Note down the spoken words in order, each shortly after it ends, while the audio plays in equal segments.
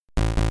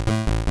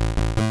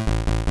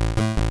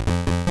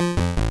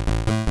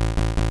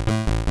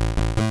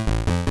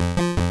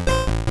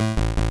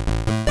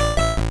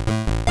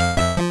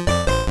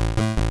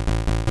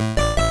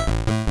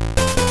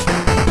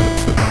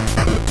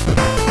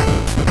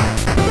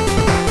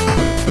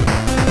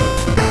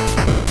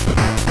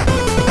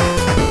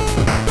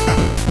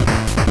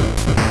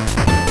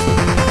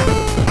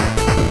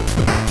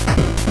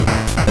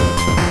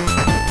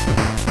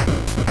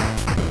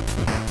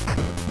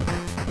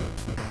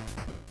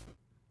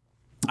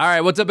All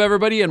right, what's up,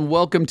 everybody, and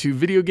welcome to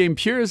Video Game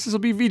Purists. This will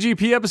be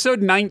VGP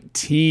episode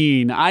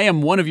 19. I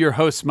am one of your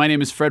hosts. My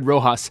name is Fred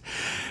Rojas,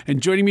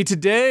 and joining me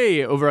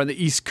today over on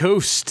the East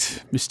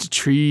Coast, Mr.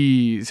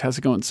 Trees. How's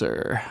it going,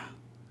 sir?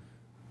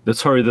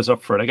 Let's hurry this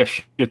up, Fred. I got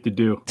shit to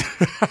do.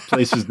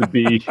 Places to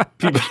be.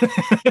 People.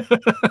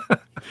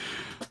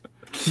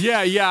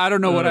 Yeah. I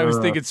don't know what I was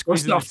thinking.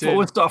 Let's stop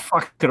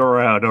fucking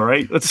around, all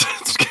right? Let's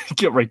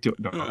get right to it.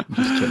 No, I'm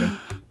just kidding.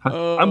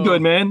 I'm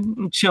good, man.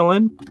 I'm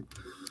chilling.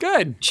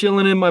 Good.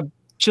 Chilling in my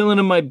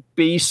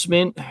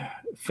basement.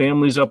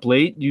 Family's up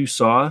late. You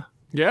saw.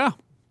 Yeah.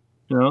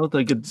 You know,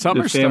 the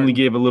family starting.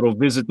 gave a little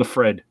visit to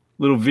Fred.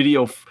 Little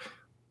video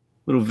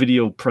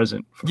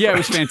present. Yeah, it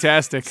was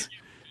fantastic.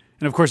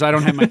 And of course, I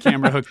don't have my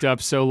camera hooked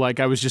up, so like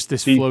I was just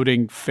this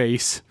floating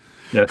face.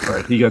 That's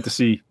right. He got to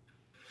see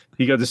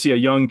a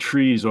young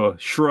trees or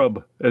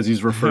shrub, as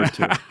he's referred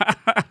to.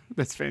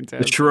 That's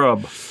fantastic. The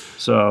shrub.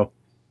 So,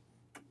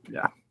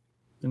 yeah.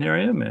 And here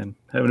I am, man,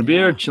 having a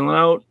beer, chilling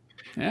out.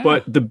 Yeah.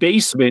 But the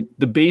basement,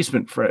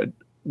 Fred,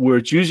 where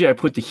it's usually I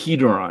put the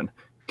heater on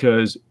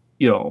because,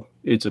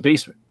 it's a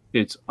basement.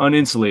 It's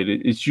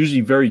uninsulated. It's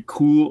usually very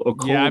cool or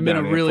cold. Yeah, I'm in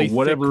a really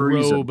thick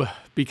robe reason.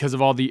 because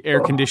of all the air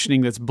conditioning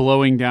that's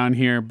blowing down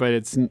here, but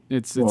it's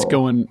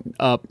going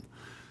up.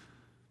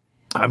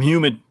 I'm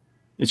humid.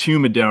 It's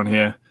humid down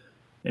here.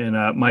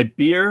 And my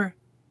beer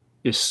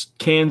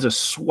cans are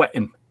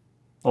sweating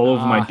all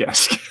over my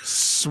desk.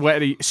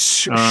 Sweaty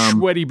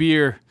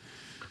beer.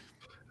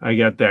 I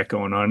got that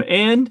going on.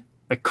 And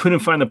I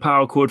couldn't find the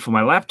power cord for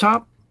my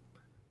laptop.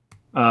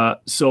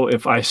 So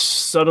if I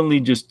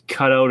suddenly just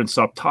cut out and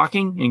stop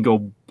talking and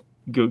go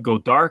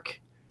dark,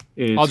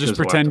 I'll just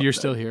pretend you're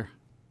still here.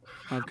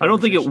 I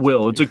don't think it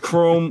will. It's a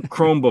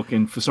Chromebook,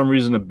 and for some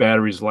reason the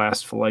batteries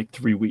last for like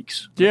 3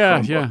 weeks.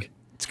 Yeah.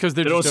 It's because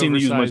they don't seem to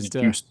use much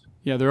juice.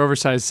 Yeah, they're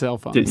oversized cell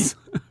phones.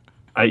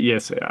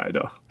 Yes, I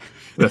know.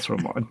 That's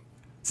what I'm on.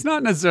 It's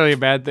not necessarily a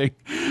bad thing.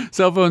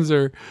 Cell phones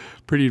are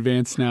pretty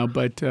advanced now,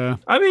 but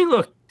I mean,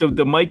 look,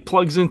 the mic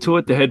plugs into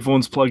it, the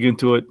headphones plug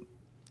into it.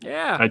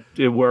 Yeah,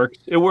 it works.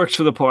 It works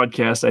for the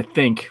podcast, I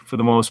think, for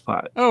the most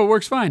part. Oh, it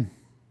works fine.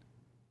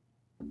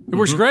 It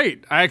works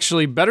great.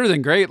 Actually, better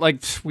than great.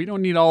 Like, we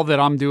don't need all that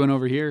I'm doing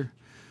over here.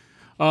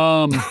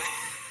 I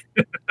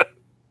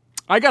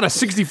got a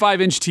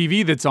 65-inch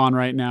TV that's on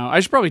right now. I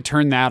should probably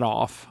turn that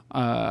off.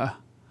 But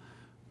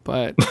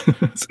I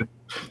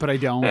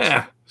don't.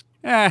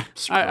 I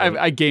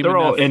game They're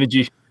enough.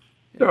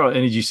 They're all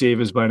energy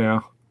savers by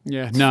now.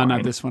 Yeah, no,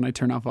 not this one. I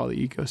turn off all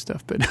the eco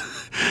stuff. But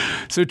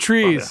so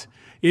trees.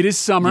 It is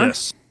summer.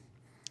 Yes.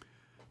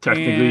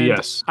 Technically,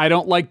 yes. I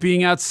don't like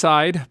being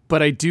outside,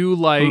 but I do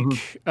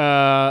like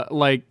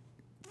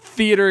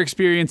theater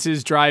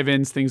experiences,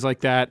 drive-ins, things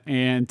like that.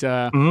 And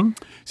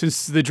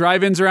since the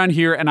drive-ins around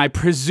here, and I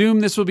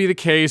presume this will be the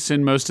case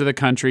in most of the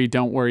country,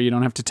 don't worry, you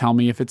don't have to tell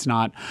me if it's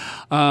not.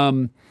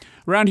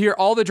 Around here,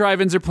 all the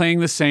drive-ins are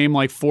playing the same,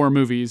 like 4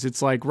 movies.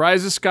 It's like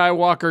Rise of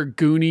Skywalker,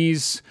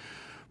 Goonies,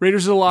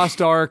 Raiders of the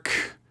Lost Ark,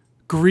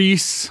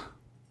 Grease,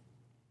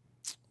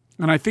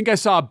 and I think I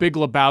saw a Big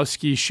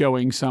Lebowski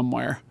showing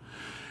somewhere.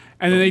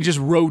 And then they just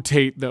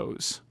rotate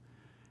those.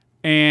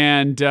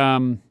 And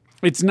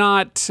it's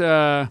not...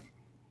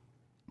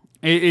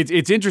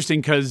 It's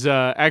interesting because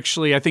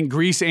actually I think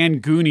Grease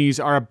and Goonies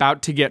are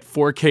about to get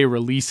 4K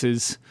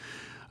releases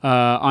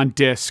on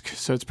disc,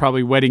 so it's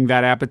probably whetting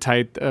that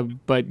appetite.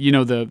 But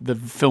the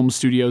film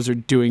studios are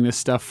doing this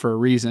stuff for a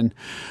reason.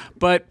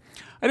 But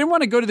I didn't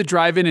want to go to the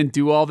drive-in and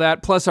do all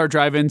that. Plus, our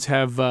drive-ins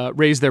have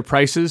raised their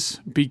prices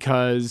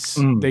because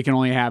they can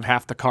only have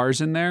half the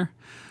cars in there.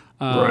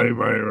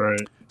 Right.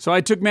 So I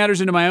took matters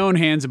into my own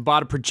hands and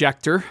bought a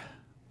projector.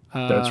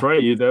 That's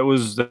right.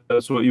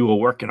 That's what you were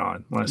working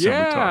on last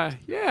time we talked.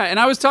 Yeah.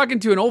 And I was talking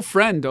to an old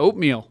friend,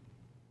 Oatmeal.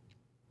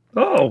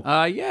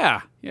 Oh.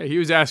 Yeah. He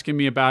was asking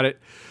me about it.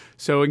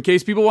 So in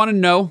case people want to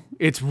know,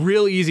 it's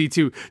real easy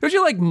too. Don't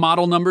you like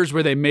model numbers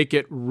where they make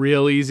it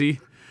real easy?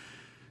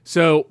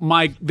 So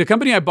the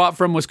company I bought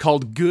from was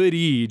called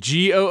Goodee,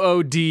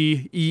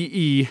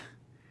 Goodee,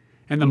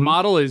 and the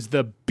model is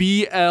the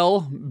BL,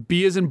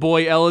 B as in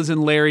boy, L as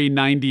in Larry,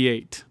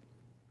 98.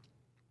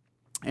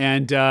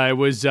 And it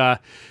was, I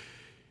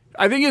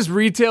think his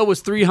retail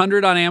was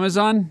 $300 on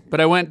Amazon,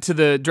 but I went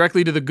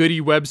directly to the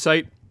Goodee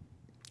website,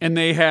 and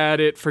they had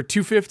it for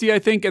 $250, I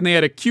think, and they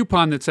had a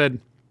coupon that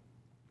said,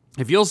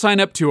 if you'll sign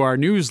up to our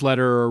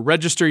newsletter or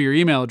register your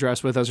email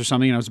address with us or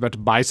something, and I was about to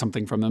buy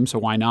something from them, so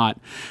why not?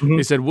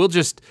 They said, we'll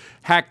just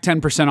hack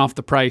 10% off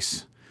the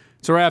price.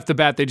 So right off the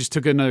bat, they just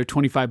took another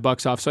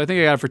 $25 off. So I think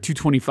I got it for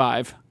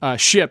 $225.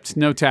 Shipped,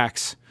 no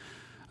tax,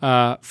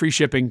 free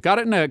shipping. Got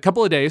it in a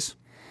couple of days.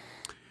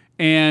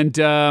 And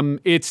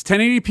it's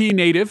 1080p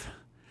native.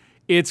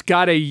 It's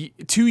got 2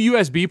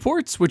 USB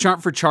ports, which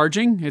aren't for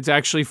charging. It's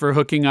actually for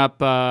hooking up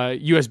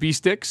USB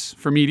sticks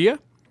for media.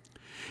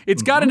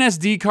 It's got an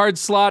SD card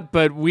slot,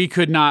 but we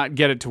could not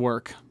get it to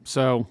work.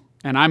 So,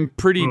 and I'm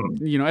pretty,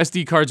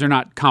 SD cards are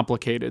not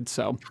complicated.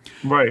 So,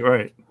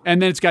 right.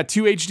 And then it's got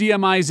 2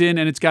 HDMIs in,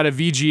 and it's got a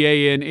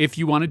VGA in if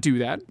you want to do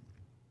that.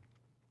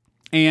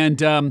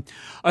 And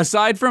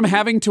aside from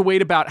having to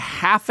wait about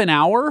half an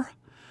hour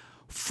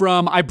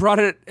I brought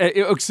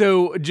it,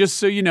 so just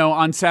so you know,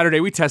 on Saturday,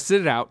 we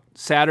tested it out.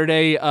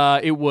 Saturday,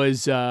 it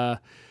was about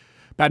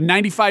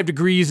 95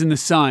 degrees in the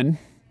sun,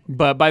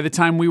 but by the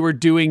time we were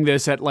doing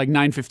this at like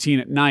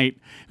 9:15 at night,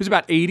 it was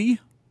about 80,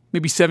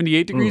 maybe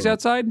 78 degrees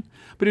outside,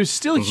 but it was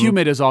still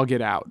humid as all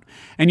get out.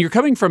 And you're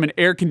coming from an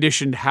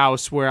air-conditioned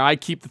house where I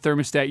keep the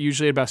thermostat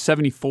usually at about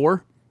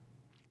 74.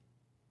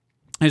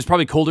 And it's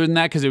probably colder than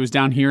that because it was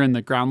down here in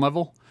the ground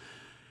level.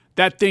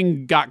 That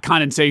thing got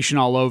condensation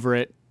all over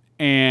it.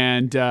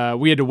 And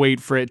we had to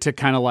wait for it to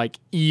kind of like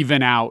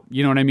even out.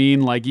 You know what I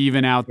mean? Like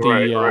even out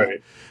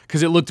the...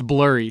 Because it looked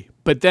blurry.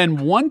 But then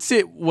once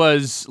it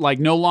was like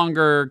no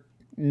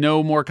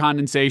more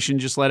condensation,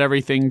 just let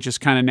everything just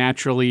kind of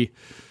naturally,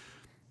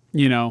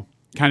 kind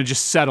of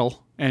just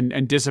settle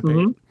and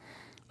dissipate.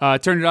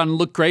 Turned it on and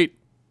looked great.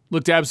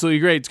 Looked absolutely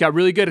great. It's got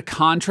really good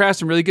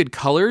contrast and really good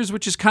colors,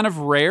 which is kind of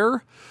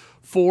rare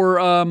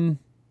for...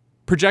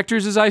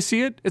 projectors as I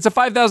see it. It's a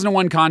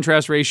 5,000:1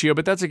 contrast ratio,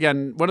 but that's,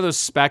 again, one of those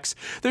specs.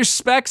 There's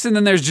specs, and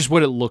then there's just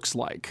what it looks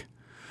like.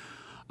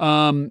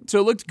 So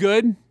it looked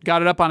good.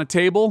 Got it up on a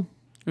table.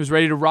 It was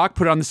ready to rock.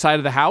 Put it on the side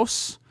of the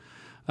house.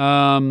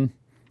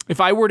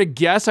 If I were to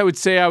guess, I would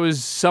say I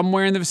was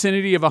somewhere in the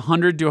vicinity of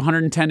 100 to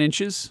 110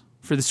 inches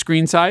for the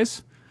screen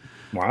size.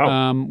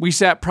 Wow. We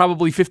sat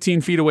probably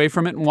 15 feet away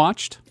from it and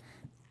watched.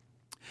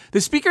 The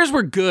speakers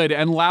were good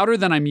and louder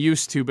than I'm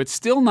used to, but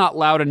still not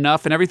loud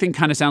enough, and everything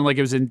kind of sounded like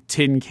it was in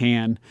tin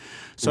can.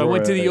 So I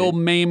went to the old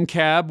MAME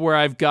cab where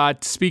I've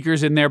got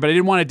speakers in there, but I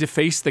didn't want to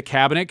deface the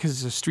cabinet because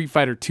it's a Street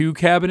Fighter II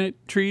cabinet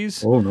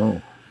trees. Oh,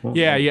 no.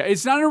 Yeah.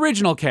 It's not an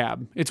original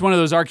cab. It's one of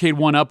those Arcade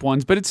 1-Up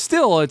ones, but it's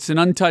an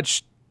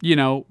untouched,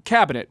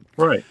 cabinet.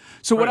 Right.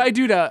 So what I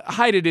do to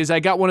hide it is I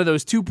got one of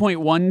those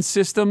 2.1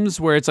 systems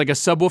where it's like a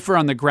subwoofer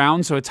on the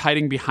ground, so it's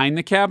hiding behind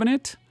the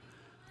cabinet.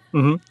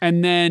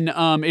 And then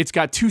it's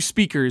got two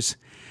speakers,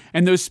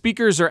 and those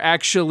speakers are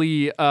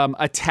actually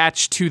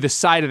attached to the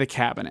side of the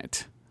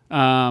cabinet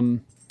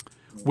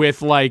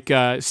with like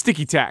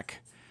sticky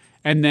tack.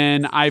 And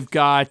then I've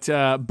got,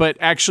 but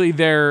actually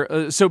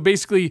they're, so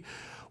basically,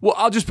 well,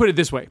 I'll just put it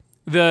this way.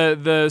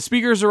 The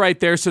speakers are right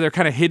there, so they're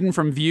kind of hidden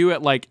from view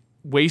at like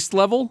waist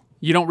level.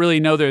 You don't really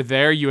know they're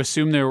there. You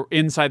assume they're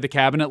inside the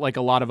cabinet like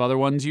a lot of other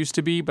ones used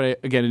to be, but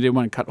again, I didn't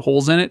want to cut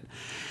holes in it.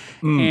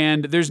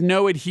 And there's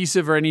no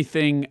adhesive or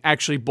anything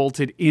actually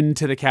bolted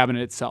into the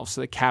cabinet itself, so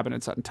the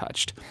cabinet's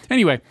untouched.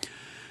 Anyway,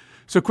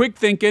 so quick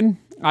thinking,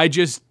 I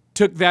just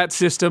took that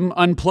system,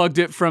 unplugged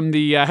it from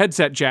the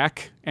headset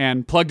jack,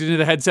 and plugged it into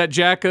the headset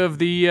jack of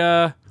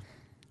the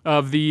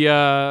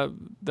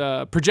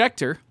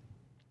projector.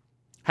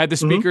 Had the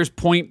speakers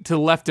point to the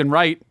left and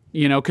right,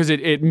 because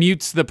it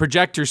mutes the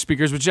projector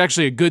speakers, which is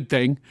actually a good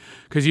thing,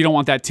 because you don't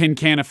want that tin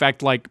can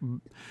effect, like,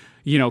 kind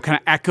of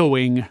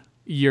echoing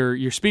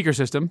your speaker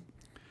system.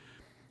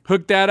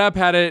 Hooked that up,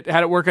 had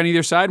it work on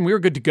either side, and we were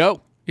good to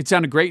go. It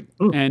sounded great,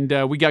 and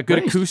we got good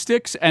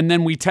acoustics, and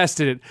then we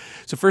tested it.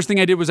 So first thing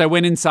I did was I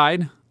went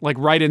inside, like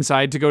right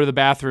inside, to go to the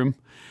bathroom,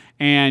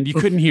 and you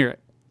couldn't hear it.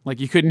 Like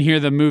you couldn't hear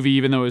the movie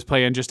even though it was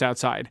playing just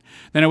outside.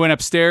 Then I went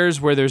upstairs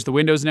where there's the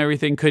windows and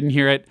everything, couldn't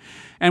hear it.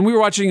 And we were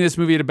watching this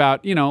movie at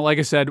about, like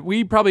I said,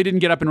 we probably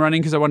didn't get up and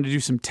running because I wanted to do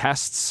some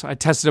tests. I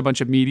tested a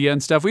bunch of media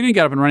and stuff. We didn't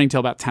get up and running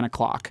until about 10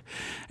 o'clock.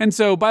 And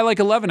so by like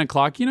 11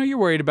 o'clock, you're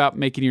worried about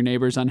making your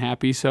neighbors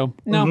unhappy. So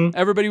no,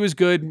 everybody was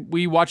good.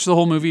 We watched the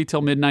whole movie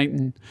till midnight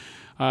and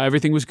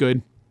everything was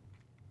good.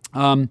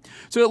 So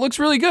it looks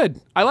really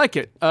good. I like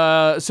it.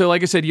 So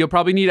like I said, you'll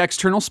probably need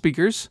external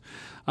speakers.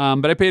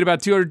 But I paid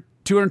about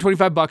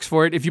 $225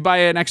 for it. If you buy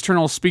an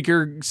external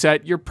speaker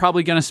set, you're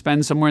probably going to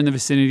spend somewhere in the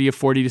vicinity of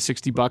 $40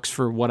 to $60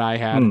 for what I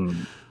had.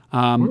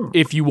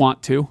 If you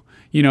want to,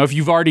 if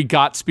you've already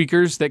got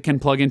speakers that can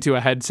plug into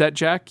a headset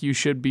jack, you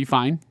should be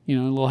fine. A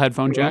little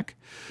headphone jack.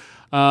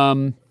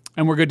 And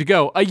we're good to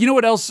go. You know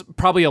what else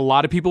probably a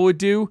lot of people would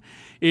do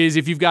is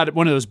if you've got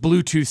one of those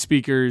Bluetooth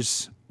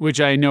speakers,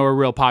 which I know are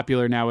real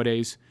popular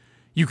nowadays,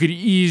 you could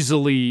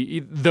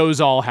easily,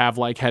 those all have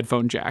like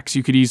headphone jacks.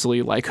 You could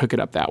easily like hook it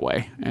up that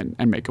way and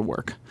make it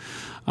work.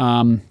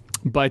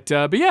 But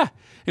yeah,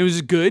 it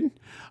was good.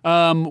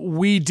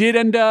 We did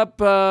end up,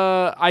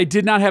 I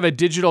did not have a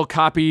digital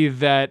copy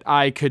that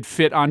I could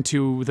fit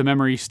onto the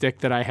memory stick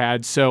that I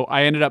had. So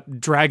I ended up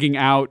dragging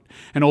out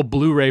an old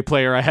Blu-ray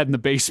player I had in the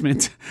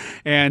basement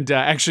and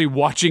actually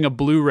watching a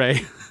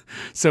Blu-ray.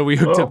 So we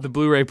hooked up the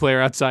Blu-ray player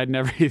outside and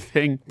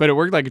everything, but it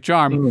worked like a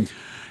charm.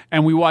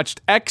 And we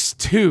watched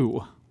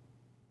X2,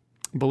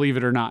 believe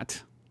it or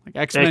not. Like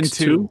X-Men X2?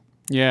 2.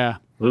 Yeah.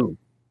 Ooh.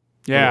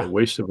 Yeah. What a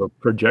waste of a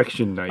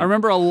projection night. I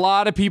remember a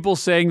lot of people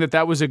saying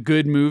that was a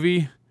good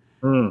movie,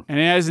 and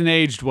it hasn't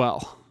aged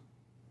well.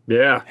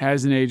 Yeah.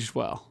 Hasn't aged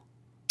well.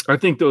 I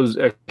think those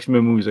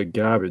X-Men movies are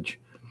garbage.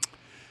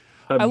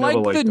 I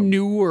like the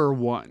newer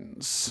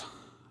ones.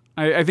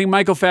 I think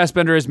Michael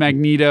Fassbender as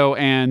Magneto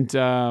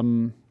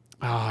and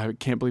I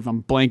can't believe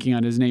I'm blanking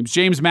on his name.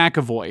 James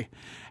McAvoy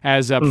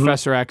as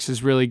Professor X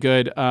is really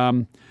good.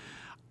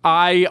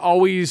 I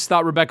always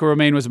thought Rebecca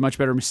Romijn was a much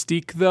better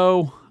Mystique,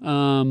 though.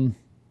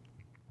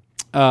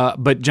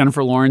 But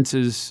Jennifer Lawrence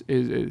is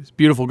a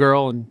beautiful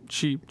girl, and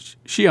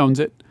she owns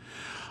it.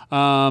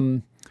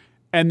 And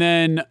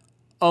then,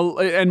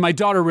 and my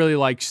daughter really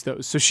likes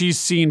those, so she's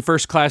seen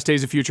First Class,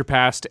 Days of Future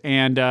Past,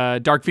 and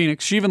Dark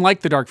Phoenix. She even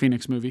liked the Dark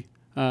Phoenix movie,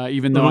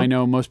 even though I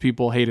know most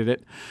people hated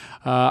it.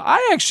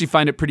 I actually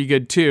find it pretty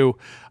good too,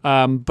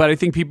 but I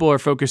think people are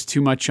focused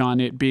too much on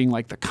it being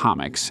like the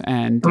comics,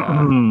 and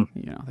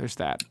there's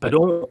that. But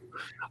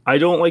I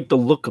don't like the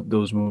look of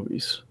those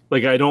movies.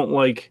 Like I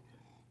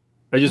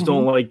just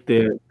don't like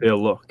their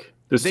look.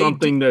 There's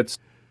something that's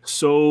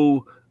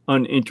so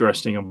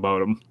uninteresting about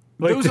them.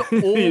 Like,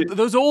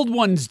 those old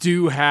ones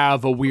do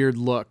have a weird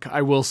look,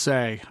 I will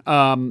say.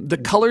 The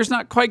color's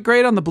not quite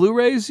great on the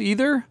Blu-rays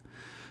either.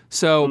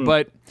 So,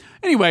 but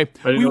anyway,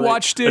 we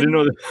watched it. I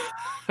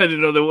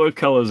didn't know there were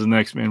colors in the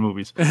X-Men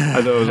movies.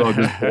 I thought it was all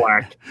just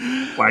black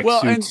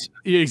suits.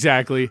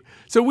 Exactly.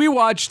 So we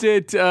watched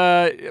it.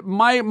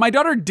 My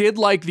daughter did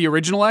like the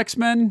original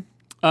X-Men.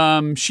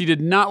 She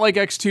did not like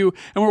X2,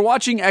 and we're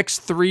watching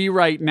X3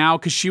 right now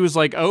because she was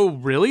like, oh,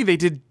 really? They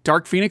did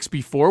Dark Phoenix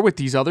before with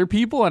these other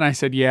people? And I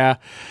said, yeah.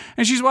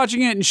 And she's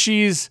watching it, and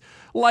she's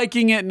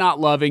liking it, not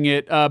loving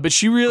it, but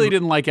she really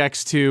didn't like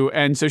X2,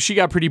 and so she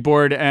got pretty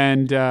bored,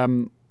 and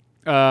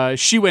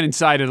she went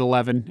inside at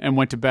 11 and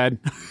went to bed.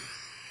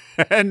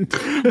 And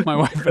my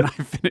wife and I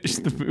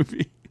finished the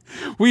movie.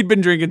 We'd been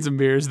drinking some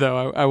beers,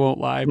 though, I won't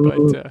lie,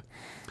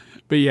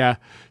 but yeah.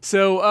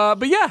 So,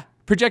 but yeah.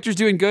 Projector's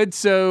doing good,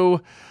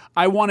 so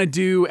I want to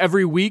do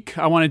every week.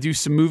 I want to do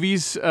some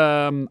movies.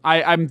 I'm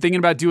thinking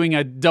about doing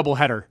a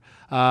doubleheader,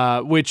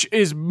 which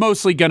is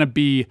mostly going to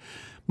be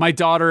my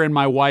daughter and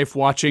my wife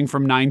watching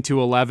from 9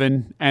 to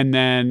 11, and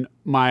then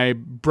my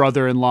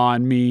brother-in-law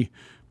and me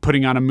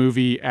putting on a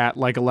movie at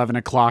like 11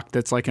 o'clock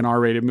that's like an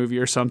R-rated movie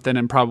or something,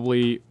 and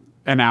probably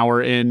an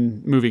hour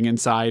in moving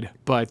inside.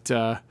 But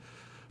I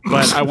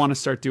want to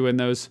start doing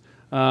those.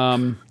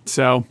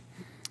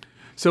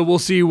 So we'll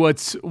see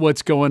what's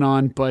going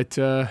on, but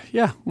I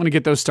want to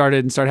get those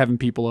started and start having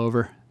people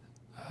over.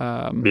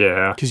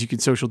 Because you can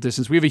social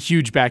distance. We have a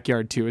huge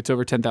backyard too. It's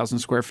over 10,000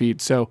 square feet,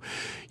 so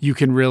you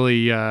can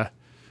really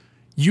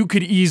you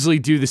could easily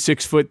do the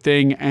 6-foot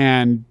thing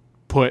and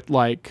put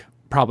like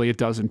probably a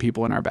dozen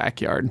people in our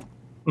backyard,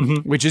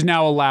 which is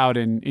now allowed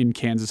in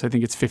Kansas. I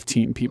think it's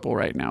 15 people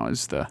right now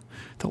is the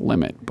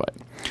limit, but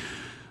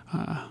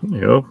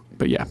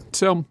yeah.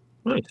 So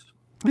nice.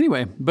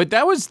 Anyway, but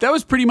that was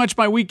pretty much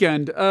my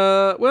weekend.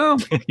 Well,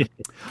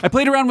 I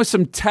played around with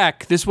some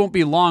tech. This won't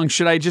be long.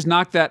 Should I just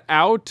knock that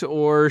out,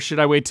 or should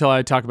I wait till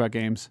I talk about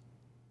games?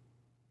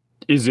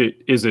 Is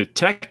it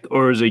tech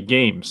or is it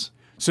games?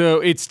 So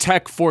it's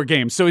tech for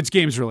games. So it's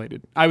games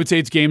related. I would say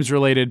it's games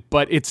related,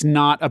 but it's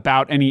not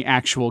about any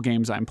actual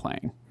games I'm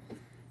playing.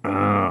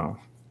 Oh,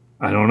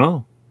 I don't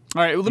know.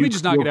 All right, well, let me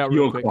just knock it out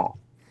real quick. Call.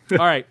 All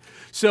right.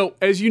 So,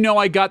 as you know,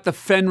 I got the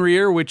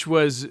Fenrir, which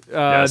was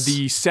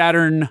the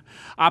Saturn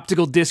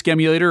Optical Disc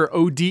Emulator,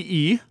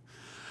 ODE.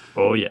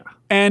 Oh, yeah.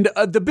 And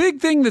the big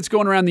thing that's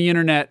going around the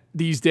internet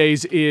these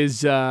days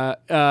is there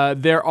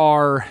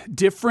are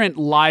different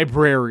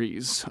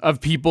libraries of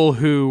people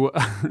who,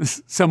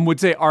 some would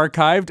say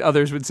archived,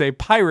 others would say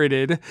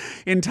pirated,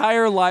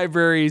 entire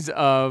libraries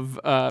of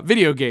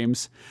video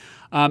games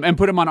and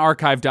put them on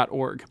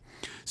archive.org.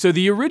 So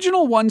the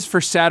original ones for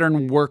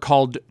Saturn were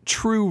called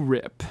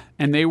TrueRip,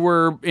 and they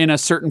were in a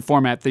certain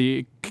format,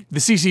 the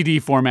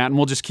CCD format, and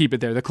we'll just keep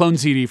it there, the clone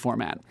CD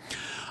format.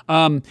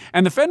 And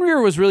the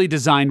Fenrir was really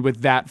designed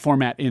with that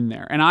format in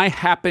there. And I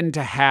happen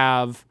to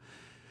have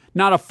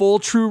not a full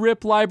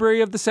TrueRip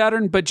library of the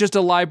Saturn, but just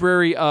a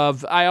library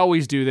of, I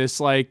always do this,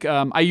 like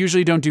I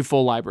usually don't do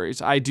full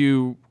libraries. I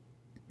do,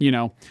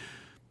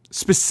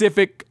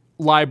 specific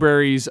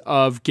libraries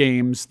of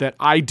games that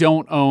I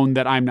don't own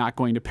that I'm not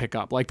going to pick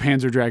up, like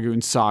Panzer Dragoon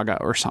Saga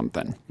or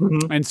something.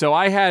 And so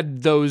I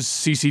had those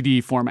CCD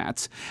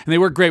formats, and they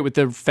work great with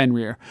the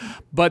Fenrir.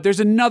 But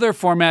there's another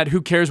format,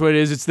 who cares what it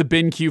is, it's the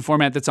BinQ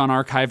format that's on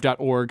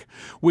archive.org,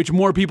 which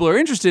more people are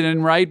interested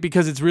in, right?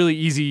 Because it's really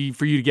easy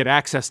for you to get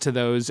access to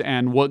those,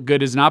 and what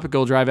good is an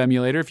optical drive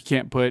emulator if you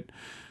can't put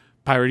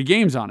pirated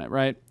games on it,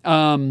 right?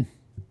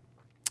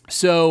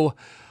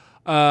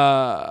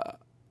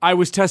 I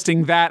was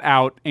testing that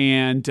out,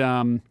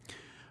 and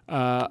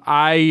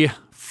I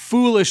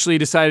foolishly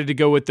decided to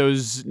go with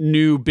those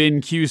new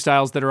BinQ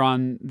styles that are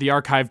on the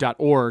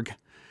archive.org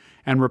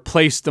and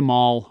replaced them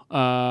all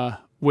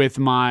with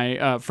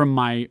my from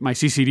my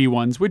CCD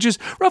ones, which is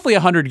roughly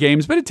 100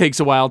 games, but it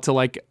takes a while to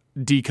like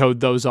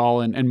decode those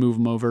all and move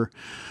them over.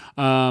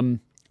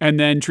 And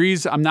then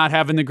trees, I'm not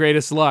having the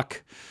greatest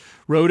luck.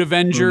 Road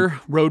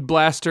Avenger, Road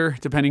Blaster,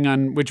 depending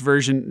on which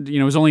version,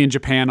 it was only in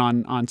Japan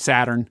on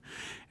Saturn.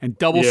 And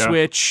Double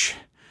Switch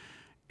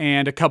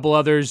and a couple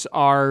others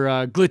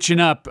are glitching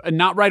up,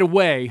 not right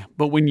away,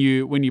 but when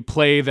you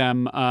play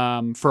them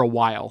for a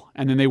while,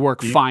 and then they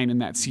work fine in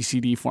that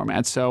CCD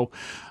format. So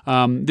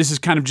this is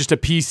kind of just a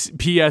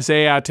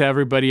PSA out to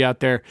everybody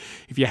out there.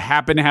 If you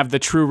happen to have the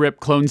TrueRip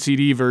clone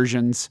CD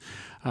versions,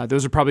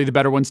 Those are probably the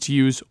better ones to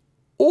use.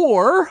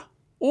 Or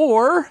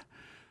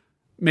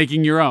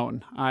making your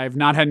own. I've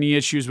not had any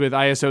issues with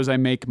ISOs I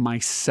make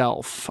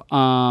myself.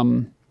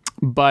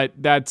 But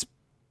that's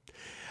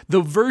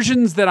the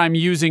versions that I'm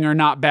using are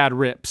not bad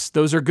rips.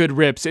 Those are good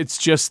rips. It's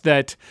just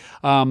that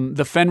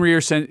the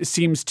Fenrir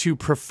seems to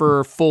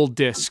prefer full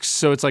discs.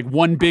 So it's like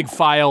one big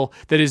file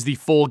that is the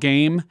full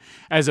game,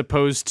 as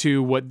opposed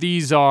to what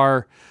these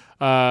are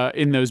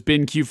in those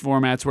BinQ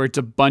formats where it's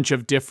a bunch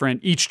of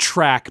different, each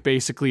track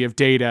basically of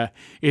data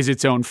is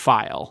its own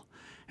file.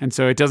 And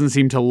so it doesn't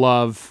seem to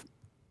love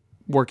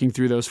working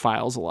through those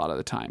files a lot of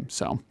the time.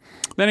 So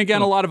then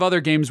again, a lot of other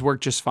games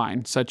work just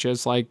fine, such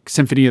as like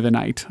Symphony of the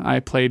Night.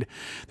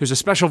 There's a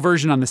special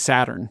version on the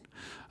Saturn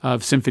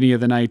of Symphony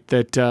of the Night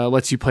that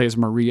lets you play as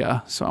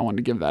Maria. So I wanted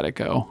to give that a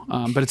go.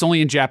 But it's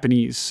only in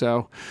Japanese.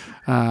 So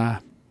I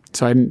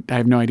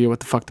have no idea what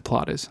the fuck the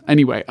plot is.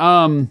 Anyway,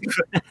 the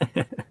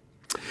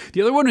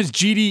other one is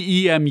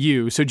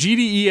GDEMU. So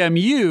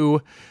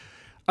GDEMU,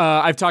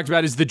 I've talked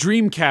about, is the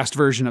Dreamcast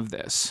version of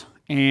this.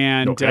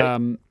 And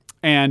okay.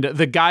 And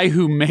the guy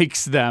who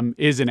makes them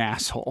is an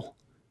asshole.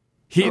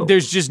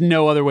 There's just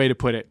no other way to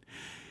put it.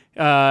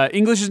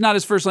 English is not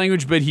his first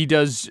language, but he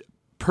does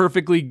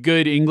perfectly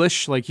good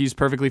English. Like, he's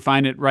perfectly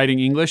fine at writing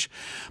English.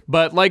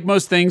 But like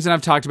most things, and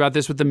I've talked about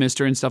this with the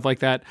Mister and stuff like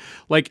that,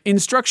 like,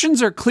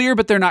 instructions are clear,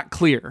 but they're not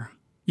clear.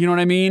 You know what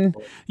I mean?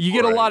 You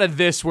get a lot of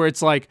this where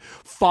it's like,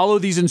 follow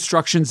these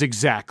instructions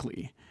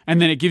exactly. And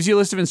then it gives you a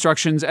list of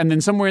instructions, and then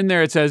somewhere in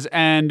there it says,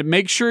 and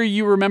make sure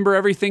you remember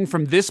everything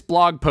from this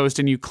blog post,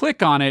 and you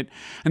click on it,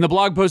 and the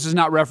blog post is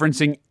not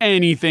referencing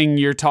anything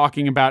you're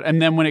talking about. And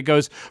then when it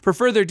goes, for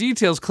further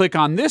details, click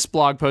on this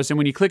blog post, and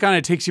when you click on it,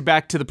 it takes you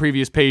back to the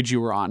previous page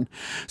you were on.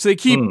 So they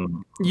keep,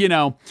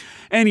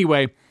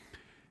 anyway,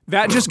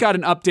 that just got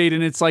an update,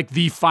 and it's like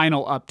the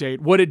final update.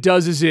 What it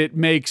does is it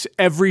makes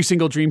every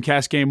single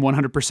Dreamcast game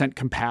 100%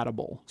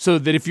 compatible. So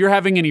that if you're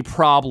having any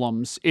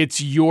problems,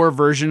 it's your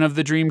version of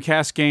the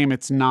Dreamcast game.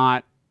 It's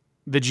not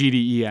the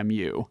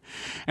GDEMU.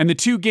 And the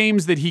two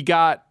games that he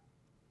got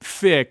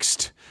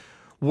fixed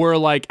were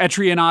like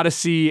Etrian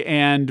Odyssey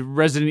and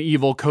Resident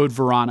Evil Code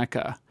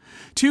Veronica.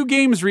 Two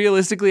games,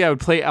 realistically, I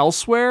would play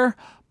elsewhere,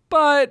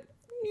 but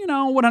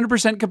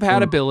 100%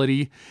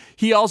 compatibility.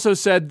 He also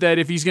said that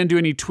if he's going to do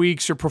any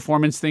tweaks or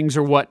performance things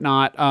or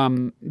whatnot,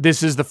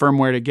 this is the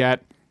firmware to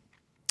get.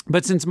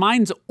 But since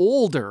mine's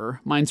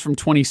older, mine's from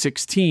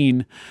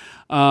 2016,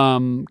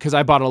 because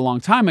I bought it a long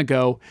time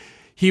ago,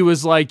 he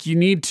was like, you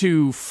need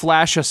to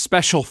flash a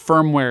special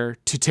firmware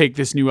to take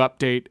this new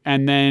update,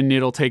 and then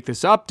it'll take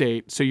this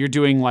update. So you're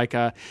doing like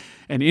an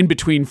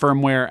in-between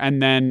firmware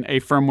and then a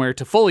firmware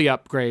to fully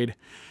upgrade.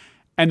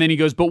 And then he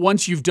goes, but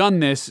once you've done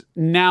this,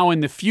 now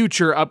in the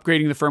future,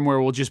 upgrading the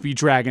firmware will just be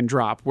drag and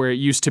drop, where it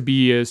used to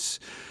be is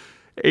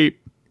a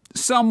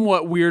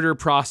somewhat weirder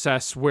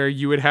process where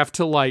you would have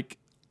to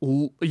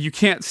you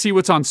can't see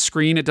what's on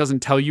screen. It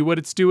doesn't tell you what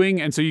it's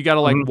doing. And so you got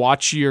to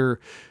watch your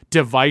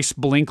device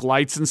blink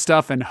lights and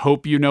stuff and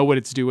hope you know what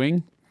it's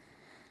doing.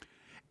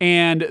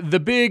 And the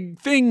big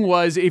thing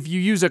was, if you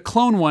use a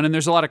clone one, and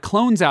there's a lot of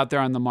clones out there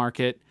on the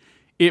market,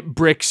 it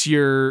bricks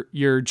your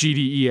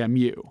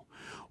GDEMU.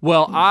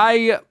 Well,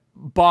 I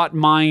bought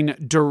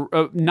mine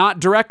not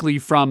directly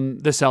from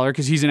the seller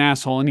because he's an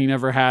asshole and he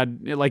never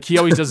had, he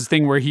always does this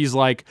thing where he's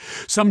like,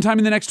 sometime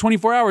in the next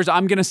 24 hours,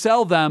 I'm going to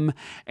sell them.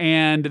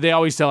 And they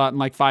always sell out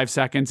in 5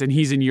 seconds, and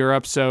he's in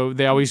Europe. So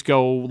they always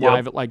go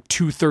live at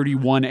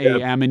 2:31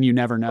 a.m. and you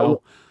never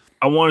know.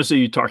 I want to say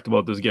you talked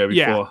about this guy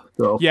before.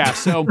 So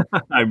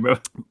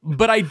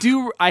but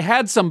I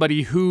had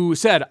somebody who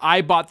said,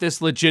 I bought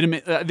this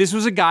legitimate, this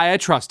was a guy I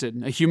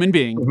trusted, a human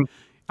being. Mm-hmm.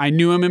 I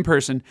knew him in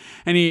person,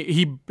 and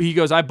he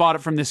goes, I bought it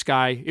from this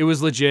guy. It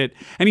was legit,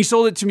 and he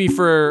sold it to me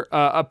for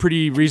a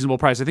pretty reasonable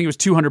price. I think it was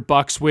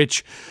 $200,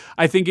 which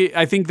I think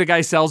the guy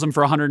sells them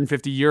for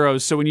 150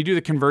 euros. So when you do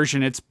the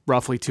conversion, it's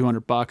roughly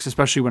 $200,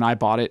 especially when I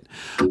bought it.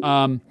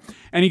 And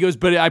he goes,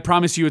 but I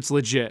promise you, it's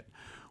legit.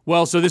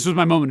 Well, so this was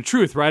my moment of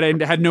truth, right? I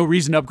had no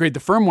reason to upgrade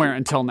the firmware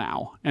until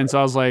now, and so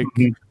I was like,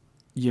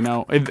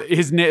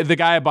 the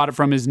guy I bought it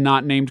from is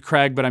not named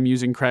Craig, but I'm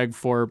using Craig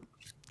for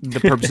the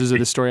purposes of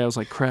the story. I was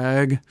like,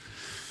 Craig,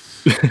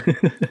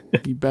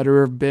 you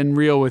better have been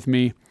real with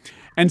me.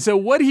 And so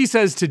what he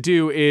says to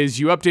do is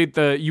you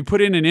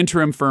put in an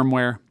interim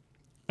firmware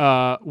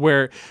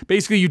where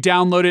basically you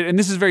download it. And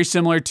this is very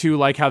similar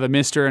to how the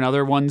Mister and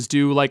other ones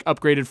do,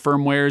 upgraded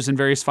firmwares and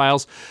various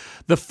files.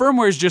 The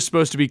firmware is just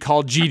supposed to be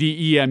called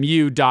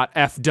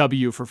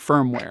GDEMU.FW for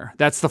firmware.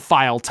 That's the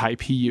file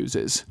type he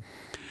uses.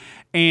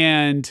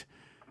 And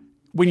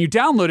when you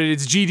download it,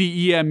 it's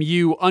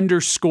GDEMU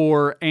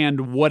 _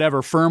 and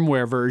whatever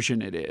firmware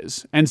version it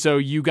is. And so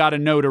you got to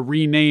know to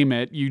rename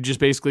it. You just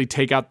basically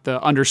take out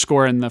the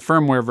underscore in the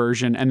firmware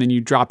version, and then you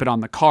drop it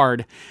on the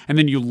card. And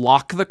then you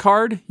lock the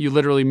card. You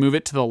literally move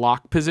it to the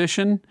lock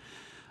position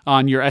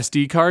on your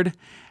SD card.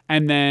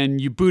 And then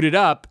you boot it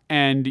up,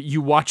 and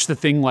you watch the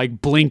thing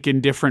blink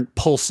in different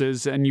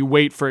pulses, and you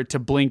wait for it to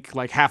blink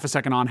half a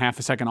second on, half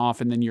a second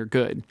off, and then you're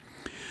good.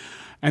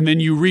 And then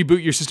you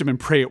reboot your system and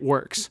pray it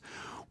works.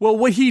 Well,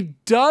 what he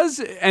does,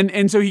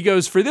 and so he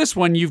goes, for this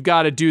one, you've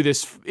got to do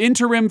this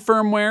interim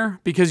firmware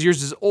because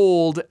yours is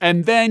old,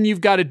 and then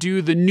you've got to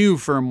do the new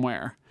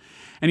firmware.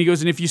 And he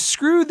goes, and if you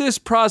screw this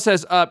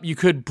process up, you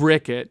could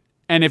brick it.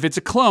 And if it's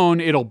a clone,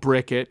 it'll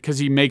brick it because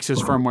he makes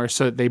his firmware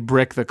so that they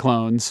brick the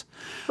clones.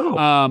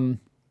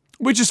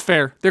 Which is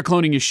fair. They're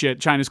cloning his shit.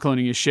 China's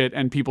cloning his shit,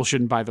 and people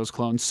shouldn't buy those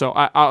clones. So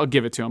I'll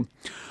give it to him.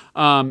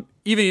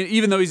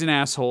 Even though he's an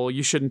asshole,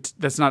 you shouldn't.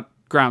 That's not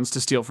grounds to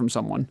steal from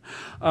someone.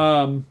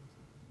 Well,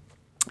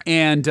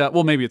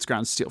 maybe it's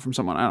grounds to steal from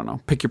someone. I don't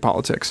know. Pick your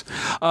politics.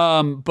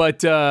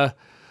 But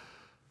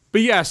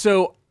yeah.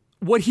 So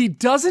what he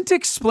doesn't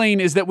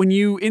explain is that when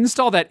you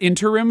install that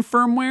interim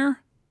firmware,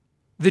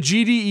 the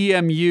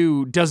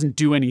GDEMU doesn't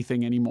do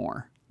anything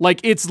anymore. Like,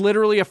 it's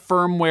literally a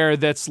firmware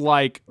that's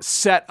like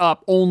set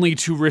up only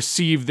to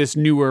receive this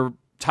newer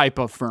type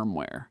of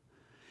firmware.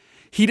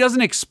 He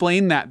doesn't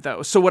explain that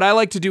though. So what I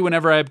like to do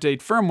whenever I update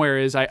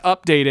firmware is I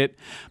update it,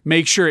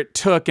 make sure it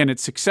took and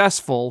it's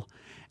successful,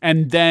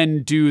 and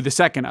then do the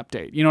second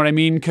update. You know what I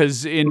mean?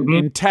 Because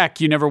in tech,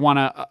 you never want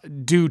to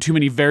do too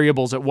many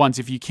variables at once.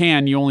 If you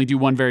can, you only do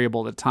one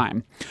variable at a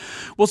time.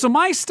 Well, so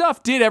my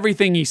stuff did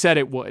everything he said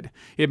it would.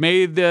 It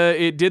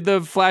did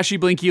the flashy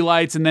blinky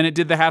lights, and then it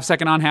did the half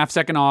second on, half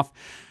second off.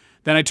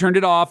 Then I turned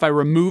it off. I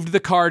removed the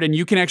card, and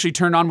you can actually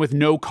turn on with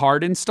no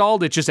card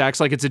installed. It just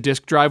acts like it's a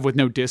disk drive with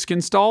no disk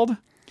installed.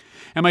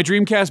 And my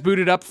Dreamcast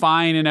booted up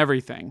fine and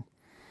everything.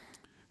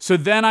 So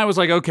then I was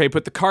like, okay,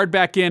 put the card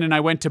back in, and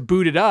I went to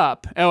boot it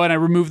up. Oh, and I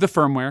removed the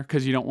firmware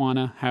because you don't want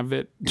to have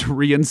it to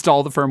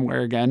reinstall the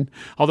firmware again,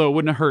 although it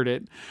wouldn't have hurt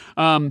it.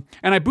 And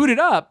I booted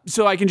up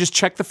so I can just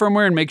check the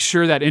firmware and make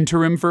sure that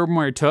interim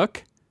firmware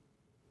took,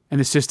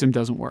 and the system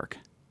doesn't work.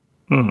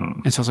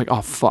 And so I was like,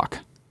 oh, fuck.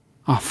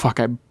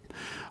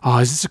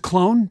 Is this a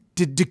clone?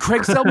 Did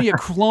Craig sell me a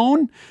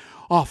clone?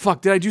 Oh,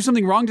 fuck, did I do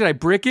something wrong? Did I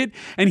brick it?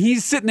 And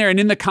he's sitting there, and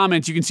in the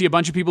comments, you can see a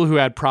bunch of people who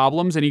had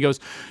problems, and he goes,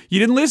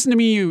 you didn't listen to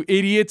me, you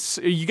idiots.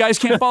 You guys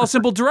can't follow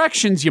simple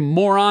directions, you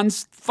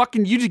morons.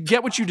 Fucking, you just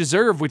get what you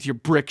deserve with your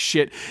brick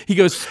shit. He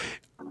goes,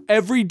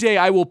 every day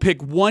I will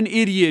pick one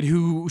idiot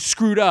who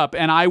screwed up,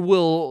 and I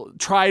will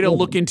try to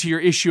look into your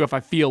issue if I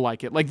feel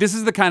like it. Like, this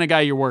is the kind of guy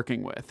you're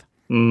working with.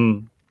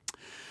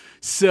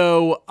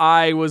 So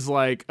I was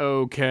like,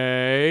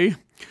 okay.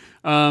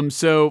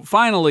 So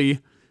finally...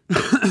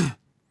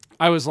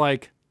 I was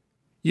like,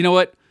 you know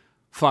what?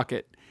 Fuck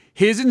it.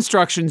 His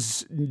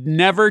instructions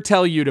never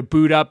tell you to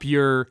boot up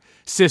your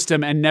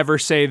system and never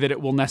say that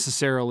it will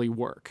necessarily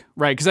work,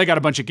 right? Because I got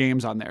a bunch of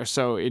games on there,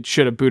 so it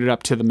should have booted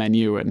up to the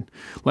menu and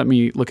let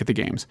me look at the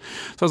games.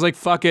 So I was like,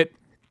 fuck it.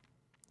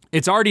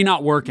 It's already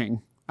not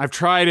working. I've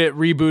tried it,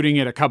 rebooting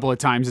it a couple of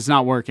times. It's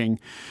not working.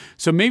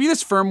 So maybe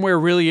this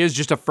firmware really is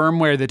just a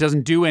firmware that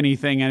doesn't do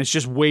anything, and it's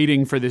just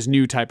waiting for this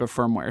new type of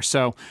firmware.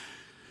 So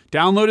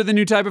downloaded the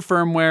new type of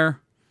firmware,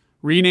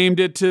 renamed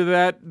it to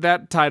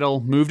that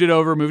title, moved it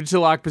to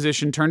lock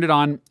position, turned it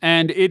on,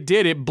 and it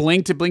did. It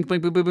blinked, it blink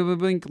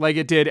like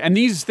it did. And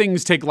these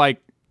things take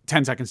like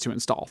 10 seconds to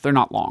install. They're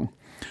not long.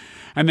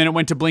 And then it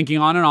went to blinking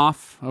on and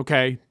off.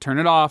 Okay, turn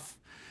it off.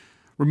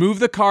 Remove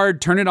the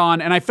card, turn it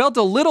on, and I felt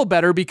a little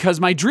better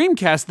because my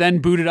Dreamcast then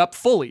booted up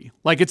fully,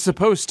 like it's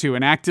supposed to,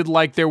 and acted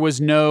like there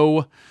was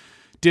no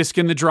disk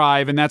in the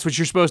drive, and that's what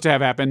you're supposed to have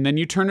happen. Then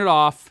you turn it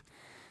off,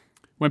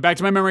 went back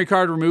to my memory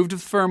card, removed the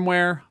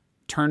firmware,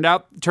 turned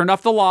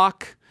off the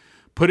lock,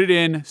 put it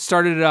in,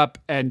 started it up,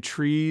 and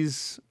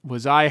trees,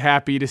 was I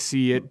happy to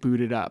see it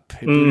booted up.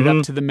 It booted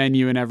up to the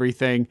menu and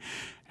everything.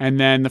 And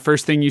then the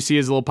first thing you see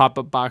is a little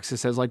pop-up box that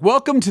says, like,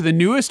 welcome to the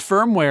newest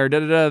firmware,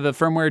 the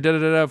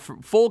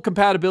firmware, full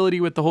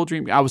compatibility with the whole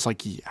Dream. I was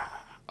like, yeah,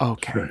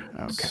 okay.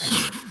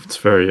 It's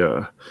very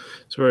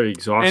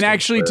exhausting. And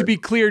actually, to be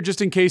clear,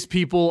 just in case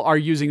people are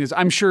using this,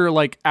 I'm sure,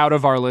 like, out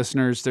of our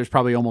listeners, there's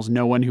probably almost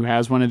no one who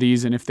has one of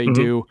these, and if they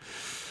do,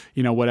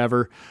 you know,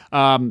 whatever.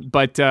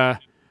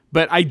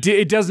 But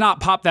it does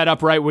not pop that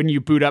up right when you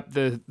boot up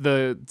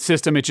the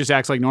system. It just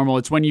acts like normal.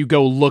 It's when you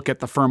go look at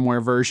the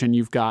firmware version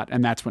you've got,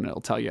 and that's when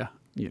it'll tell you,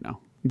 you know,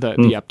 the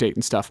update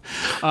and stuff.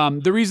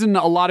 The reason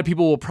a lot of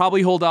people will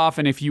probably hold off,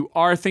 and if you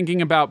are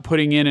thinking about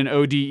putting in an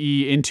ODE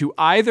into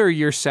either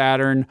your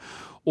Saturn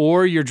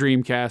or your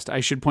Dreamcast, I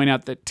should point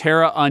out that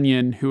Terra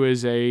Onion, who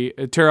is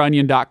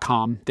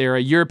TerraOnion.com, they're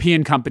a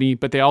European company,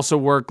 but they also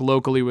work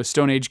locally with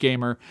Stone Age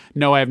Gamer.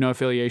 No, I have no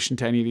affiliation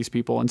to any of these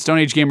people. And Stone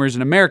Age Gamer is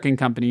an American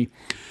company.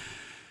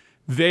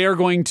 They are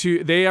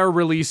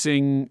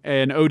releasing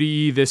an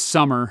ODE this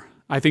summer.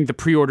 I think the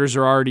pre-orders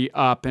are already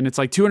up, and it's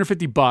like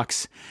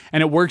 $250,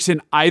 and it works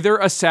in either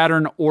a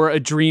Saturn or a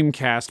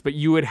Dreamcast, but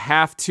you would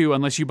have to,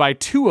 unless you buy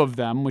two of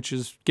them, which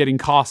is getting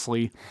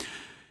costly,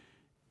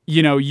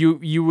 you know,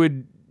 you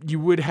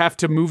would have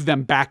to move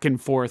them back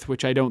and forth,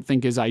 which I don't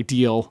think is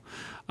ideal.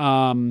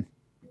 But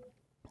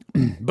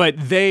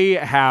they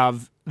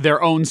have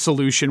their own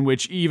solution,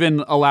 which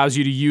even allows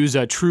you to use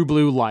a True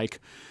Blue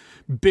like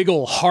big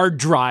ol' hard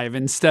drive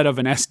instead of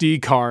an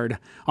SD card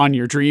on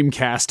your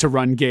Dreamcast to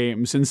run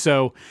games. And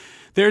so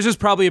theirs is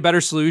probably a better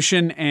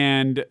solution,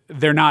 and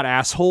they're not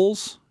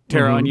assholes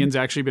Terra Onion's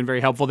actually been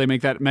very helpful. They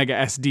make that Mega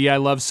SD I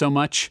love so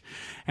much,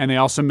 and they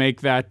also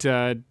make that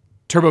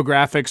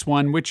TurboGrafx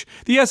one, which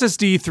the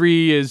SSD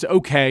 3 is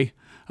okay.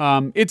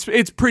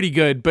 It's pretty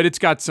good, but it's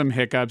got some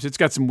hiccups. It's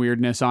got some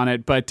weirdness on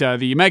it, but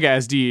the Mega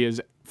SD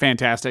is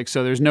fantastic,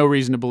 so there's no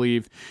reason to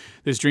believe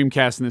this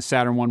Dreamcast and this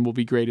Saturn one will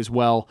be great as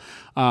well.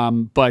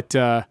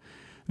 But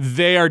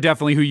they are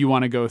definitely who you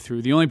want to go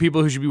through. The only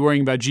people who should be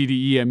worrying about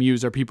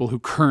GDEMUs are people who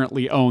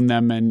currently own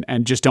them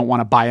and just don't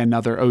want to buy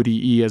another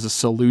ODE as a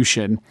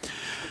solution.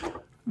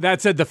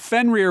 That said, the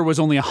Fenrir was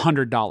only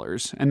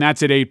 $100, and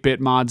that's at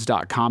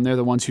 8bitmods.com. They're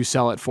the ones who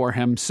sell it for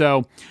him.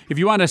 So if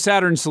you want a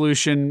Saturn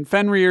solution,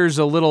 Fenrir's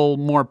a little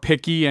more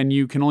picky, and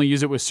you can only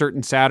use it with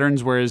certain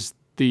Saturns, whereas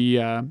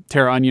the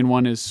Terra Onion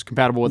one is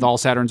compatible with all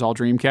Saturns, all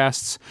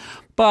Dreamcasts.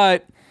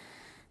 But,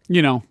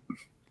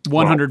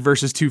 100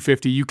 versus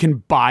 250, you can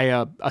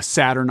buy a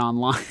Saturn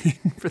online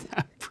for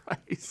that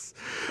price.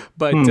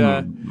 But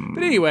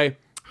anyway,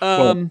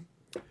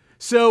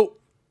 so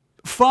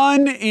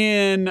fun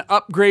in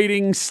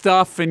upgrading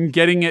stuff and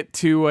getting it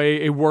to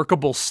a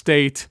workable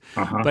state.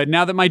 But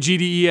now that my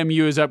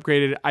GDEMU is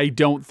upgraded, I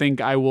don't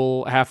think I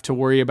will have to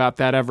worry about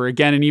that ever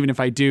again. And even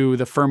if I do,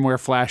 the firmware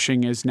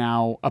flashing is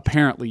now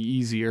apparently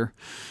easier.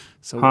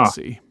 So we'll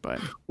see. But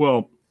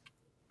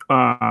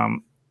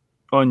on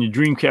your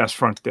Dreamcast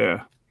front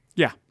there,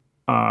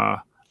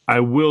 I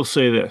will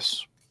say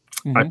this.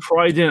 I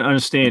probably didn't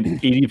understand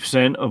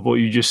 80% of what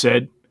you just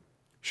said.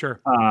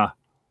 Sure.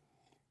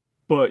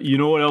 But you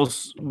know what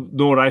else?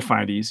 Know what I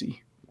find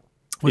easy?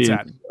 What's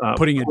that?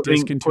 Putting a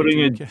disc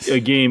into a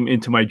game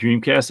into my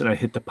Dreamcast, and I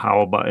hit the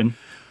power button.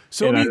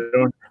 So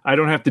I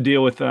don't have to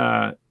deal with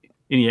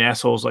any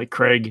assholes like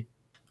Craig,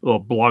 little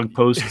blog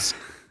posts.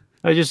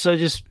 I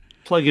just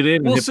plug it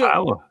in and hit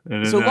power.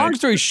 So long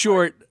story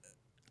short,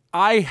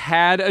 I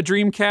had a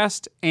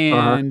Dreamcast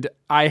and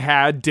I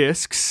had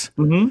discs.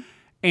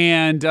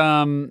 And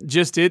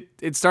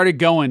it started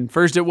going.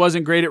 First, it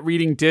wasn't great at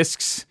reading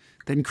discs.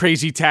 Then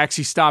Crazy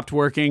Taxi stopped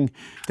working.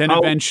 Then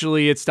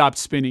eventually it stopped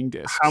spinning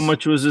discs. How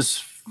much was this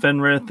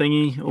Fenrir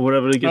thingy or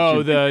whatever to get?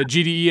 Oh, the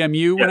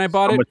GDEMU when I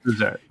bought it? How much was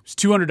that? It was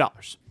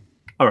 $200.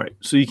 All right.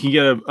 So you can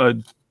get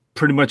a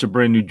pretty much a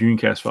brand new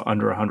Dreamcast for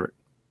under $100.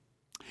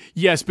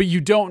 Yes, but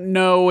you don't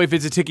know if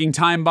it's a ticking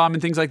time bomb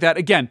and things like that.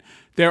 Again,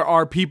 there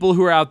are people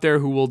who are out there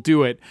who will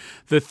do it.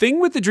 The thing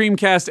with the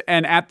Dreamcast,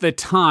 and at the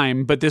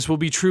time, but this will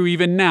be true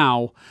even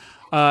now,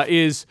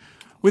 is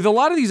with a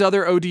lot of these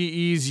other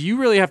ODEs, you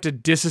really have to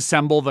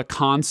disassemble the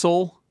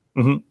console,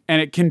 and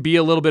it can be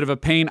a little bit of a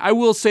pain. I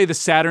will say the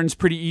Saturn's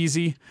pretty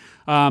easy,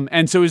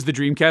 and so is the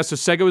Dreamcast. So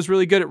Sega was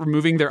really good at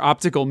removing their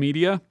optical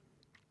media.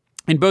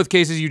 In both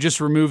cases, you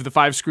just remove the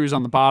 5 screws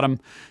on the bottom,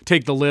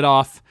 take the lid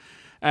off.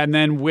 And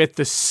then with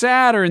the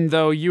Saturn,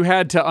 though, you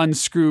had to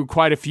unscrew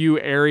quite a few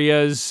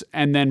areas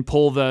and then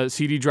pull the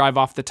CD drive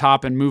off the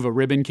top and move a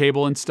ribbon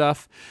cable and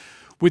stuff.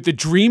 With the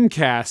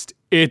Dreamcast,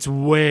 it's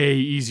way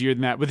easier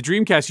than that. With the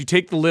Dreamcast, you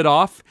take the lid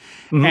off,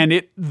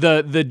 and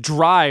the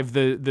drive,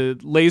 the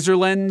laser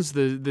lens,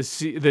 the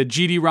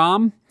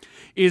GD-ROM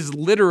is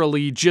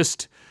literally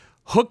just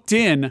hooked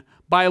in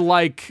by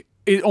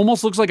it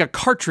almost looks like a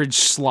cartridge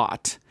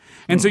slot.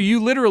 And so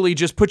you literally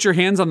just put your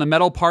hands on the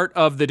metal part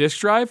of the disk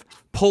drive,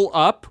 pull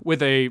up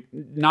with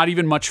not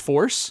even much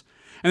force,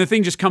 and the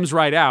thing just comes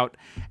right out.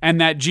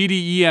 And that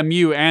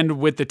GDEMU and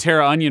with the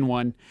Terra Onion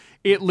one,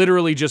 it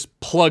literally just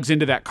plugs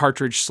into that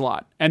cartridge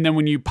slot. And then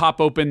when you pop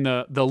open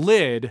the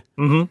lid,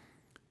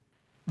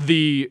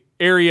 the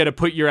area to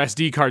put your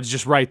SD card's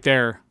just right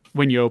there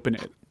when you open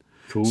it.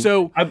 Cool.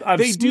 So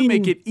they do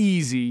make it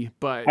easy,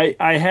 but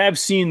I have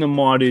seen the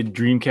modded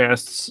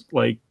Dreamcasts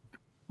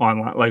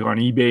online, like on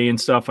eBay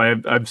and stuff.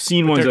 I've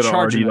seen ones that are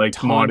already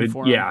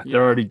modded. Yeah,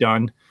 they're already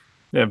done.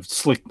 They have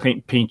slick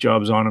paint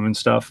jobs on them and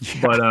stuff.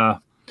 Yeah.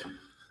 But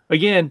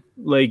again,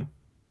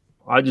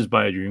 I just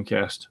buy a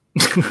Dreamcast.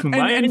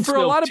 and for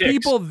a lot of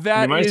people,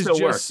 that is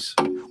just works.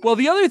 Well,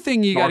 the other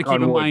thing you got to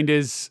keep in mind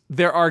is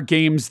there are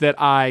games that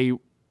I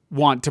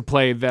want to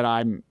play that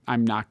I'm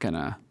not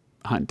gonna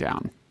hunt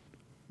down.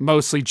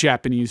 Mostly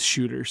Japanese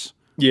shooters.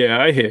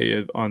 Yeah, I hear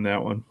you on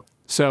that one.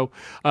 So,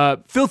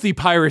 filthy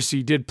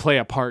piracy did play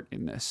a part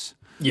in this.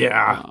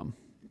 Yeah,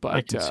 but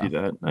I can see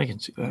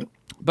that.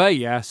 But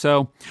yeah,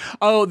 so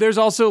there's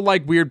also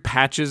weird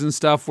patches and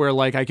stuff where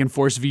I can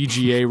force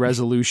VGA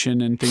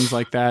resolution and things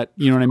like that.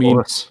 You know what I mean?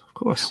 Of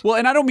course. Well,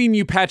 and I don't mean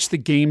you patch the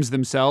games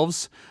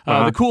themselves.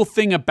 The cool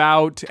thing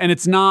about, and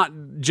it's not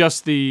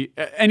just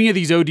any of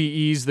these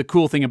ODEs. The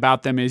cool thing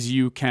about them is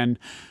you can,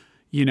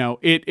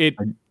 it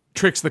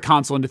tricks the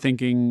console into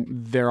thinking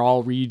they're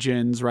all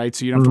regions, right?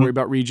 So you don't have to worry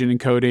about region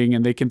encoding,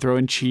 and they can throw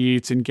in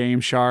cheats and Game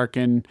Shark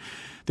and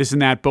this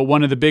and that. But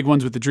one of the big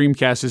ones with the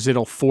Dreamcast is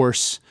it'll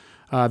force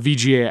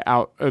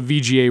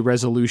VGA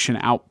resolution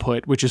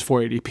output, which is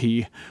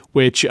 480p,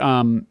 which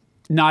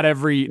not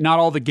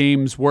all the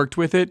games worked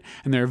with it,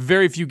 and there are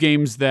very few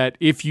games that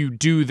if you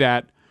do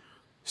that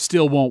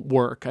still won't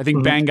work. I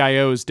think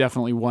Bang.io is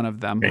definitely one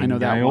of them. I know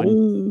that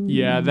one.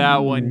 Yeah,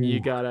 that one you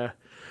gotta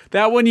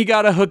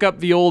hook up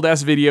the old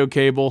S-video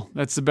cable.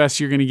 That's the best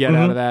you're gonna get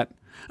out of that.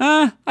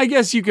 I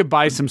guess you could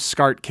buy some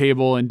SCART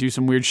cable and do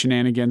some weird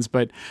shenanigans,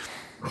 but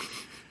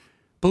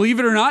believe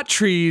it or not,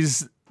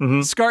 trees,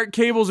 SCART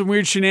cables and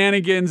weird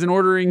shenanigans and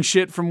ordering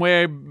shit from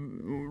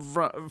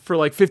for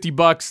like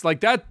 $50, like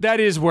that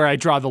is where I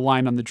draw the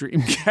line on the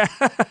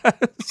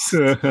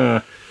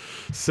Dreamcast.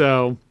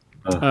 So,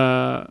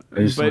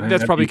 but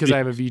that's probably because I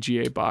have a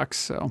VGA box.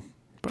 So,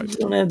 but you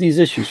don't have these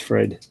issues,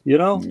 Fred. You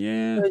know?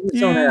 Yeah, you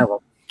don't have them.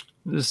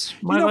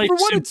 My life,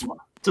 it's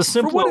a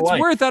simpler for what it's life.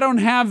 worth, I don't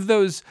have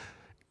those.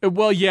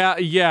 Well,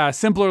 yeah,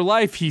 simpler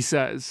life, he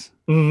says.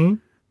 Mm-hmm.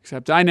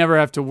 Except I never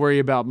have to worry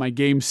about my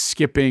game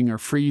skipping or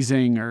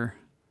freezing or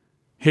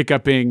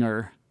hiccuping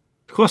or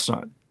Of course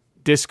not.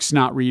 discs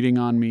not reading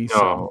on me. No.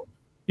 So.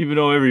 Even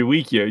though every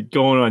week you're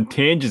going on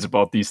tangents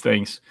about these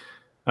things.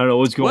 I don't know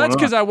what's going on. Well, that's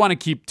because I want to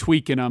keep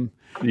tweaking them.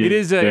 Yeah.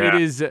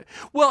 It is.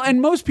 Well,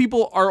 and most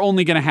people are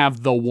only going to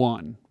have the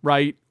one,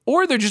 right?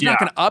 Or they're just not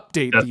going to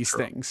update these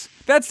things.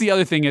 That's the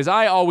other thing is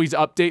I always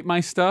update my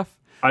stuff.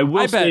 I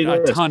bet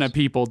a ton of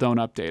people don't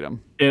update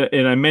them.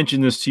 And I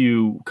mentioned this to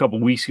you a couple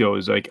weeks ago.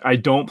 Is like I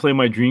don't play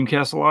my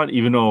Dreamcast a lot,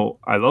 even though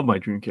I love my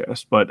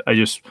Dreamcast. But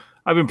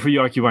I've been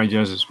preoccupied in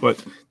Genesis.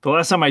 But the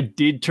last time I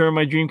did turn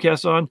my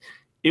Dreamcast on,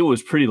 it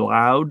was pretty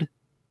loud.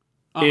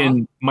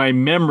 In my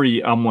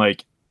memory, I'm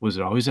like, was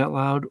it always that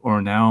loud,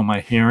 or now am I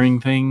hearing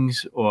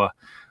things, or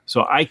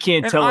so I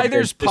can't tell.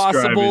 Either's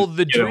possible.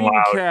 The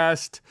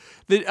Dreamcast,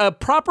 the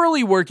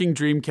properly working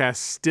Dreamcast,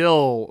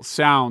 still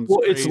sounds. Well,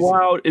 crazy. it's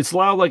loud. It's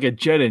loud like a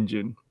jet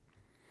engine.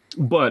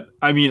 But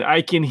I mean,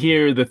 I can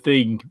hear the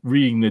thing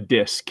reading the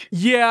disc.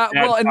 Yeah,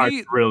 well, and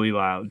it's really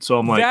loud. So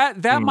I'm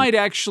like, that might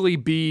actually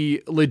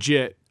be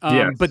legit.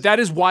 Yes. But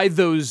that is why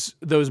those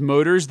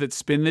motors that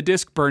spin the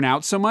disc burn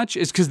out so much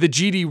is because the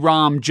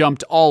GD-ROM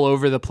jumped all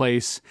over the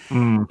place,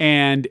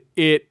 and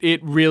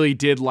it really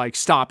did like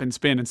stop and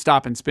spin and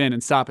stop and spin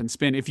and stop and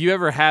spin. If you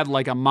ever had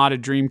like a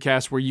modded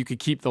Dreamcast where you could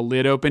keep the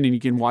lid open and you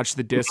can watch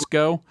the disc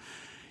go,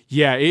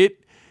 yeah,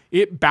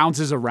 it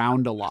bounces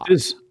around a lot.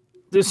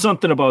 There's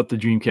something about the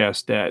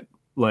Dreamcast that,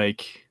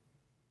 like,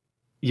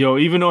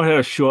 even though it had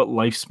a short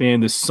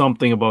lifespan, there's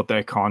something about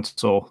that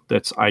console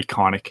that's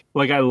iconic.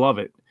 Like, I love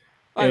it.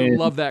 I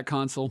love that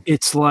console.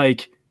 It's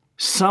like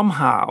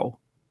somehow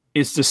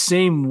it's the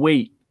same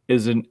weight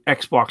as an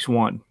Xbox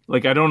One.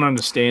 Like, I don't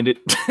understand it.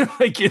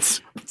 Like,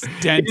 it's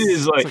dense.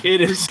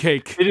 It is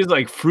fruitcake. It is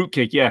like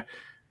fruitcake. Yeah.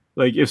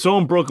 Like, if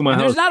someone broke in my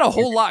house, there's not a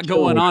whole lot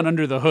going on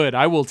under the hood.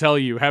 I will tell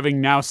you, having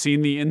now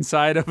seen the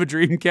inside of a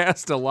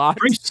Dreamcast a lot.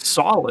 Pretty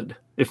solid.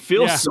 It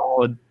feels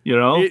solid,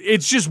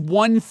 It's just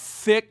one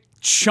thick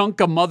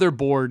chunk of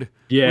motherboard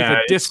with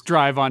a disk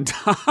drive on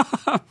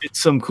top. It's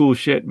some cool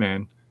shit,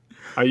 man.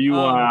 Are you,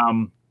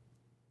 I'm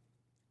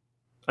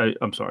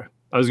sorry.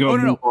 I was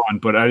going to move on,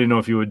 but I didn't know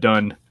if you were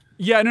done.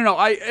 Yeah, no.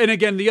 And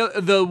again,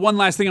 the one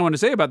last thing I want to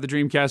say about the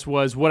Dreamcast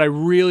was what I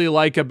really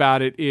like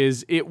about it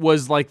is it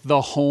was like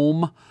the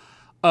home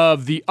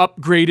of the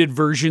upgraded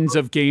versions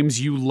of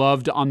games you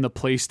loved on the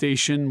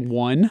PlayStation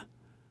 1.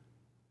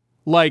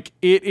 Like,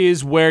 it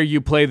is where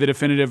you play the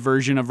definitive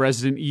version of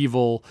Resident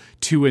Evil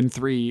 2 and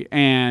 3,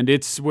 and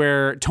it's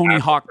where Tony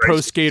Hawk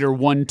Pro Skater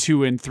 1,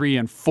 2, and 3,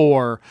 and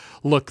 4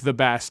 look the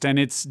best, and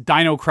it's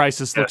Dino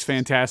Crisis looks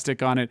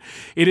fantastic on it.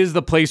 It is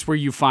the place where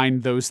you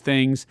find those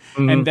things,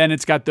 and then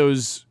it's got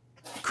those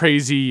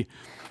crazy,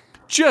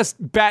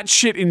 just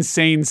batshit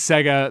insane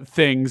Sega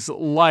things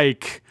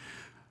like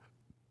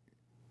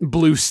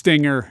Blue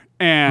Stinger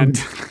and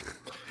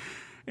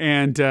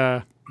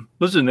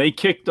listen, they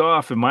kicked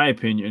off, in my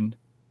opinion,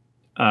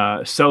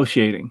 cell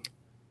shading.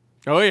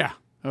 Oh yeah.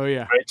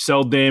 Right?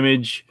 Cell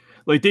damage.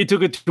 Like, they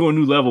took it to a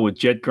new level with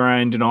Jet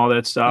Grind and all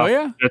that stuff. Oh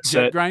yeah.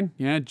 Jet Grind.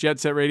 Yeah. Jet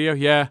Set Radio.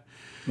 Yeah.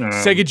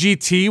 Sega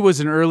GT was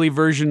an early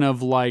version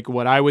of like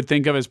what I would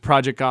think of as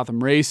Project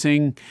Gotham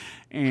Racing.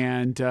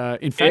 And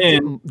in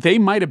fact, they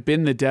might have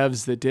been the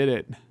devs that did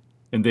it.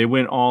 And they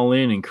went all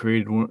in and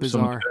created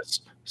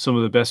some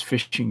of the best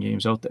fishing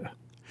games out there.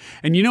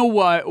 And you know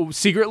what?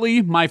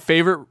 Secretly, my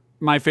favorite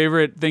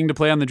thing to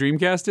play on the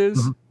Dreamcast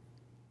is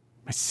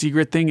my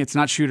secret thing. It's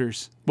not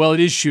shooters. Well, it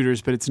is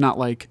shooters, but it's not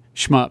like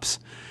shmups.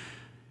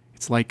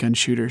 It's light gun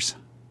shooters.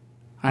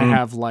 I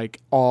have like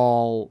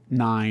all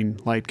 9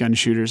 light gun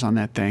shooters on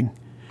that thing.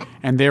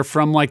 And they're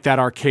from like that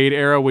arcade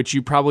era, which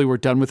you probably were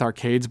done with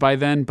arcades by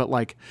then, but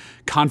like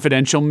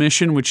Confidential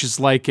Mission, which is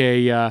like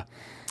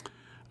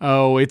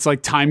it's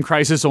like Time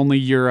Crisis, only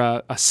you're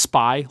a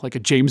spy, like a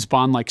James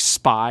Bond like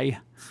spy.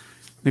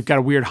 They've got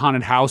a weird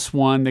haunted house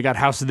one. They got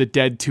House of the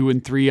Dead 2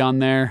 and 3 on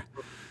there.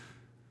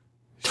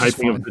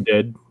 Typing of the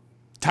Dead.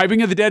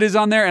 Typing of the Dead is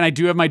on there, and I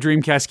do have my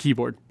Dreamcast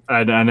keyboard.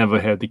 I never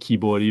had the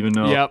keyboard, even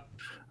though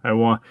I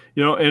want,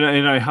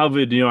 and I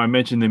hovered, I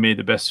mentioned they made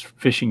the best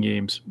fishing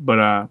games,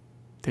 but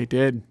they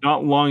did.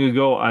 Not long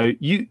ago,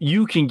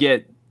 you can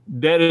get,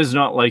 that is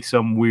not like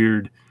some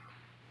weird,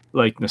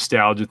 like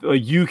nostalgia.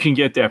 Like, you can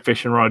get that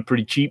fishing rod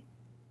pretty cheap.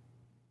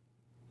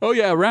 Oh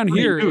yeah, around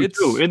here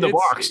it's in the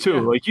box too.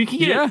 Yeah. Like, you can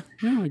get.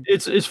 Yeah.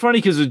 It's funny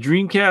because the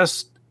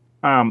Dreamcast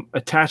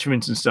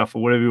attachments and stuff,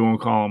 or whatever you want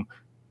to call them,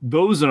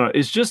 those are.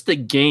 It's just the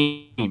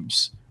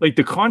games, like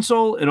the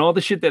console and all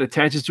the shit that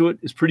attaches to it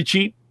is pretty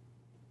cheap.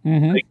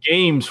 Mm-hmm. The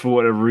games, for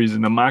whatever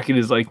reason, the market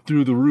is like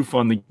through the roof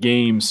on the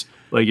games.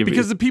 Like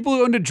because the people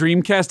who owned a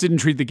Dreamcast didn't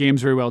treat the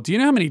games very well. Do you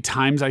know how many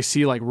times I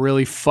see like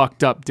really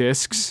fucked up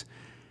discs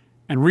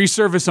and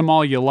resurface them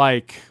all you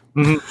like?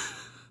 Mm-hmm.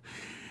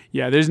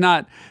 Yeah, there's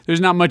not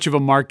much of a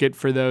market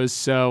for those.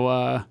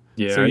 So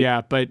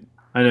but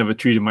I never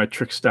treated my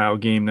Trick Style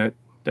game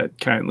that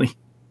kindly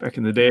back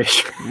in the day.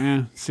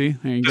 yeah, see,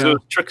 there you It go.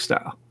 was Trick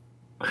Style.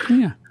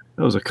 Yeah.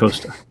 That was a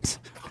coaster.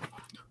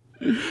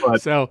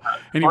 But So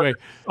anyway,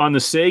 on the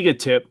Sega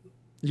tip,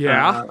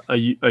 yeah, are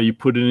you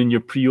putting in your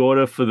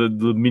pre-order for the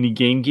mini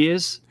Game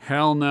Gears?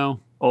 hell no.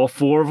 All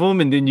 4 of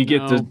them, and then you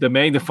get No. the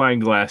magnifying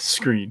glass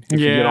screen if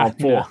you get Yeah, all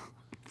 4. no.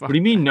 What do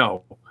you mean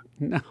no?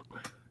 No,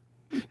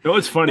 No,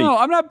 it's funny. no,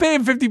 I'm not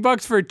paying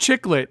 $50 for a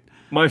chiclet.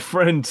 My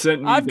friend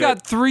sent me. I've that-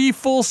 got 3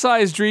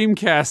 full-size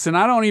Dreamcasts, and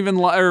I don't even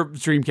or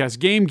Dreamcast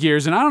Game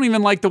Gears, and I don't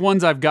even like the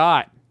ones I've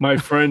got. My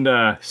friend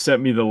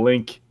sent me the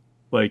link,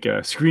 like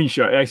a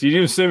screenshot. Actually, he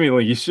didn't send me a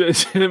link. He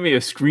sent me a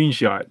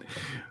screenshot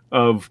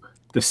of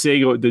the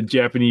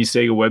Japanese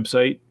Sega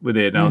website where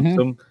they announced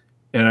them.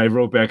 And I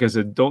wrote back, I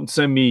said, don't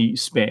send me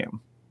spam.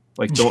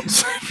 Like, don't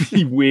send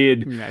me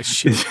weird Yeah,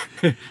 shit.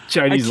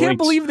 Chinese I can't links.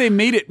 believe they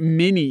made it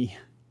mini.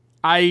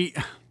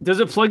 Does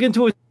it plug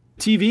into a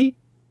TV?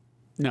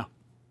 No,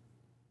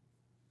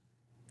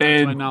 to my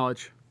And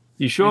knowledge.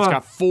 you sure? It's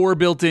got 4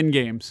 built-in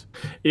games.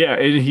 Yeah,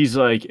 and he's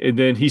like, and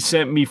then he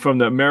sent me from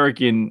the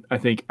American, I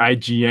think,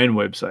 IGN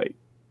website.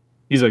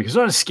 He's like, it's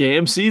not a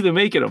scam. See, they're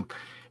making them.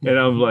 And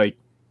I'm like,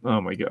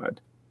 oh my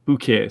God, who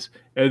cares?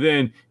 And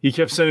then he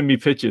kept sending me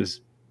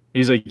pictures.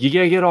 He's like, you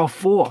gotta get all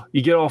 4.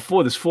 You get all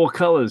 4. There's 4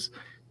 colors,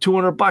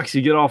 $200.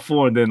 You get all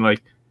 4. And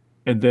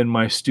then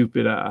my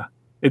stupid, and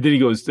then he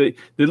goes, they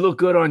look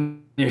good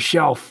on your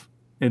shelf.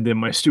 And then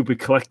my stupid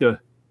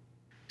collector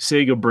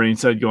Sega brain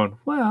started going,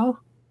 well,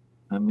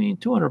 I mean,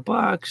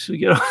 $200. You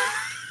get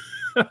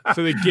all.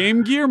 So the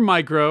Game Gear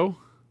Micro.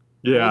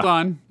 Yeah. Hold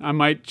on, I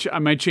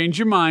might change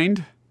your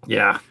mind.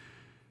 Yeah.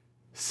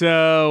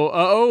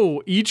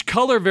 So, each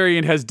color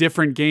variant has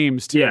different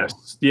games too.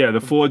 Yes. Yeah, the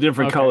 4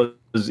 different Okay.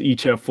 colors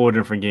each have 4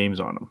 different games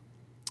on them.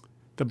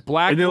 The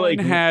black And they're one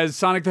like- has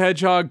Sonic the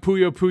Hedgehog,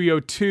 Puyo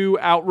Puyo 2,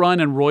 Outrun,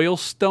 and Royal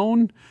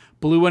Stone.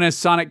 Blue one has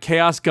Sonic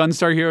Chaos,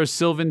 Gunstar Heroes,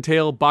 Sylvan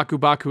Tale, Baku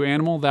Baku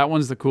Animal. That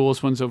one's the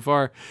coolest one so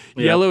far.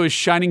 Yeah. Yellow is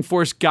Shining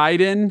Force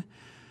Gaiden,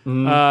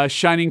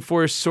 Shining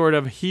Force Sword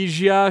of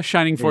Hygia,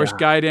 Shining Force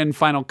Gaiden,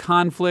 Final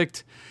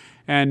Conflict,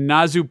 and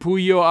Nazu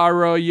Puyo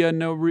Aroya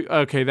no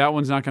okay, that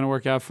one's not going to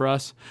work out for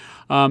us.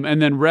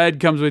 And then red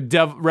comes with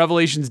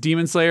Revelations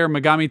Demon Slayer,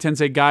 Megami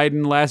Tensei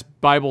Gaiden, Last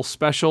Bible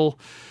Special,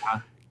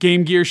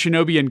 Game Gear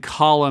Shinobi, and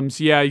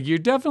Columns. Yeah, you're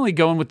definitely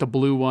going with the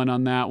blue one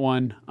on that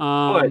one.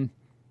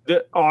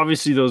 But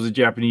obviously those are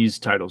Japanese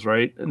titles,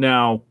 right?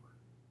 Now,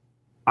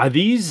 have they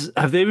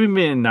even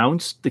been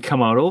announced to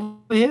come out over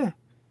here?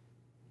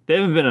 They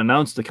haven't been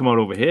announced to come out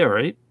over here,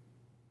 right?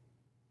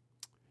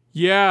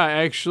 Yeah,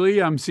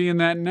 actually, I'm seeing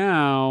that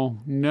now.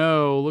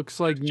 No, looks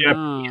like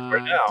Japanese not.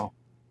 right now.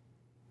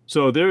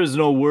 So there is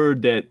no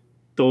word that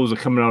those are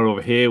coming out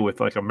over here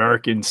with like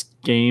American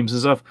games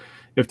and stuff.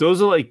 If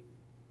those are like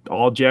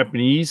all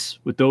Japanese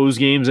with those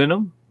games in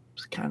them,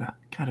 it's kind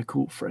of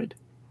cool, Fred.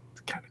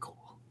 It's kind of cool.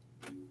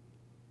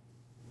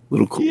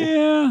 Little cool.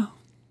 Yeah.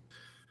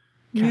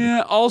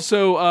 Yeah.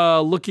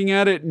 Also, looking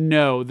at it,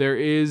 no, there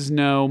is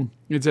no.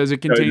 It says it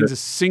contains a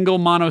single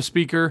mono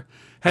speaker,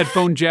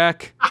 headphone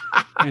jack,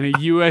 and a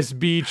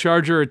USB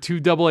charger or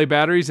 2 AA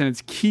batteries, and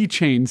it's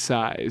keychain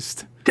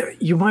sized.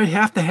 You might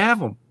have to have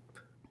them.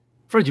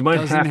 Fred, you might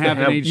Doesn't have to have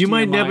an have. You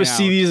might HDMI never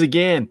see out. these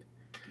again.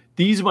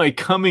 These might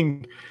come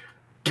and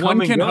One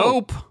can go.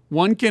 hope.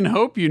 One can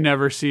hope you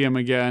never see him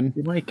again.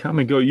 You might come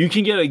and go. You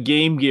can get a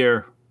Game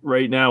Gear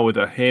right now with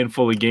a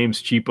handful of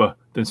games cheaper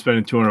than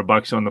spending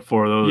 $200 on the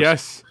 4 of those.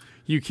 Yes,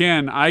 you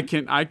can. I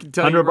can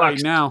tell you right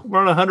 $100 now.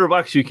 Around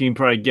 $100, you can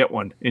probably get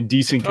one in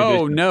decent condition.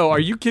 Oh no, are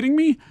you kidding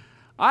me?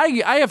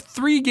 I have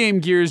 3 Game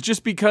Gears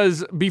just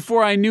because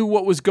before I knew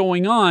what was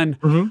going on,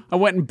 I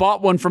went and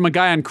bought one from a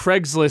guy on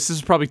Craigslist. This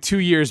is probably 2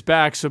 years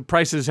back, so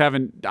prices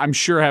haven't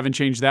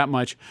changed that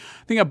much.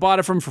 I think I bought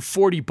it from for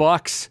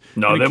 $40.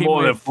 No, and it they're came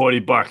more than with-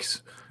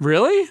 $40.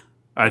 Really?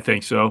 I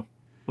think so.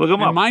 Look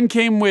them up. And mine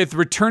came with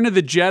Return of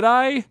the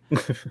Jedi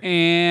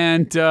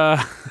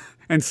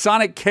and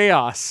Sonic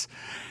Chaos.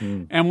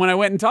 And when I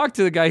went and talked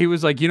to the guy, he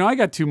was like, I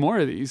got 2 more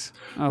of these.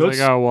 I was Those-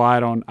 like, oh, well, I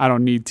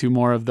don't need 2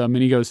 more of them.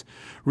 And he goes,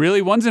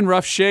 really? One's in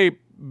rough shape.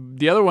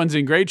 The other one's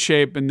in great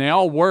shape, and they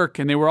all work,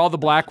 and they were all the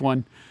black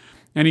one.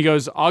 And he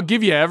goes, I'll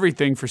give you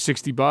everything for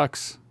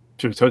 $60.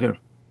 Should have took it.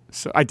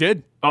 So I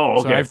did. Oh,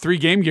 So okay. I have 3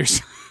 Game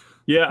Gears.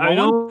 Yeah, I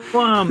know.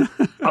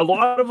 A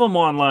lot of them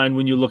online,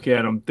 when you look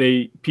at them,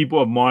 people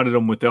have modded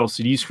them with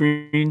LCD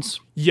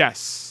screens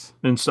Yes.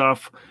 and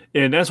stuff.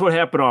 And that's what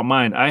happened on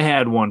mine. I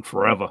had one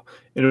forever,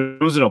 and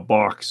it was in a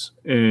box,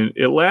 and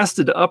it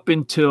lasted up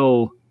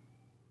until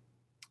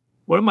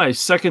one of my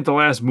second to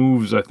last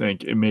moves. I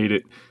think it made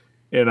it,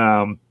 and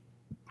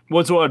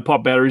once in a while I'd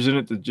pop batteries in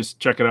it to just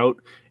check it out,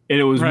 and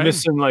it was Right.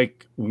 missing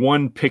like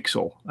 1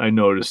 pixel. I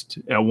noticed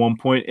at one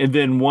point, and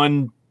then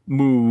one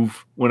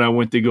move when I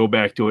went to go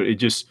back to it, it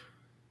just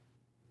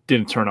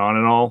didn't turn on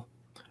at all,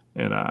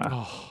 and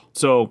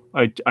so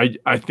I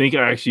think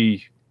I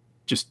actually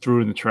just threw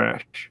it in the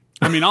trash.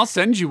 I mean, I'll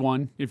send you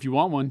one if you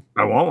want one.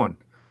 I want one.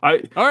 All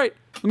right,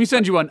 let me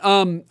send you one.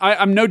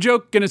 I'm no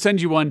joke gonna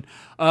send you one.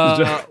 What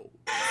Is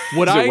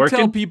it I tell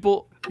working?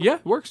 people, yeah,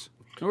 it works.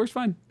 It works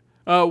fine.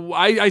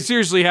 I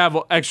seriously have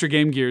extra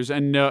Game Gears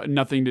and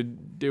nothing to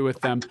do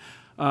with them.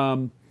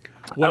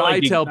 What I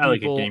tell I like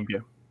a people, Game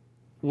Gear.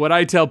 what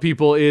I tell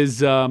people is,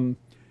 the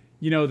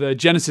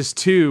Genesis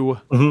 2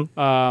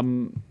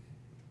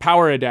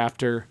 power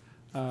adapter.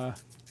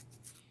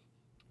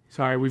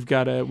 Sorry, we've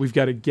got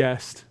a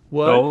guest.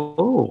 What?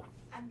 Oh,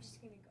 I'm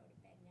just gonna go to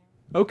bed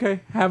now.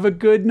 Okay. Have a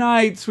good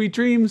night. Sweet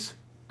dreams.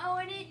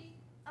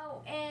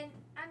 And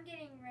I'm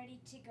getting ready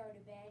to go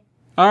to bed.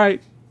 All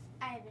right.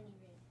 I haven't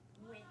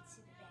even went to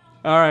the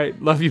bed. All right.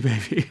 Love you,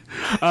 baby.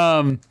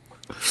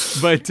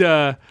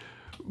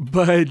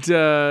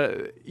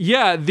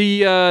 Yeah,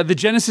 the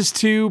Genesis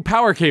 2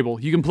 power cable.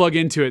 You can plug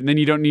into it, and then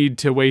you don't need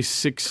to waste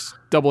 6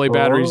 AA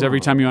batteries every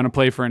time you want to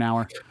play for an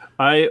hour.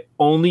 I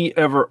only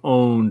ever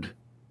owned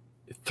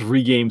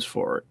 3 games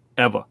for it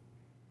ever.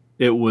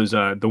 It was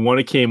the one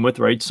it came with,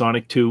 right?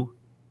 Sonic 2.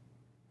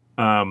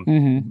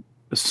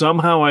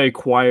 Somehow I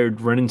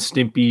acquired Ren and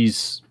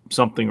Stimpy's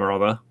something or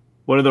other.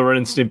 One of the Ren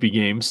and Stimpy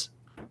games.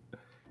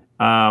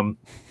 And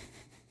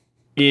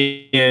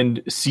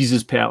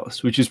Caesar's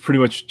Palace, which is pretty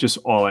much just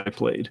all I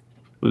played.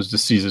 Was the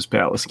Caesar's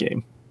Palace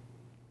game.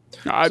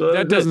 So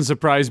That doesn't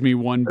surprise me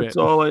one bit. That's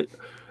all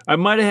I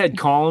might have had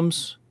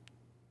columns.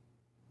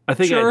 I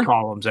think I Sure. had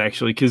columns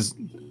actually, because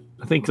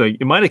I think like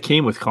it might have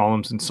came with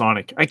columns in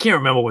Sonic. I can't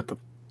remember what the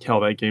hell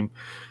that game.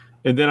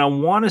 And then I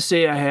want to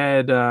say I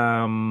had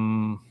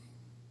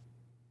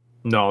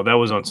no, that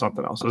was on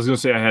something else. I was gonna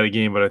say I had a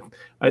game, but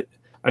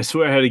I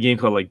swear I had a game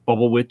called like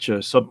Bubble Witch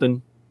or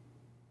something.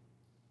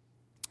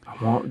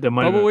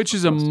 Bubble Witch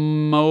is a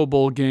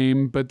mobile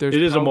game, but there's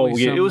It is a probably mobile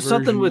game. some It was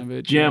something version with of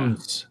it, yeah.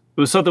 gems. It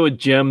was something with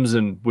gems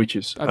and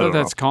witches. I don't thought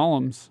that's know.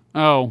 columns.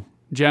 Oh,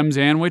 gems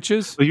and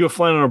witches? But you were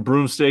flying on a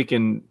broomstick,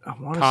 and I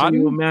want to say Cotton?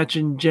 you were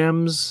matching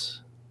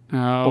gems.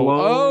 Oh,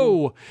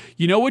 Below.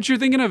 you know what you're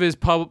thinking of is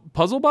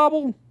Puzzle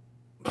Bobble?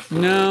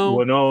 No.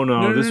 Well, no.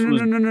 No, This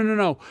was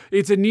no.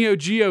 It's a Neo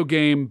Geo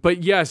game,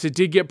 but yes, it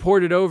did get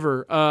ported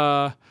over.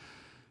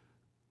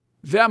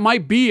 That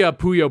might be a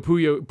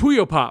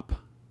Puyo Pop.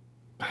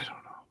 I don't know.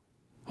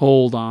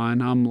 Hold on,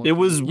 I'm looking. It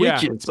was Yeah,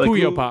 witches, it's like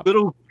Puyo Pop.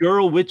 little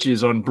girl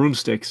witches on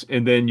broomsticks,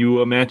 and then you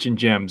were matching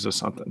gems or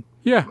something.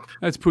 Yeah,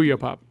 that's Puyo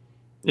Pop.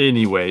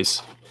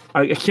 Anyways,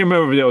 I can't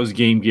remember if that was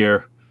Game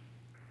Gear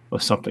or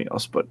something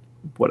else, but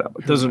whatever.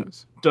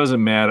 knows?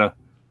 Doesn't matter.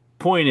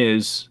 Point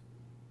is,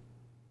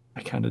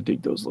 I kind of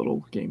dig those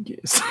little Game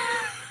Gears.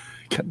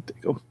 Kind of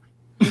dig them.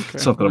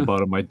 Something about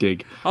them I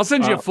dig. I'll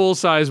send you a full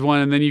size one,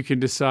 and then you can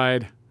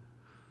decide.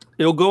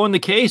 It'll go in the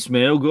case,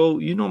 man. It'll go.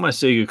 You know my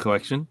Sega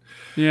collection.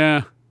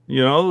 Yeah,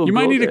 You know. it'll you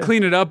might go need to there.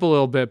 clean it up a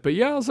little bit, but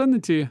yeah, I'll send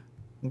it to you.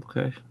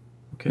 Okay.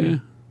 Yeah.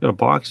 Got a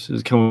box.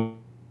 Does it come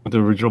with the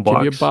original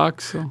box? Give you a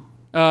box. So.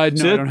 No, I See,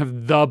 don't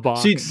have the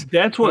box. See,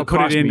 that's I'll what put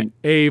cost it in me.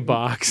 a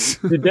box.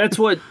 Dude, that's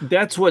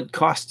what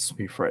costs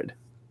me, Fred.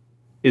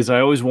 Is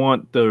I always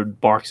want the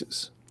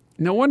boxes.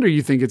 No wonder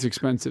you think it's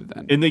expensive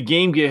then. And the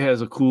Game Gear has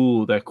that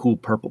cool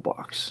purple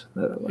box.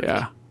 That I like.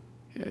 Yeah,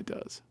 it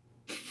does.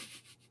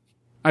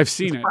 I've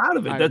seen it. Part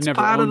of it. I've That's never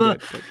part of owned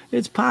the. it, but-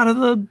 It's part of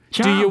the. Do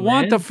Charm, you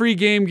want the man. free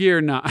Game Gear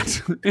or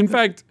not? In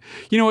fact,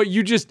 you know what?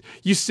 You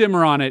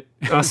simmer on it.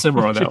 I'll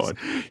simmer on that one.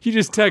 You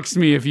just text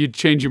me if you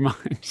change your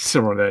mind.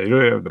 Simmer on that. You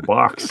don't have the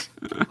box.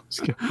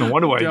 No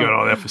wonder why you got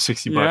all that for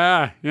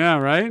 $60. Yeah,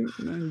 right.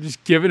 I'm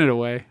just giving it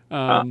away.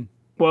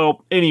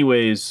 Well,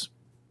 anyways,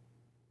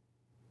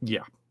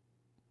 yeah.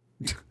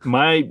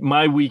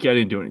 My week, I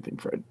didn't do anything,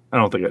 Fred. I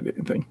don't think I did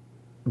anything.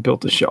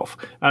 Built a shelf.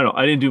 I don't know.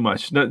 I didn't do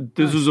much.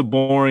 This was a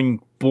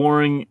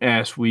boring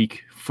ass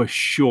week for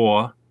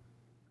sure.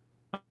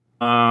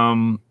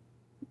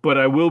 But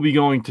I will be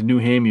going to New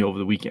Hampshire over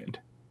the weekend.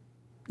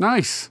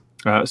 Nice.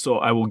 So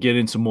I will get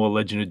in some more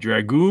Legend of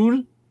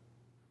Dragoon.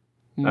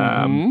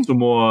 Mhm. Some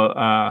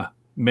more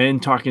men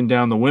talking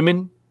down the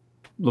women.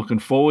 Looking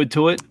forward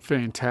to it.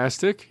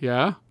 Fantastic.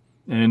 Yeah.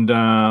 And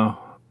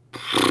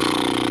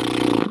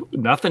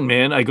nothing,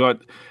 man.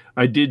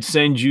 I did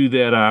send you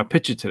that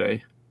picture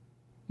today.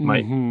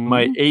 My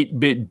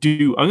 8-bit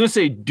do. I'm gonna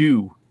say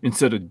do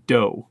instead of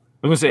dough.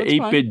 I'm gonna say That's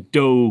 8-bit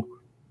dough.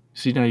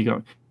 See, now you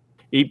go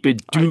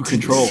 8-bit do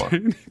controller.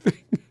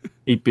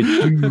 8-bit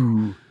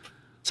do.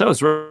 So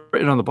it's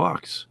written on the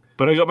box.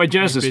 But I got my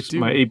Genesis, 8-bit do.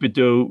 my 8-bit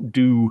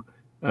do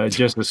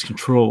Genesis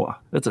controller.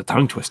 That's a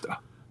tongue twister.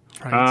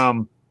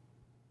 Right.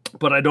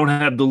 But I don't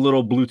have the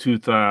little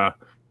Bluetooth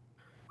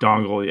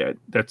dongle yet.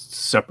 That's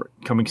separate,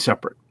 coming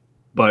separate.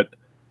 But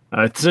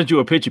I sent you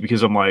a picture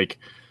because I'm like,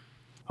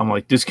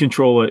 this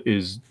controller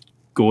is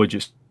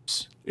gorgeous.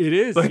 It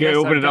is. Like Yes, I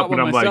opened I've it got up and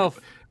one I'm myself.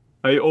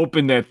 like, I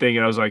opened that thing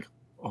and I was like,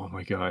 oh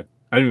my god,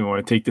 I didn't even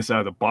want to take this out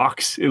of the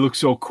box. It looks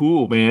so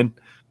cool, man.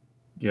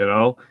 You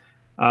know,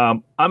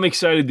 I'm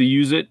excited to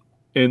use it.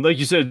 And like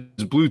you said,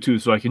 it's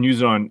Bluetooth, so I can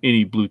use it on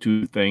any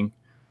Bluetooth thing.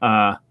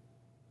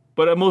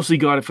 But I mostly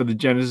got it for the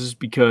Genesis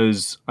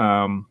because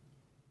the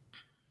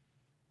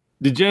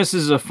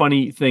Genesis is a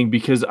funny thing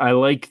because I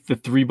like the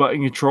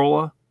 3-button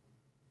controller,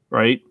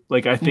 right?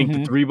 Like, I think the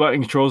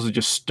 3-button controllers are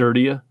just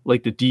sturdier.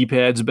 Like, the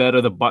D-pad's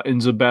better, the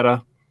buttons are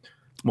better.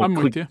 I'm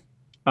with you.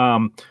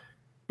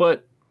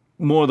 But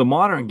more of the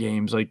modern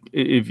games, like,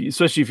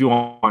 especially if you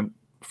want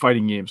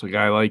fighting games, like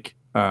I like,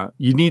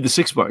 you need the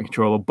 6-button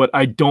controller, but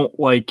I don't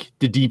like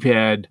the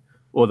D-pad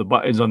or the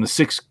buttons on the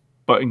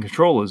 6-button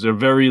controllers. They're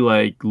very,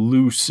 like,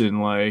 loose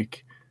and,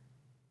 like,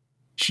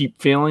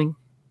 cheap feeling.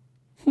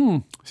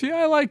 See,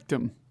 I liked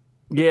them.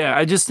 Yeah,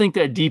 I just think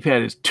that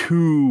D-pad is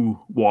too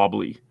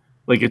wobbly.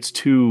 Like, it's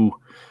too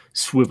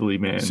swivelly,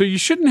 man. So you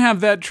shouldn't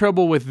have that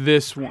trouble with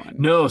this one.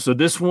 No, so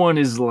this one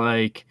is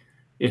like,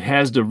 it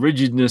has the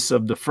rigidness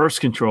of the first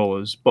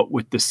controllers, but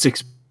with the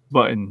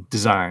 6-button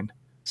design.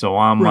 So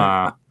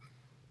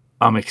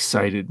I'm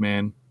excited,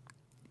 man.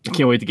 I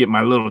can't wait to get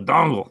my little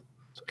dongle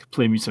so I can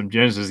play me some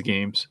Genesis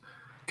games.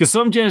 Because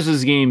some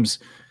Genesis games,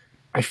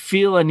 I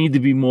feel I need to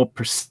be more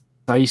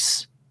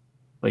precise,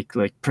 like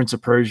Prince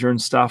of Persia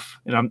and stuff.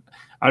 And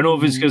I don't know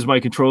if it's because my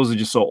controls are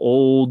just so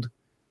old,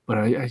 but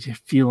I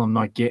just feel I'm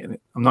not getting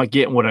it. I'm not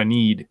getting what I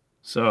need.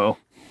 So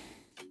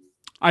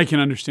I can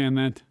understand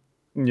that.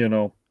 you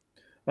know,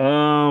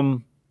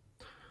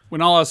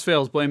 When all else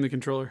fails, blame the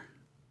controller.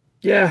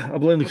 yeah, I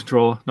blame the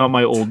controller, not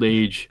my old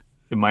age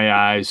and my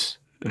eyes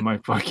and my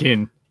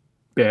fucking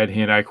bad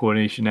hand-eye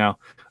coordination now.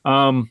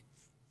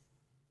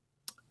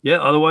 Yeah,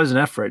 otherwise an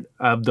effort.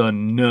 I've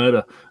done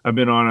nada. I've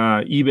been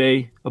on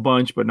eBay a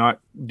bunch, but not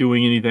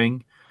doing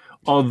anything.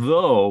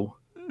 Although,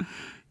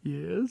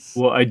 Yes.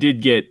 well, I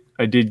did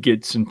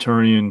get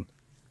Centurion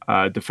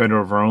Defender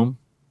of Rome.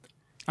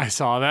 I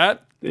saw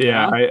that.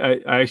 Yeah, I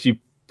actually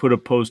put a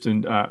post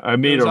in. I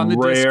made It was a on the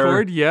rare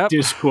Discord, yep.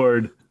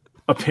 Discord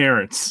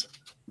appearance.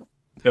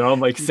 You know,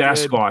 like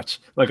Sasquatch.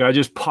 Like I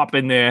just pop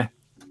in there,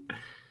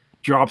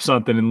 drop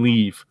something, and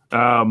leave.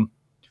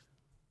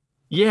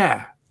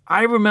 Yeah,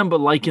 I remember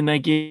liking that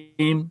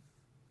game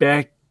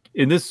back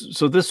in this.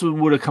 So this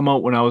would have come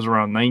out when I was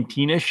around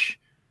 19-ish.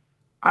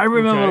 I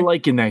remember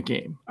liking that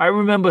game. I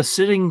remember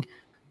sitting,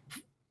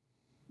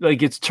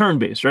 like it's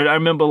turn-based, right? I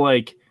remember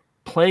like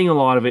playing a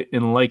lot of it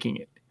and liking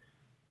it.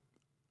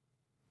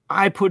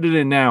 I put it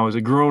in now as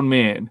a grown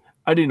man.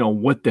 I didn't know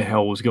what the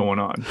hell was going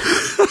on.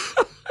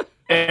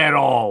 At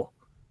all.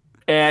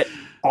 I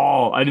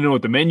didn't know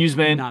what the menus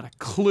meant. Not a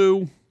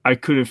clue. I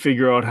couldn't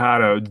figure out how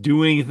to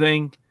do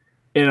anything.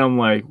 And I'm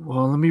like,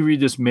 well, let me read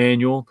this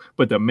manual.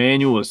 But the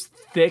manual is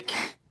thick.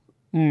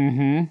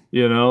 Mm-hmm.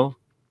 You know?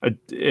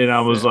 And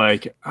I was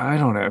like, I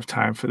don't have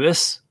time for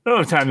this. I don't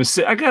have time to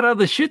sit. I got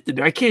other shit to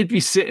do. I can't be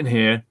sitting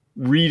here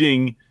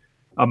reading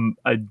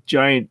a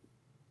giant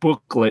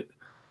booklet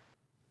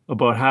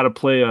about how to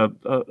play a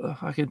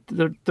fucking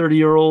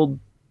 30-year-old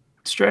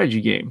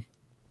strategy game.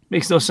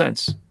 Makes no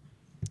sense.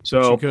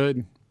 So You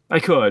could. I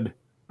could.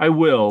 I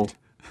will.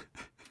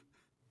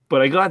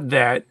 But I got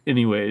that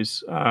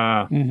anyways.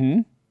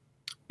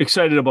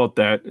 Excited about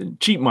that.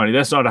 Cheap money.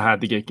 That's not a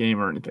hard to get game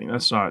or anything.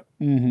 That's not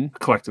a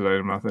collector's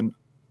item, nothing.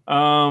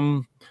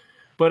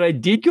 But I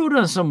did go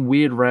down some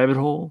weird rabbit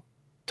hole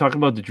talking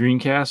about the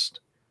Dreamcast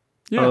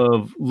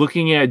of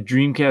looking at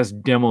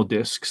Dreamcast demo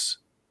discs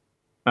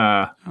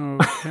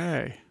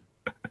Okay.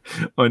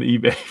 on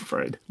eBay,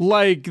 Fred.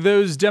 Like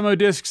those demo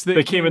discs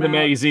that Came in the out?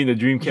 magazine, the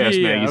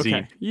Dreamcast Yeah, magazine.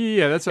 Okay.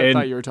 Yeah, that's what I And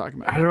thought you were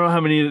talking about. I don't know how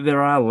many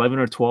there are, 11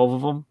 or 12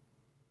 of them.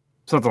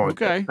 Something like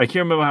that. I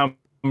can't remember how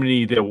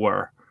many there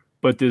were,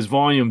 but there's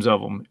volumes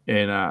of them,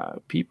 and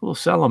people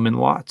sell them in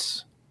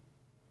lots.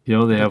 You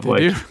know, they have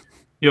They do?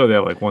 they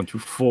have like 1 through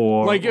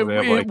 4. Like, or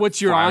they have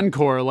what's your 5,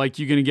 encore? Like,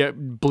 you gonna get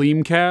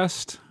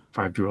Bleemcast?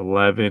 5 through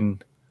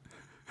 11.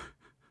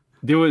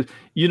 There was,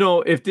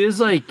 if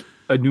there's like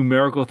a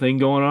numerical thing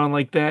going on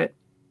like that,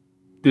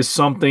 there's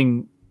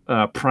something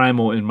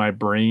primal in my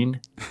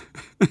brain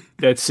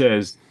that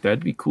says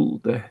that'd be cool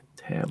to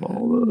have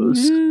all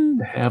those, to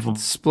have them,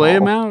 Display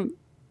them out.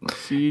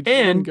 See each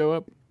And- one go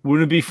up.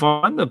 Wouldn't it be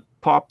fun to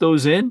pop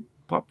those in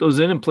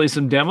and play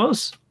some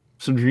demos,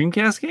 some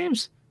Dreamcast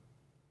games?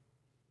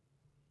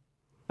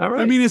 All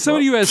right. I mean, as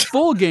somebody who has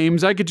full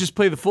games, I could just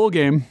play the full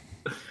game.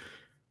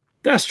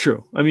 That's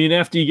true. I mean,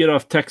 after you get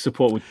off tech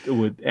support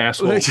with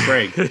asshole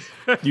Craig,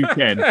 you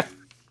can.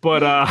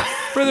 But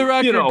For the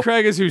record,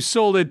 Craig is who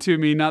sold it to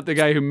me, not the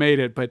guy who made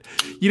it. But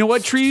you know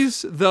what,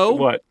 Trees, though?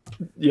 what?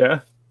 Yeah.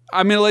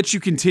 I'm going to let you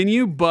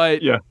continue,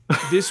 but Yeah.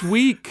 this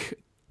week,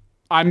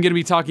 I'm going to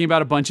be talking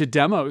about a bunch of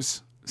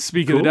demos.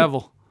 Speak of the Cool.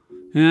 devil.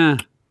 Yeah.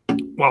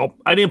 Well,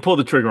 I didn't pull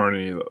the trigger on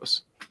any of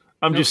those.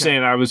 I'm just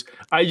saying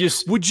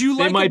Would you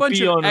they like might a bunch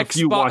be of on a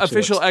few watch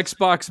official lists.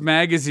 Xbox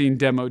magazine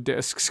demo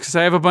discs? Because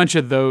I have a bunch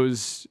of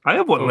those. I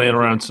have one laying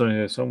around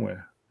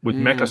somewhere with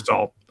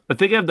Mechasalt. I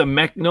think I have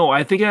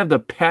I think I have the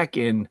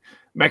pack-in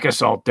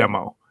Mechasalt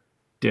demo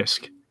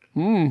disc.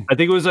 I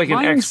think it was like an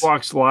Mine's-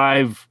 Xbox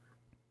Live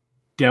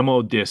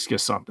demo disc or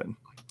something.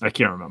 I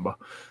can't remember.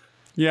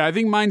 Yeah, I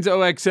think mine's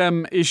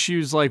OXM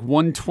issues like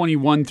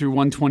 121 through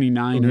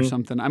 129 or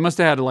something. I must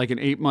have had like an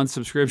 8-month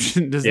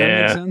subscription. Does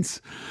that make sense?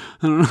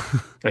 I don't know.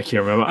 I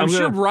can't remember. I'm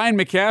sure Ryan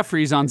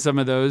McCaffrey's on some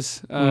of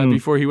those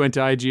before he went to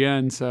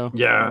IGN. So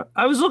yeah,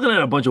 I was looking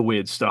at a bunch of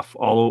weird stuff.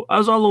 I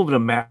was all over the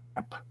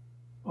map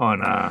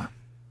on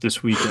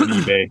this week on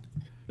eBay.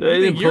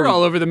 I think you're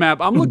all over the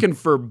map. I'm looking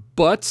for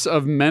butts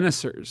of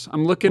menacers.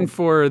 I'm looking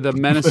for the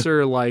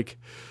menacer like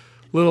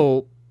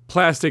little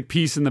plastic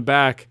piece in the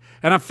back,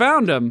 and I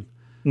found them.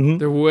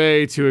 They're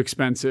way too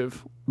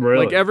expensive.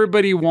 Really? Like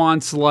everybody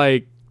wants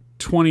like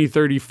 20,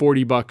 30,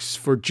 40 bucks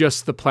for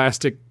just the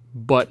plastic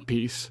butt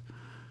piece.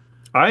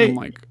 I'm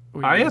like,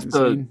 I have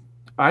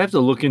to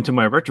look into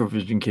my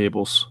Retrovision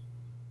cables.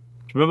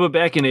 Remember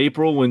back in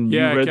April when you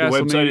read the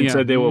website and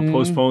said they were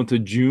postponed to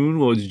June?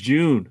 Well, it's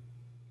June.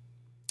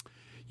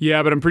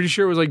 Yeah, but I'm pretty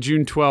sure it was like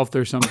June 12th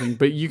or something.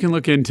 But you can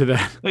look into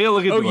that. I gotta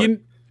look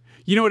into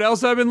you know what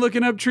else I've been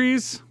looking up,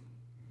 Trees?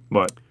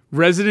 What?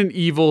 Resident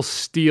Evil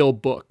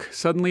Steelbook.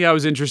 Suddenly I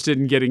was interested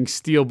in getting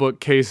Steelbook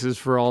cases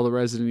for all the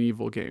Resident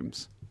Evil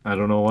games. I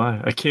don't know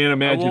why. I can't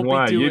imagine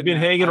why. You've been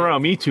hanging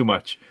around me too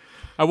much.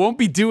 I won't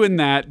be doing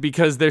that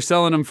because they're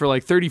selling them for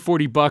like 30,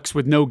 40 bucks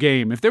with no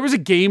game. If there was a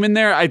game in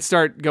there, I'd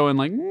start going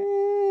like,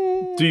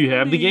 do you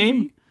have the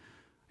game?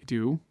 I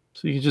do.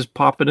 So you can just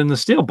pop it in the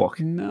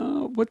Steelbook.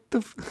 No, what the...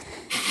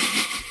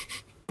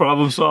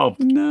 Problem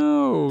solved.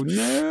 No.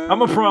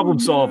 I'm a problem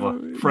solver,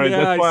 Fred. Yeah,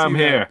 that's why I'm that.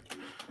 here.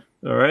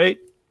 All right?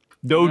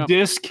 No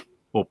disc.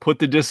 We'll put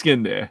the disc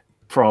in there.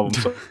 Problem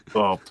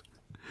solved.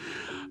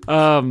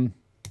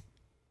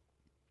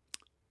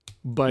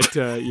 But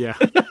yeah.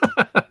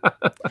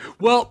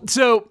 Well,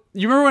 so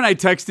you remember when I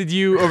texted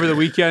you over the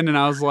weekend and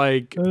I was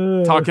like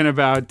talking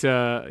about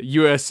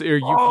US or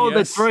UPS? Oh,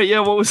 that's right.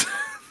 Yeah, what was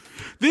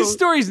This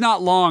story's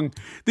not long.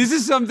 This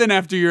is something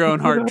after your own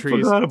heart,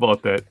 Trees. I forgot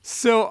about that.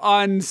 So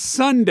on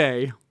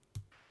Sunday,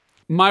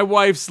 my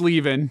wife's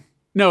leaving.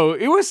 No,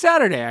 it was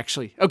Saturday,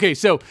 actually. Okay,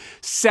 so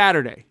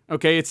Saturday.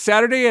 Okay, it's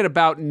Saturday at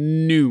about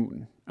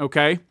noon.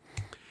 Okay.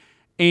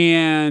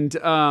 And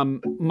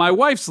my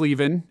wife's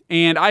leaving,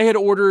 and I had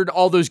ordered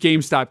all those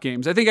GameStop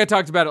games. I think I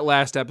talked about it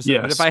last episode,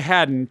 yes. But if I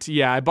hadn't,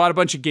 I bought a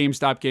bunch of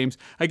GameStop games.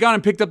 I got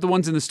and picked up the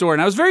ones in the store,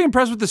 and I was very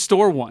impressed with the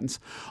store ones.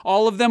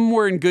 And of them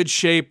were in good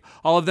shape.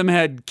 All of them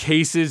had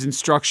cases,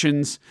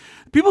 instructions.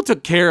 People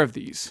took care of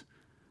these.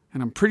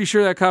 And I'm pretty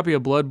sure that copy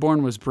of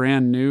Bloodborne was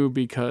brand new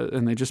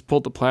and they just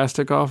pulled the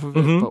plastic off of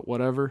it, but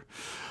whatever.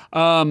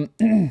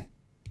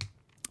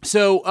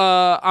 So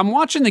I'm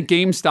watching the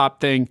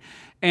GameStop thing,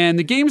 and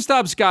the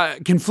GameStop's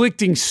got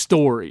conflicting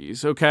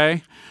stories,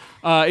 okay?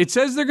 It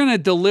says they're going to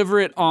deliver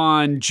it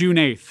on June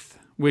 8th,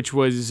 which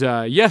was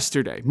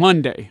yesterday,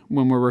 Monday,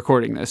 when we're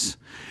recording this.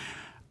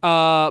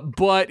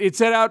 But it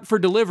set out for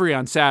delivery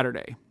on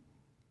Saturday.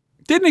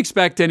 Didn't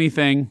expect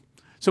anything.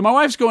 So my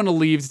wife's going to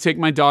leave to take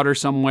my daughter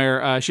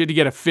somewhere. She had to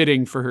get a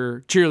fitting for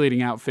her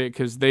cheerleading outfit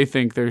because they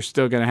think they're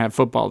still going to have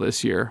football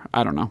this year.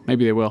 I don't know.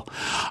 Maybe they will.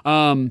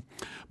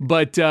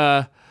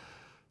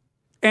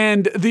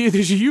 And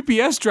there's a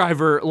UPS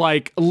driver,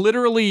 like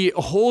literally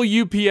a whole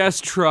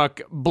UPS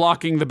truck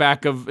blocking the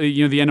back of,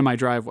 the end of my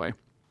driveway.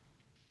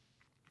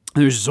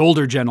 And there's this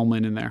older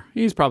gentleman in there.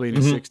 He's probably in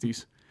his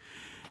 60s.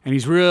 And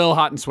he's real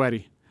hot and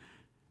sweaty.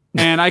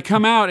 And I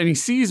come out and he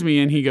sees me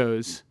and he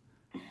goes,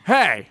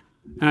 "Hey."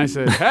 And I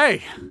said,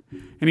 "Hey."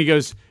 And he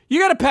goes, "You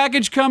got a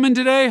package coming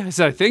today?" I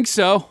said, "I think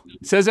so.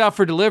 It says out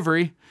for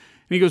delivery." And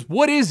he goes,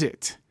 "What is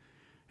it?"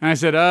 And I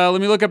said, let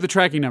me look up the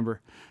tracking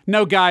number.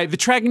 "No, guy, the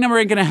tracking number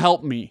ain't going to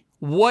help me.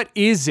 What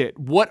is it?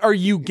 What are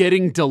you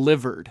getting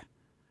delivered?"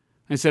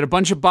 I said, "A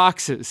bunch of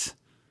boxes."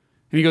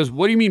 And he goes,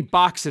 "What do you mean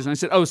boxes?" And I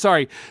said, "Oh,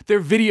 sorry. They're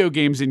video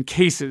games in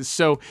cases.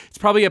 So it's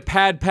probably a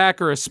pad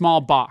pack or a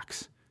small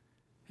box."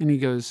 And he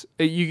goes,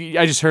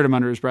 I just heard him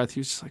under his breath.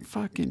 He was just like,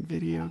 "Fucking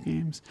video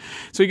games."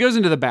 So he goes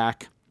into the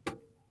back.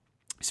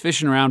 He's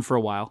fishing around for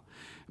a while.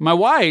 My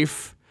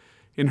wife,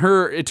 in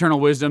her eternal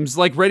wisdom, is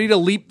like ready to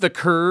leap the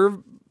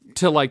curve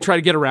to like try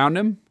to get around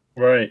him.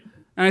 Right.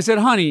 And I said,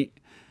 "Honey,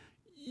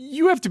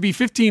 you have to be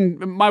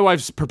 15." My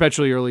wife's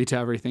perpetually early to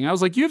everything. I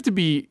was like, "You have to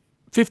be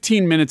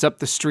 15 minutes up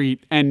the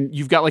street and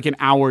you've got like an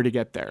hour to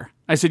get there."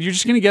 I said, "You're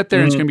just going to get there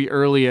and it's going to be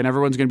early and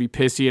everyone's going to be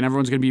pissy and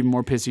everyone's going to be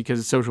more pissy because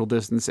it's social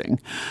distancing."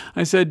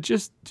 I said,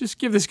 just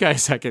give this guy a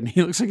second.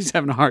 He looks like he's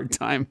having a hard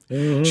time. She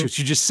goes,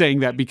 "You're just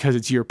saying that because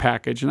it's your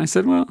package." And I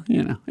said, "Well,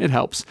 it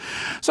helps."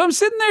 So I'm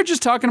sitting there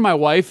just talking to my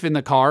wife in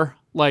the car,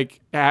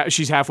 like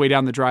she's halfway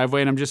down the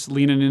driveway and I'm just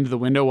leaning into the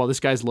window while this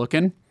guy's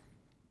looking.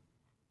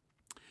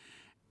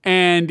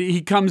 And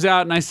he comes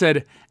out and I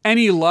said,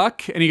 "Any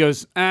luck?" And he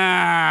goes,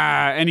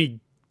 and he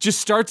just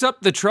starts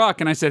up the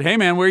truck. And I said, "Hey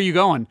man, where are you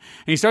going?" And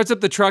he starts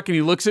up the truck and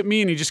he looks at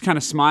me and he just kind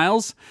of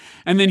smiles.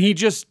 And then he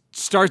just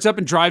starts up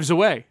and drives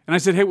away. And I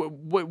said, "Hey,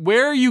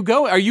 where are you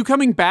going? Are you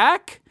coming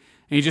back?"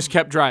 And he just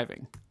kept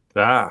driving.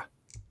 Had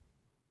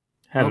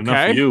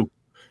enough of you.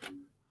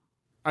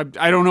 I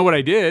don't know what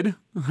I did.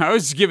 I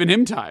was just giving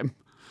him time.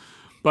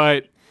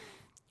 But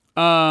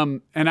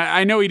And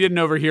I know he didn't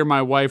overhear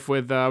my wife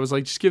with, I was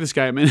like, just give this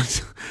guy a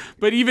minute.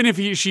 But even if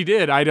she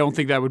did, I don't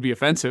think that would be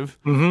offensive.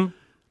 Mm-hmm.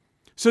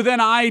 So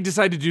then I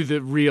decided to do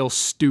the real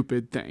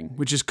stupid thing,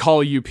 which is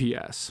call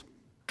UPS.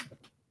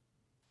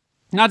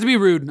 Not to be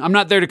rude. I'm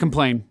not there to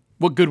complain.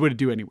 What good would it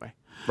do anyway?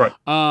 Right.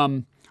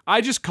 I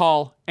just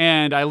call,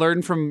 and I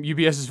learned from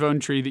UPS's phone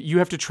tree that you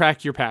have to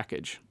track your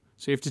package.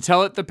 So you have to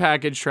tell it the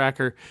package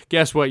tracker.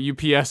 Guess what?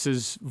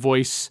 UPS's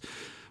voice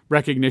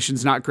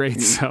recognition's not great.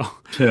 So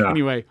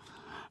anyway,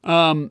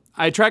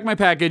 I tracked my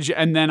package,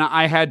 and then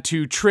I had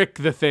to trick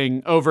the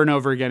thing over and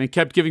over again. It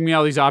kept giving me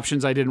all these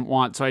options I didn't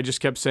want, so I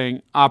just kept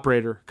saying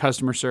operator,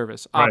 customer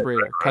service,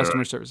 operator,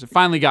 customer service. It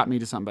finally got me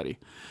to somebody.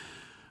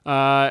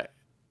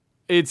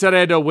 It said I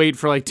had to wait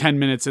for like 10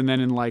 minutes, and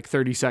then in like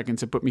 30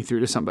 seconds, it put me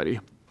through to somebody.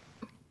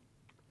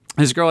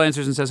 This girl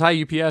answers and says, "Hi,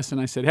 UPS."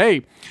 And I said,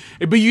 "Hey."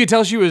 But you could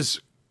tell she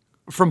was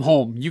from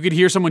home. You could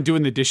hear someone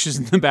doing the dishes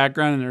in the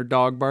background and their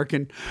dog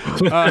barking.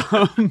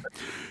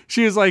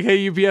 She was like,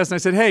 "Hey, UPS." And I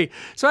said, "Hey,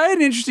 so I had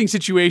an interesting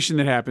situation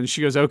that happened."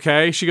 She goes,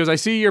 "Okay." She goes, "I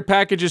see your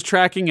package is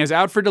tracking as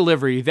out for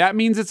delivery. That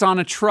means it's on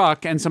a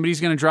truck and somebody's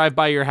going to drive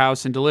by your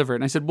house and deliver it."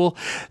 And I said, "Well,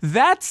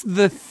 that's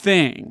the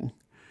thing.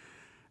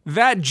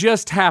 That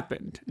just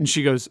happened." And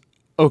she goes,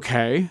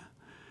 "Okay."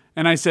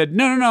 And I said,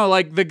 no,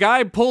 like the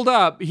guy pulled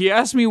up, he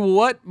asked me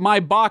what my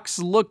box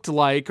looked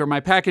like or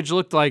my package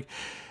looked like.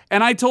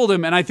 And I told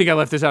him, and I think I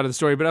left this out of the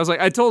story, but I was like,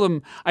 I told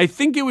him, I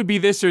think it would be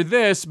this or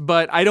this,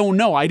 but I don't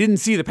know. I didn't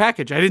see the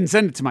package. I didn't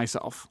send it to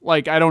myself.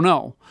 Like, I don't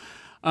know.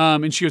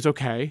 And she goes,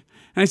 "Okay."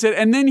 And I said,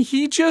 and then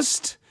he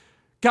just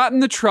got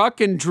in the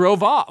truck and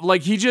drove off.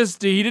 Like he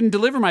didn't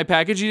deliver my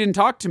package. He didn't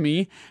talk to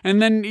me.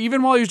 And then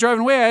even while he was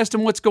driving away, I asked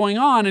him what's going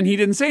on and he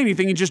didn't say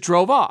anything. He just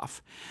drove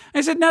off. I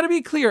said, "Now to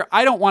be clear,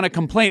 I don't want to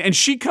complain." And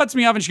she cuts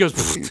me off and she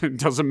goes, "It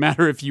doesn't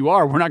matter if you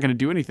are. We're not going to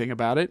do anything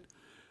about it."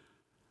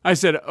 I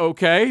said,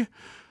 "Okay,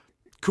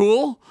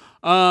 cool.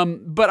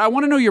 But I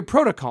want to know your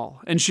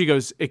protocol." And she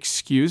goes,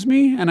 "Excuse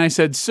me?" And I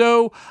said,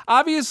 "So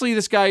obviously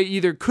this guy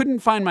either couldn't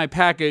find my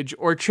package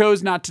or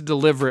chose not to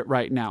deliver it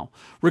right now.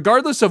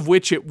 Regardless of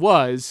which it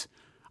was,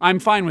 I'm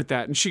fine with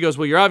that." And she goes,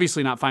 "Well, you're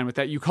obviously not fine with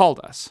that. You called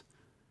us."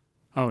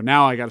 Oh,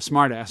 now I got a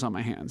smart ass on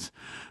my hands.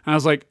 And I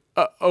was like,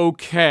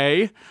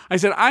 "Okay." I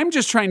said, "I'm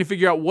just trying to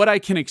figure out what I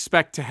can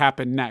expect to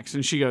happen next."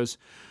 And she goes,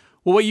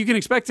 "Well, what you can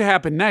expect to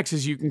happen next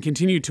is you can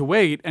continue to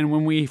wait. And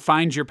when we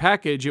find your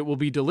package, it will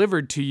be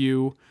delivered to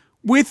you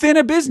within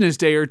a business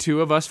day or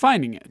two of us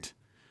finding it."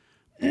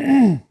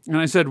 And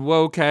I said,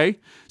 "Well, okay.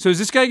 So is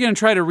this guy going to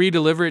try to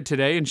re-deliver it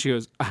today?" And she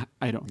goes,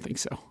 "I don't think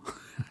so."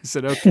 I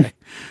said, "Okay." I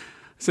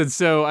said,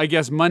 "So I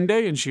guess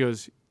Monday?" And she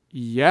goes,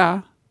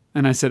 "Yeah."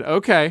 And I said,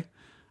 Okay.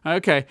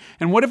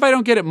 "And what if I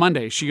don't get it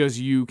Monday?" She goes,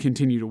 "You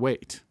continue to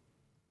wait."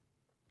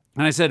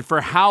 And I said,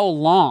 "For how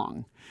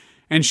long?"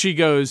 And she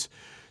goes,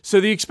 "So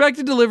the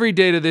expected delivery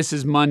date of this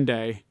is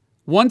Monday.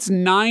 Once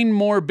 9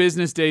 more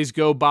business days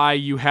go by,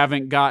 you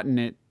haven't gotten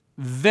it.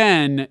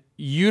 Then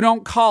you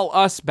don't call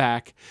us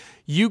back.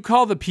 You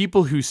call the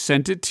people who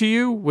sent it to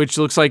you," which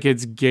looks like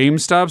it's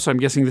GameStop. So I'm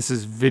guessing this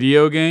is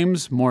video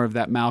games, more of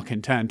that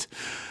malcontent.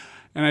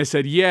 And I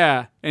said,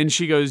 "Yeah." And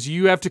she goes,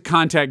 "You have to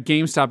contact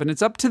GameStop and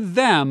it's up to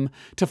them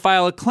to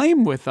file a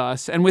claim with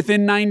us. And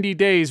within 90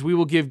 days, we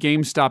will give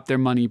GameStop their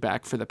money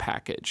back for the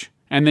package.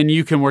 And then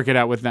you can work it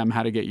out with them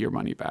how to get your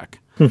money back."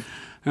 And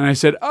I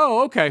said,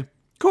 "Oh, okay,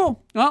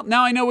 cool. Well,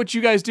 now I know what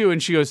you guys do."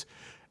 And she goes,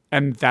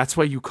 "And that's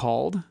why you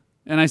called?"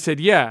 And I said,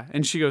 "Yeah."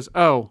 And she goes,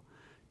 "Oh,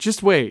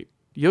 just wait.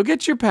 You'll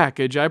get your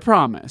package, I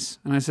promise."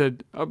 And I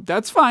said, "Oh,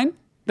 that's fine.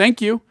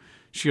 Thank you."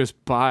 She goes,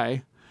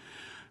 "Bye."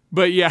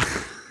 But yeah,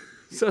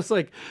 so it's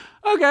like,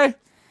 okay,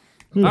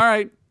 all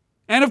right.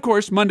 And of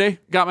course, Monday,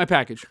 got my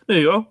package. There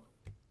you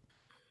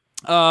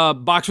go.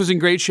 Box was in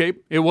great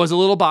shape. It was a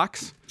little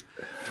box.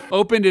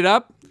 Opened it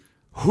up.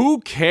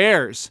 Who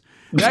cares?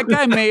 That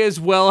guy may as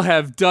well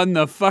have done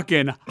the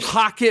fucking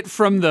hock it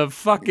from the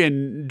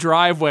fucking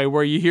driveway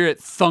where you hear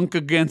it thunk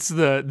against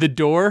the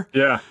door.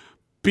 Yeah.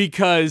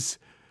 Because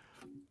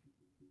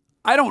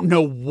I don't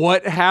know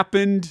what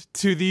happened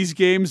to these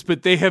games,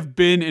 but they have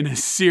been in a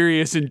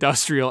serious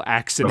industrial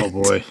accident.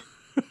 Oh boy.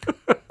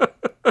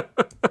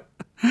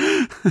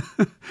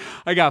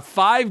 I got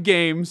 5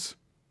 games.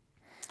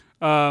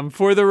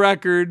 For the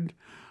record,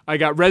 I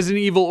got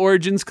Resident Evil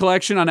Origins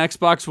Collection on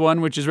Xbox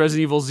One, which is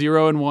Resident Evil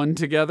 0 and 1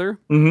 together.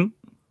 Mm-hmm.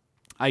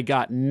 I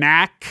got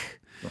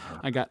Knack.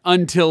 I got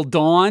Until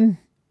Dawn.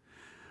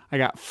 I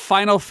got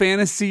Final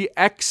Fantasy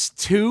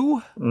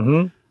X2.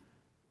 Mm-hmm.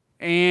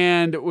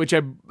 And which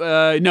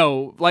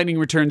no, Lightning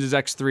Returns is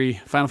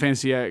X3, Final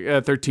Fantasy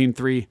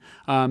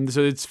 13-3.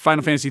 So it's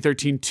Final Fantasy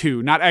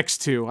 13-2, not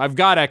X2. I've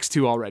got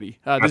X2 already.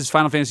 This is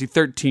Final Fantasy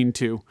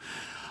 13-2.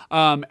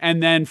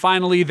 And then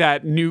finally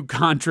that new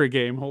Contra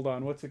game. Hold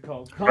on, what's it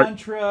called?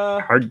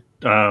 Contra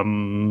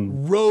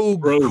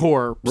Rogue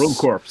Corps. Rogue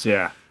Corps,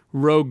 yeah.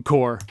 Rogue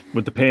Corps.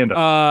 With the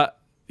panda.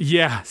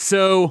 Yeah,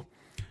 so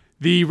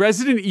the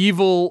Resident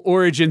Evil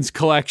Origins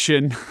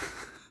collection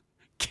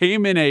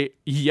came in a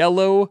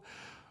yellow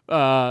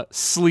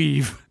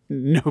sleeve,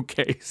 no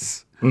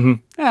case.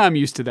 I'm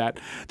used to that.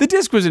 The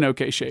disc was in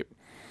okay shape.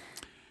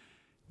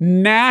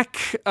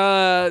 NAC,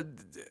 I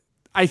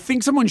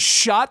think someone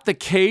shot the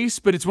case,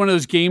 but it's one of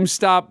those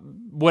GameStop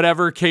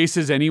whatever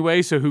cases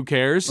anyway, so who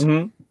cares?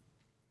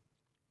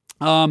 And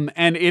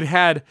it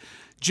had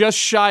just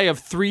shy of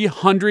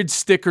 300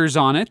 stickers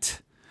on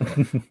it.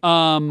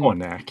 Oh,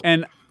 NAC.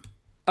 And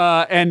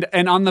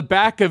on the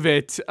back of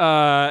it,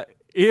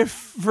 if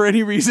for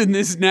any reason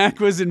this NAC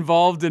was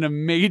involved in a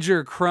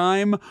major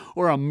crime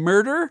or a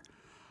murder,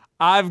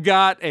 I've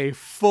got a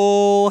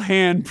full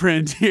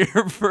handprint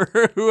here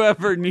for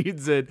whoever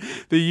needs it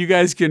that you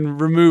guys can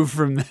remove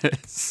from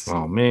this.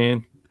 Oh,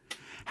 man.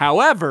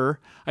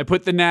 However, I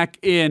put the NAC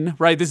in,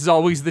 right? This is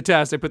always the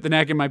test. I put the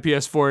NAC in my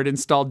PS4. It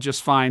installed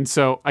just fine.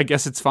 So I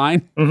guess it's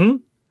fine.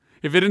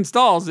 If it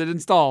installs, it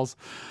installs.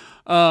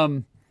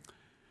 Final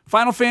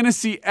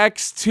Fantasy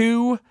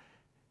X2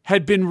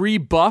 had been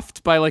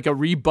rebuffed by like a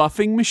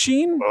rebuffing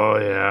machine. Oh,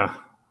 yeah.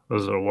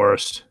 Those are the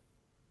worst.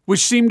 Which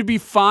seemed to be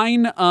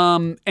fine.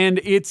 And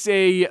it's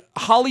a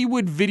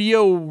Hollywood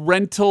Video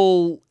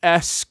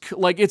rental-esque,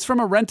 like it's from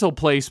a rental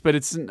place, but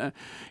it's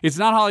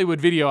not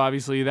Hollywood Video,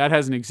 obviously. That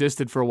hasn't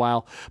existed for a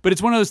while. But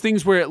it's one of those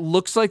things where it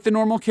looks like the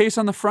normal case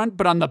on the front,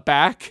 but on the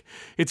back,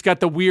 it's got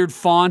the weird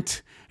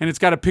font, and it's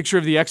got a picture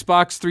of the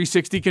Xbox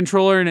 360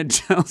 controller, and it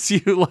tells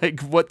you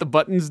like what the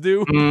buttons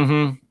do.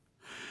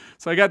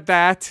 So I got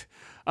that.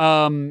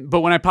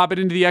 But when I pop it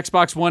into the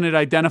Xbox One, it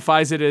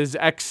identifies it as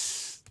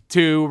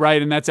X2,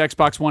 right? And that's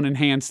Xbox One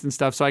enhanced and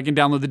stuff. So I can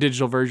download the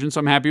digital version. So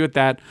I'm happy with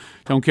that.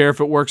 Don't care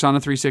if it works on a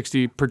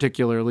 360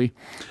 particularly.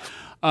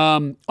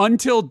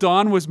 Until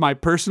Dawn was my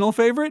personal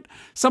favorite.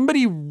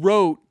 Somebody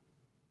wrote,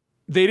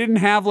 they didn't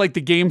have like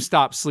the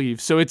GameStop sleeve.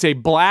 So it's a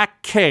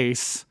black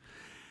case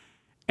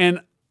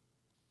and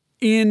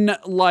in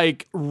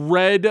like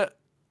red,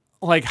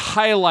 like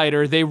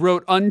highlighter, they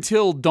wrote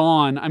Until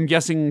Dawn. I'm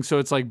guessing, so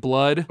it's like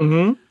blood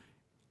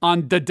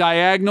on the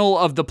diagonal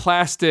of the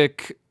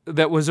plastic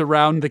that was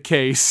around the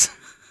case.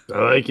 I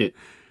like it.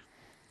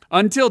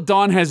 Until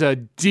Dawn has a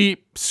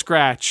deep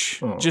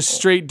scratch, just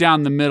straight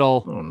down the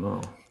middle. Oh,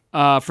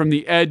 no. From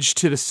the edge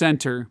to the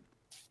center.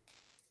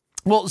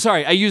 Well,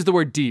 sorry, I used the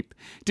word deep.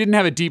 It didn't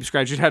have a deep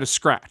scratch. It had a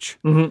scratch.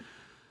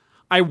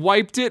 I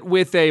wiped it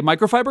with a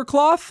microfiber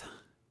cloth,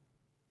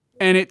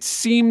 and it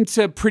seemed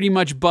to pretty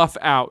much buff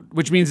out,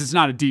 which means it's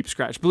not a deep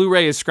scratch.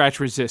 Blu-ray is scratch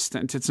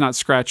resistant. It's not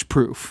scratch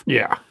proof.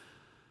 Yeah.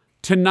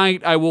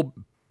 Tonight, I will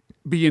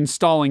be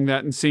installing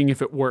that and seeing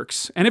if it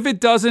works. And if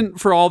it doesn't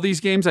for all these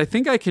games, I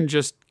think I can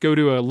just go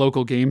to a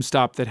local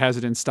GameStop that has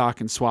it in stock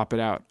and swap it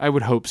out. I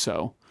would hope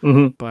so.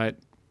 But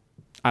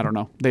I don't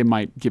know. They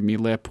might give me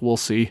lip. We'll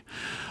see.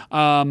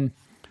 And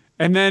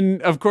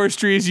then, of course,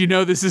 Trees, you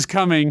know this is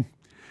coming.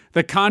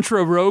 The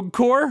Contra Rogue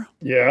Core.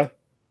 Yeah.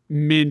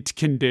 Mint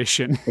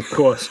condition. Of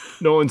course.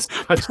 No one's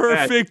touched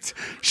Perfect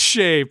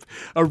shape.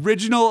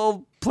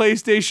 Original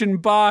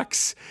PlayStation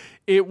box.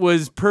 It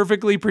was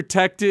perfectly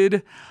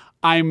protected.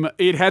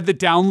 It had the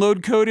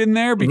download code in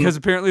there because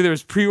apparently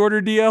there's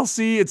pre-order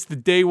DLC. It's the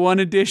day one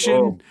edition.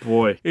 Oh,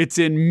 boy. It's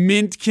in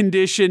mint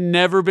condition,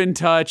 never been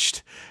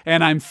touched.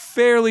 And I'm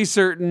fairly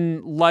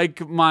certain,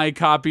 like my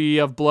copy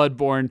of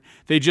Bloodborne,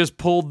 they just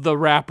pulled the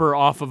wrapper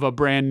off of a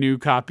brand new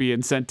copy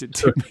and sent it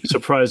to me.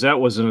 Surprised that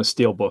wasn't a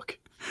steelbook.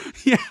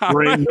 Yeah.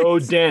 Right. No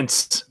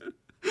dents.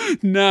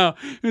 No,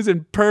 it was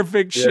in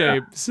perfect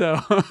shape. So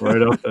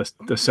right off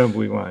the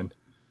assembly line.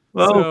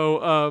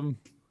 Well,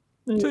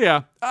 So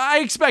yeah, I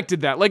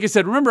expected that. Like I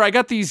said, remember I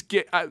got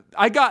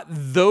I got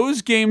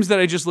those games that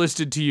I just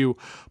listed to you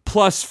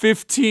plus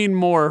 15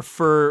 more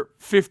for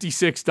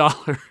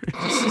 $56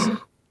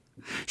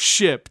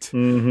 shipped.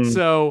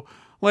 So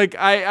like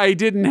I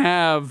didn't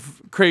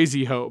have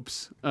crazy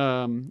hopes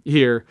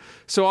here.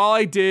 So all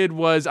I did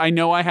was I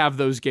know I have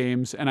those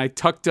games and I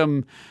tucked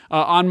them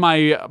on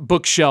my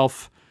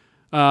bookshelf.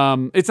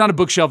 It's not a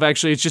bookshelf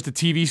actually, it's just a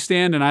TV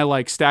stand and I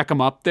like stack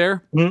them up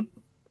there.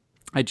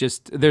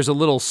 There's a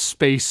little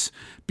space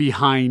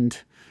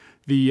behind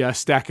the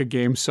stack of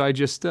games, so I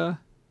just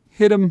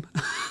hid them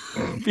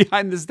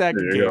behind the stack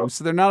of games.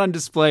 So they're not on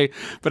display,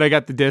 but I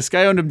got the disc.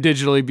 I owned them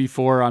digitally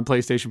before on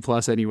PlayStation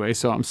Plus anyway,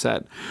 so I'm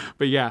set.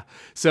 But yeah,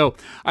 so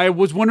I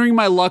was wondering when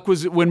my luck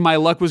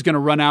was going to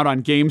run out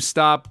on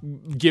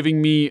GameStop giving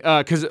me,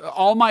 because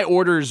all my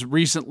orders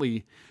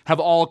recently have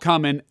all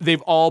come and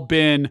they've all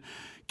been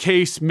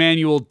case,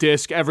 manual,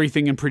 disc,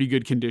 everything in pretty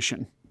good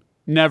condition.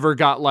 Never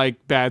got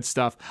like bad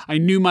stuff. I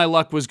knew my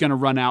luck was going to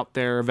run out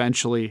there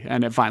eventually,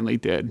 and it finally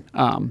did.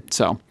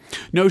 So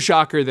no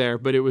shocker there,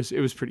 but it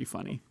was pretty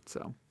funny.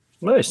 So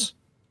nice.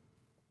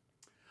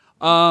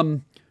 So I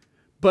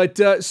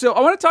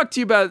want to talk to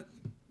you about,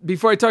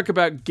 before I talk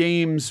about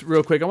games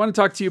real quick, I want to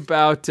talk to you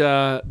about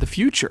the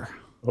future.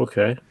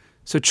 Okay.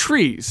 So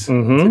Trees,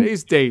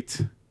 today's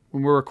date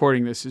when we're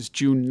recording this is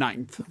June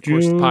 9th. Of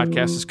course, the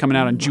podcast is coming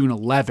out on June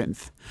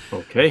 11th.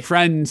 Okay.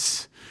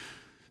 Friends,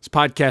 this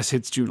podcast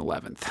hits June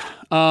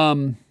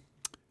 11th.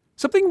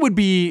 Something would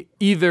be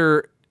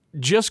either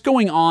just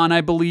going on,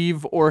 I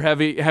believe, or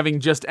having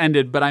just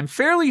ended, but I'm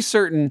fairly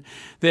certain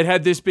that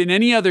had this been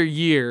any other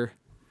year,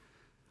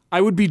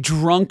 I would be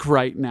drunk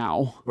right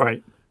now,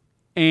 Right.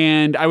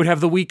 and I would have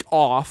the week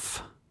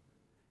off,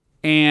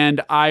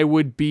 and I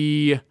would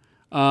be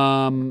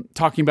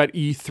talking about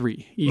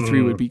E3.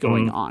 E3 would be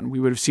going on. We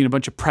would have seen a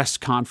bunch of press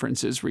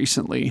conferences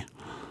recently.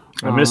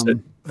 I miss it.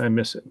 I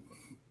miss it.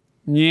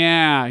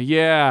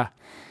 Yeah.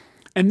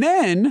 And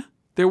then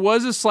there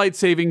was a slight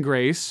saving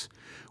grace,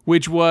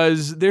 which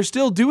was they're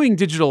still doing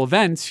digital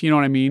events. You know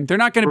what I mean? They're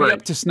not going to be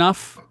up to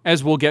snuff,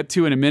 as we'll get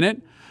to in a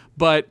minute,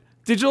 but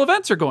digital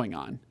events are going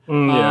on.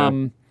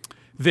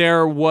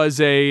 There was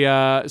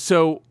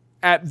so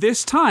at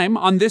this time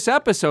on this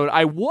episode,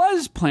 I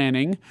was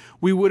planning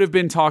we would have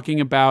been talking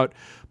about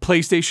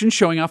PlayStation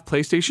showing off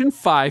PlayStation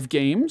 5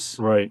 games.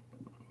 Right.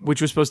 Which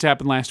was supposed to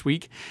happen last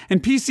week.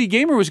 And PC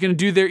Gamer was going to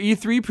do their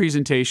E3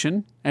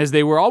 presentation, as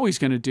they were always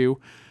going to do,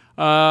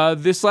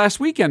 this last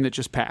weekend that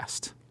just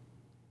passed.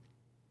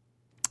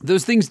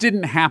 Those things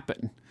didn't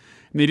happen.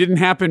 And they didn't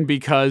happen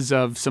because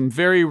of some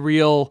very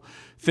real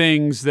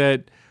things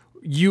that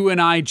you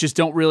and I just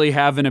don't really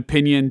have an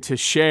opinion to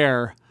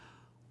share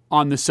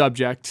on the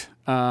subject.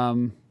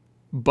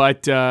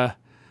 But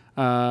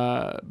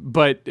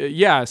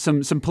yeah,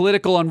 some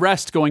political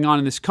unrest going on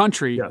in this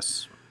country.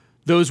 Yes.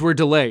 Those were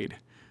delayed.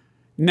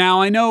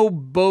 Now, I know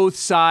both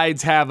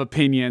sides have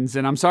opinions,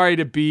 and I'm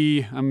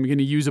going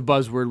to use a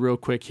buzzword real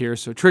quick here,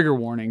 so trigger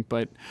warning,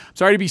 but I'm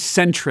sorry to be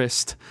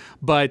centrist,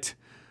 but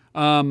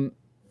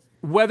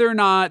whether or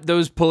not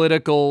those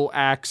political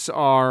acts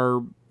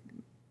are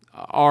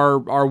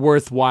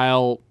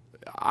worthwhile,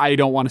 I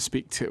don't want to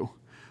speak to.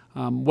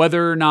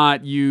 Whether or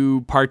not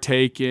you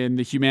partake in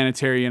the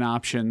humanitarian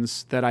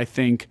options that I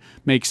think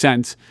make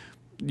sense,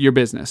 your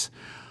business.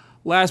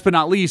 Last but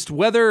not least,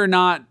 whether or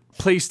not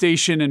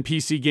PlayStation and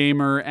PC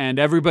Gamer and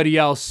everybody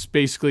else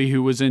basically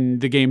who was in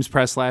the games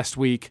press last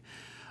week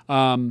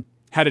had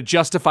a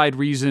justified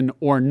reason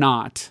or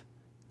not.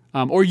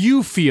 Or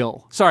you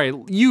feel,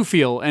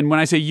 and when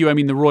I say you, I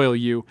mean the royal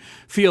you,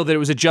 feel that it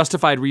was a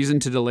justified reason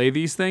to delay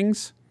these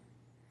things.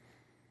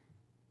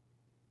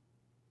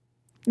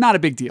 Not a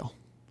big deal,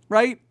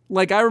 right?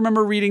 Like, I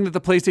remember reading that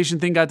the PlayStation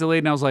thing got delayed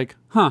and I was like,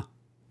 oh,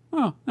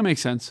 that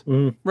makes sense.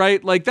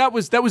 Right? Like, that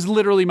was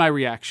literally my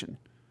reaction.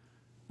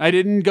 I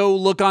didn't go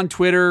look on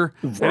Twitter.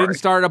 Right. I didn't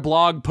start a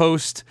blog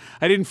post.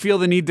 I didn't feel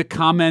the need to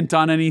comment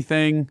on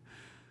anything.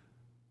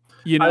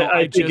 You know,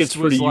 I think it's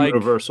pretty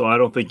universal. I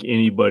don't think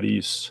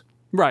anybody's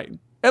right.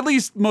 At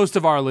least most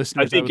of our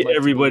listeners. I think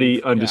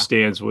everybody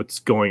understands what's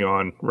going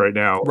on right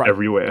now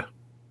everywhere.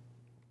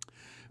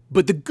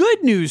 But the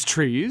good news,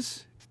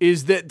 Trees,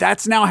 is that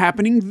that's now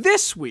happening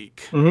this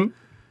week. Mm-hmm.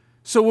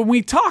 So when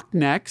we talk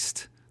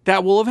next,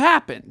 that will have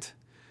happened.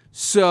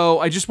 So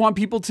I just want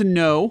people to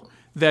know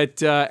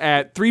that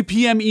at 3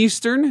 p.m.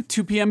 Eastern,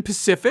 2 p.m.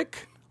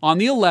 Pacific, on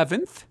the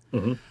 11th,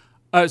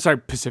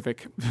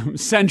 Pacific,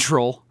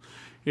 Central,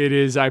 it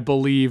is, I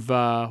believe,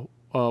 what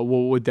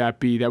would that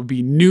be? That would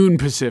be noon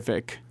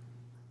Pacific.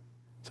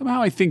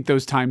 Somehow I think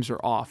those times are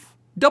off.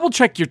 Double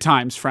check your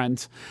times,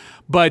 friends.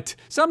 But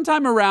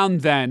sometime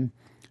around then,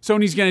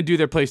 Sony's going to do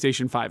their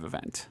PlayStation 5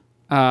 event,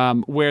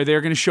 where they're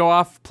going to show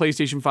off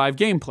PlayStation 5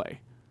 gameplay.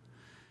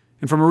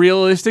 And from a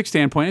realistic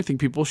standpoint, I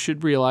think people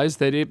should realize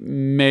that it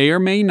may or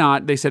may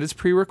not, they said it's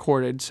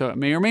pre-recorded, so it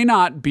may or may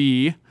not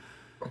be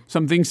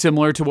something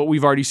similar to what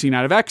we've already seen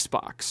out of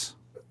Xbox.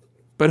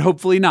 But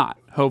hopefully not.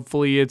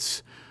 Hopefully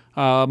it's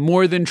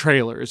more than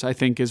trailers, I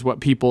think, is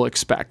what people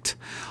expect.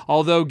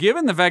 Although,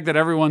 given the fact that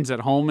everyone's at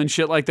home and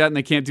shit like that and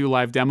they can't do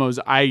live demos,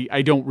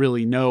 I don't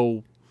really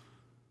know.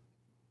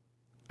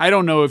 I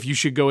don't know if you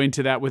should go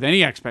into that with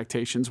any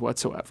expectations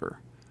whatsoever.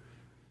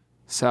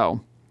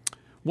 So,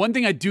 one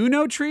thing I do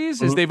know,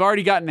 Trees, is they've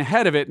already gotten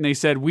ahead of it, and they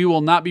said, we will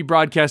not be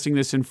broadcasting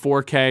this in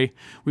 4K.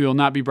 We will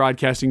not be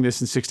broadcasting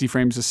this in 60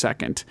 frames a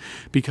second.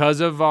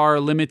 Because of our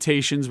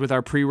limitations with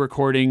our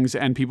pre-recordings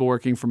and people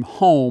working from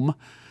home,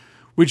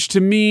 which to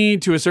me,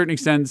 to a certain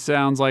extent,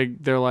 sounds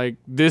like they're like,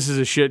 this is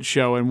a shit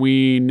show, and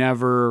we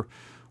never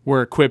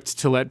were equipped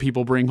to let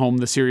people bring home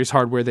the serious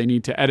hardware they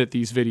need to edit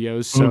these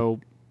videos, so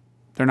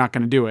they're not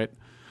going to do it.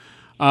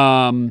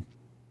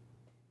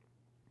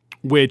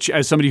 Which,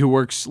 as somebody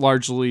who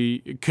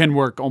can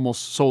work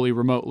almost solely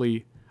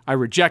remotely, I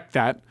reject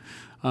that.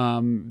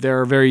 There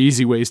are very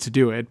easy ways to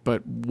do it,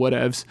 but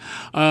whatevs.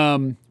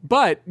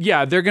 But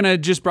yeah, they're going to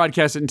just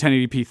broadcast it in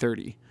 1080p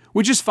 30,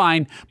 which is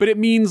fine, but it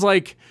means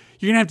like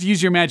you're going to have to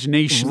use your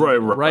imagination.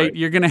 Right?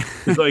 You're going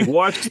to like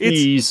watch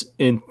these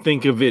and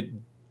think of it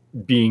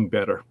being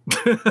better.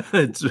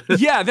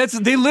 Yeah,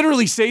 they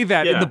literally say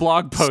that in the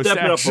blog post. Step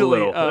it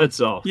actually. up a little.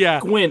 That's all. Yeah.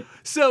 Squint.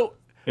 So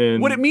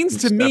what it means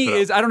to me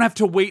is I don't have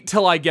to wait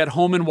till I get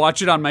home and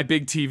watch it on my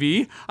big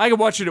TV. I can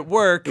watch it at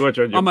work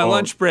on my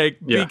lunch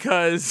break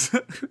because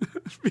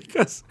it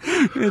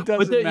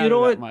doesn't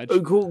matter that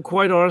much.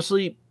 Quite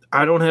honestly,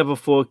 I don't have a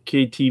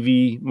 4K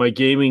TV. My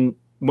gaming,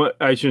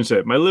 I shouldn't say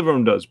it. My living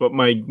room does, but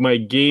my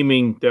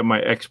gaming, that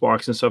my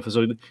Xbox and stuff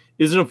isn't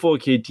a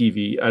 4K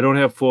TV. I don't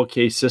have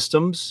 4K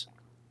systems.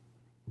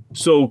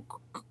 So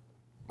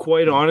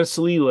quite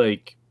honestly,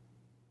 like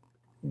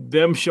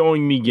them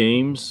showing me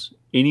games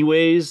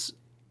anyways,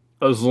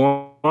 as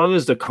long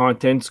as the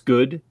content's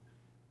good,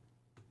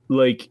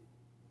 like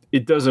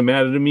it doesn't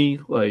matter to me.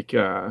 Like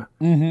I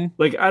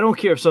don't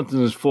care if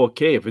something is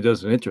 4K if it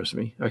doesn't interest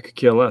me. I could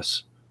care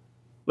less.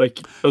 Like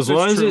as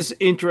long as it's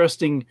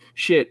interesting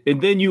shit,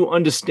 and then you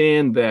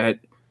understand that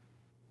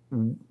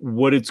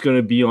what it's going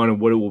to be on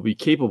and what it will be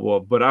capable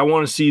of. But I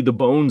want to see the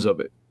bones of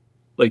it.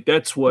 Like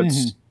that's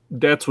what's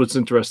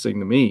interesting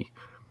to me.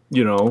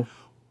 You know,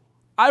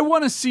 I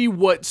want to see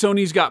what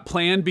Sony's got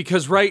planned,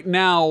 because right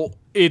now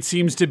it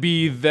seems to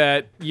be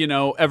that, you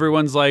know,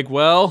 everyone's like,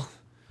 well,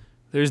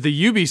 there's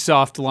the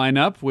Ubisoft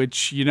lineup,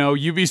 which, you know,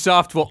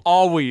 Ubisoft will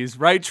always,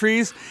 right,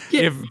 Trees?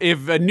 Yeah.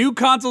 If a new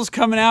console's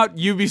coming out,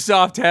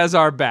 Ubisoft has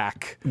our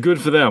back. Good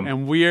for them.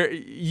 And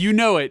you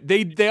know it.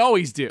 They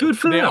always do. Good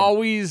for them. They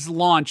always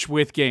launch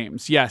with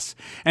games, yes.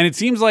 And it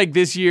seems like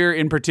this year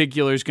in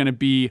particular is going to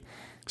be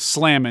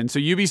slamming. So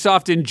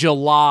Ubisoft in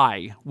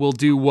July will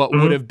do what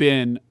would have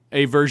been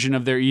a version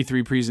of their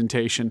E3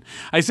 presentation.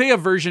 I say a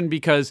version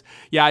because,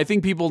 yeah, I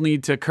think people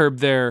need to curb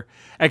their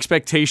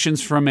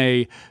expectations from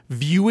a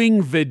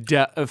viewing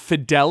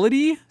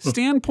fidelity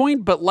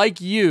standpoint. But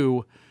like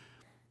you,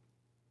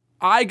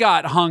 I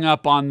got hung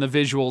up on the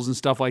visuals and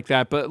stuff like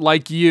that. But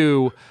like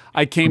you,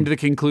 I came to the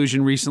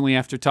conclusion recently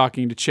after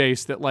talking to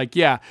Chase that, like,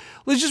 yeah,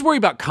 let's just worry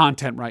about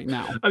content right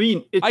now. I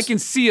mean, I can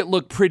see it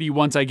look pretty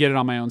once I get it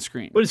on my own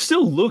screen. But it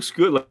still looks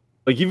good.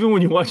 Like even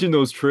when you're watching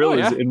those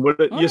trailers and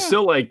you're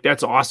still like,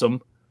 that's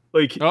awesome.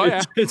 Like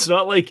it's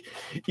not like,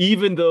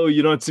 even though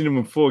you're not seeing them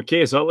in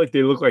 4K, it's not like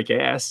they look like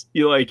ass.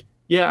 You're like,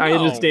 yeah, I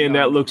understand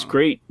that looks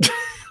great.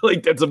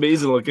 Like that's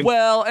amazing looking.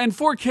 Well, and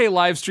 4K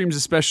live streams,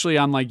 especially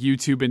on like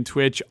YouTube and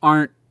Twitch,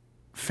 aren't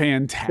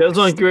fantastic. That's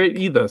not great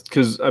either.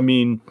 Because I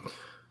mean,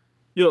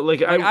 you know,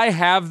 like I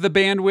have the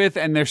bandwidth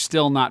and they're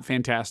still not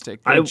fantastic.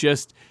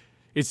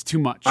 It's too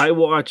much. I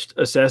watched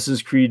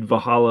Assassin's Creed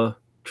Valhalla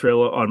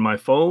trailer on my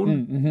phone,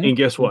 and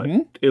guess what?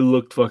 It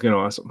looked fucking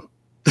awesome.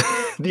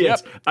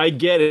 Yes, I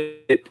get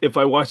it. If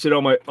I watched it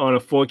on a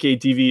 4K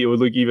TV, it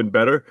would look even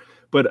better.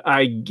 But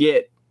I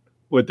get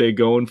what they're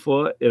going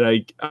for,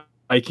 and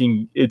I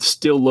can. It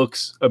still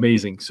looks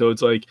amazing. So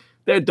it's like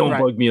that. Don't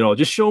bug me at all.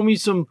 Just show me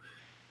some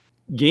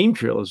game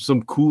trailers,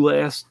 some cool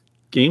ass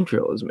game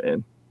trailers,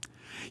 man.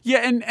 Yeah,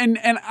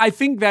 and I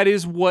think that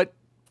is what.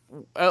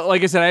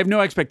 Like I said, I have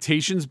no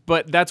expectations,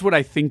 but that's what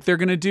I think they're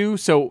going to do.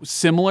 So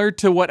similar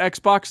to what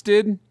Xbox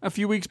did a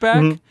few weeks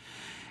back.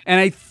 And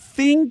I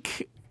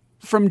think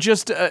from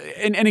just,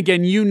 and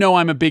again, you know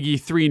I'm a big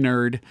E3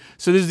 nerd,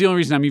 so this is the only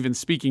reason I'm even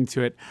speaking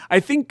to it. I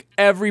think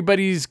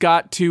everybody's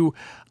got to,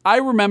 I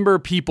remember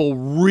people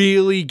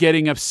really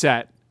getting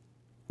upset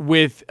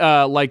with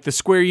like the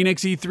Square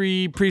Enix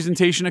E3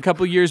 presentation a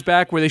couple years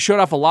back where they showed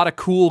off a lot of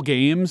cool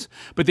games,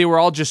 but they were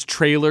all just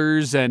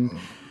trailers and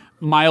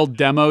mild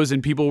demos,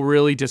 and people were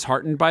really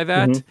disheartened by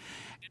that.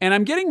 And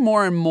I'm getting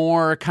more and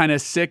more kind of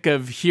sick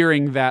of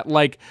hearing that.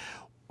 Like,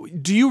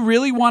 do you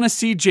really want to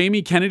see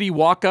Jamie Kennedy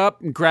walk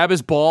up and grab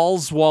his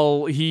balls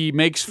while he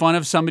makes fun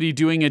of somebody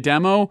doing a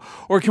demo?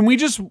 Or can we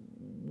just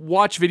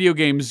watch video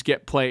games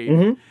get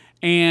played?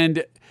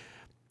 And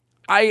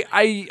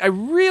I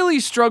really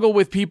struggle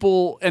with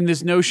people and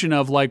this notion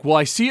of like, well,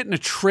 I see it in a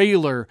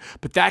trailer,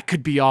 but that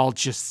could be all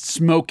just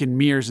smoke and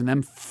mirrors and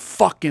them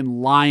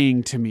fucking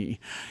lying to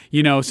me.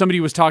 You know, somebody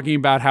was talking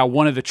about how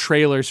one of the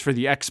trailers for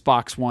the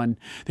Xbox One,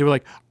 they were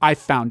like, I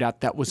found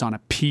out that was on a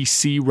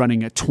PC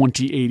running a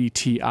 2080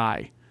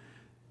 Ti.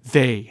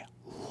 They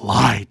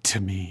lied to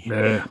me.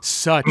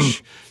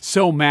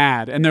 So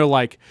mad. And they're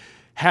like,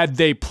 had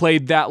they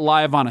played that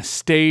live on a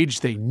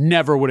stage, they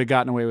never would have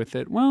gotten away with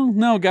it. Well,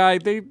 no, guy,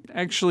 they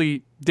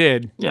actually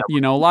did. Yeah.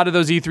 You know, a lot of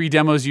those E3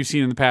 demos you've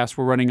seen in the past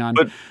were running on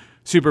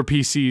super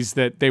PCs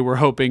that they were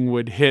hoping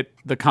would hit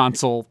the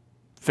console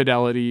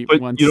fidelity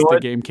once the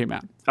game came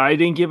out. I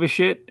didn't give a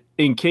shit.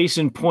 In case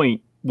in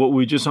point, what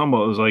we just talking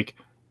about was like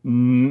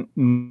none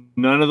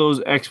of those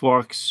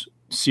Xbox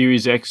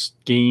Series X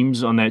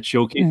games on that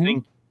showcase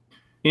thing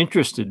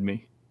interested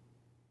me.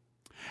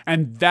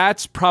 And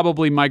that's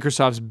probably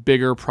Microsoft's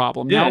bigger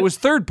problem. Yeah. Now, it was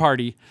third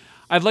party.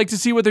 I'd like to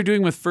see what they're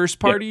doing with first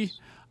party.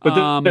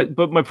 Yes.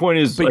 But my point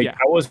is, I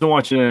wasn't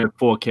watching it at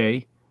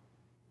 4K.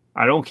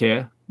 I don't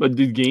care. But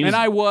the games... And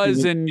I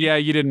was, and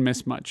you didn't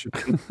miss much.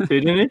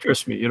 They didn't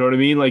interest me. You know what I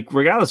mean? Like,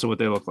 regardless of what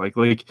they look like.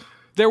 Like,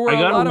 there were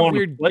a lot of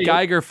weird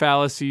Geiger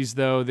fallacies,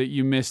 though, that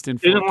you missed in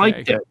 4K. I didn't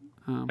like that.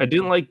 I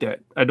didn't like that.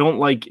 I don't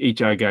like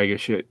H.R. Geiger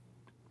shit.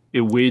 It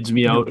weirds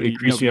me out. It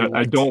creeps me out.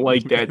 I don't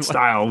like that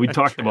style. We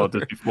talked about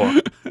this before.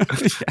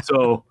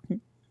 So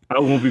I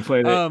won't be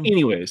playing that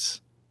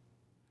anyways.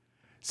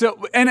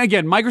 So, and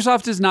again,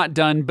 Microsoft is not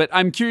done, but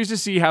I'm curious to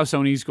see how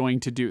Sony's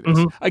going to do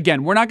this.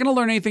 Again, we're not going to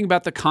learn anything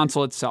about the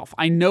console itself.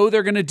 I know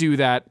they're going to do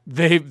that.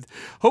 They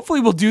hopefully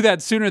will do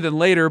that sooner than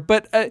later,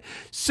 but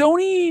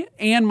Sony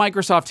and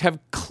Microsoft have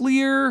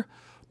clear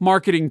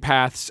marketing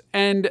paths,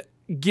 and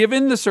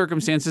given the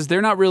circumstances,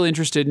 they're not really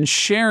interested in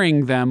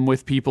sharing them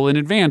with people in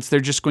advance. They're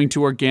just going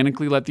to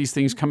organically let these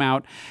things come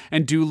out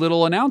and do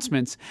little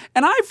announcements.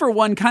 And I, for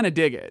one, kind of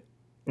dig it.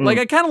 Like,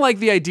 I kind of like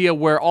the idea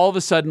where all of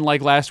a sudden,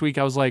 like last week,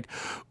 I was like,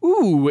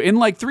 ooh, in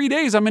like 3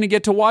 days, I'm going to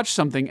get to watch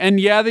something. And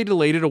yeah, they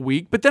delayed it a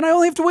week, but then I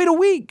only have to wait a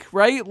week,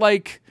 right?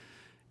 Like,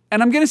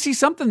 and I'm going to see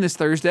something this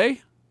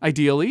Thursday,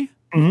 ideally.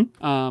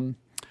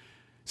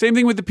 Same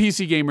thing with the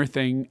PC Gamer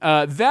thing.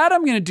 That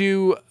I'm going to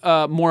do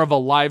more of a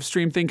live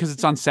stream thing because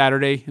it's on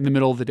Saturday in the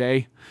middle of the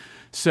day.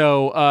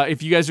 So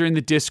if you guys are in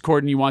the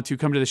Discord and you want to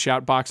come to the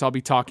shout box, I'll be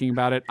talking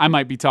about it. I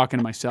might be talking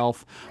to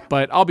myself,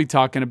 but I'll be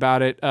talking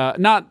about it.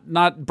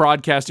 Not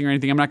broadcasting or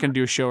anything. I'm not going to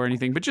do a show or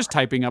anything, but just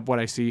typing up what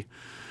I see.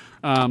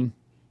 That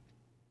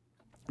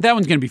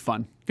one's going to be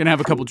fun. Going to have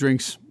a couple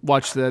drinks,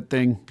 watch that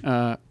thing,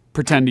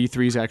 pretend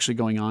E3 is actually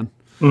going on.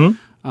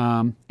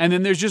 And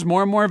then there's just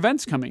more and more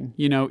events coming.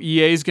 You know,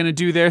 EA is going to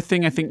do their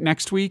thing, I think,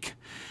 next week.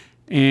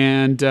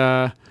 And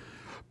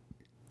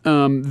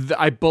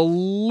I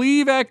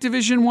believe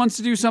Activision wants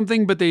to do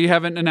something, but they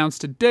haven't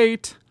announced a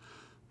date.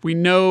 We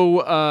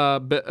know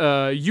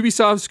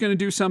Ubisoft's going to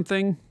do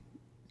something.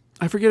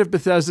 I forget if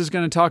Bethesda's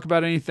going to talk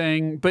about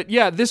anything. But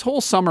yeah, this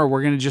whole summer,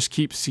 we're going to just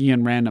keep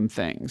seeing random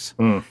things.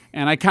 And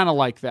I kind of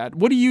like that.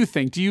 What do you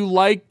think? Do you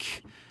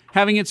like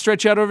having it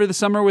stretch out over the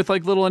summer with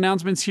like little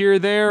announcements here or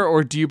there?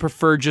 Or do you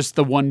prefer just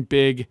the one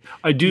big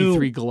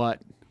E3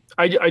 glut?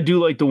 I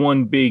do like the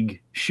one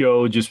big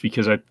show just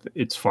because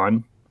it's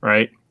fun,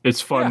 right? It's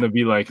fun to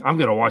be like, I'm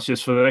going to watch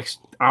this for the next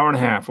hour and a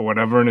half or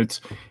whatever. And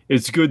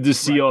it's good to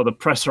see all the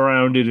press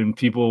around it and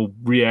people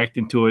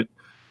reacting to it.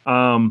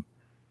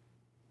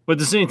 But at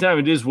the same time,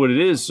 it is what it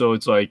is. So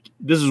it's like,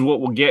 this is what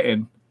we're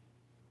getting.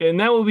 And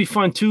that will be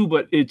fun too,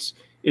 but it's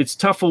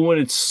tougher when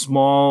it's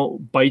small,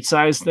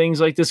 bite-sized things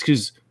like this.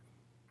 Because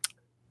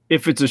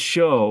if it's a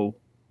show,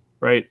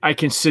 right, I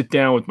can sit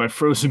down with my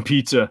frozen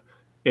pizza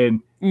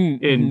and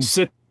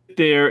sit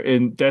there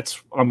and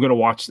I'm going to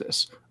watch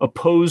this.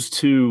 Opposed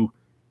to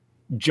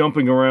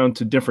jumping around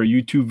to different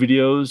YouTube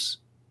videos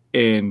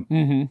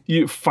and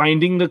you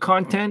finding the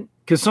content.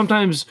 Because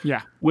sometimes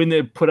when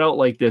they put out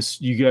like this,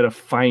 you got to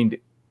find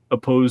it.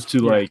 Opposed to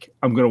like,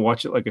 I'm going to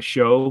watch it like a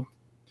show.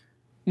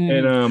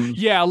 And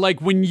like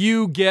when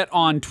you get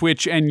on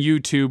Twitch and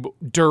YouTube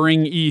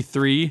during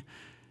E3,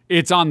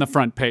 it's on the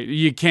front page.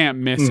 You can't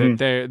miss it.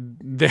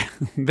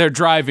 They're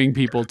driving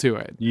people to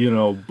it. You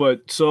know,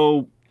 but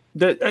so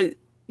that,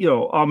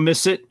 I'll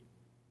miss it.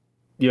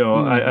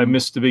 I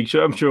missed the big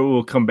show. I'm sure it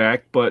will come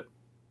back, but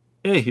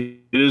hey,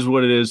 it is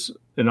what it is.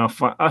 And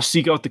I'll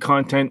seek out the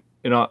content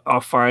and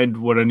I'll find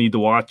what I need to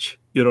watch.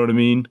 You know what I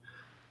mean?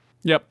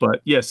 Yep. But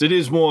yes,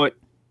 it's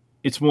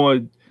more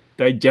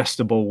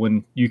digestible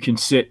when you can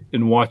sit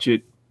and watch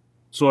it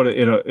sort of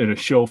in a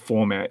show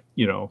format,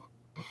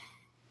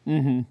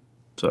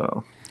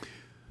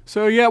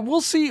 So yeah,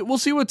 we'll see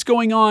what's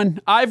going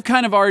on. I've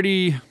kind of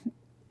already,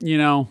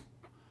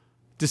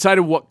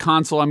 decided what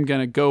console I'm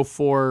going to go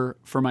for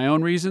my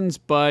own reasons,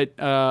 but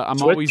I'm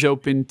Switch? always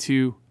open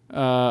to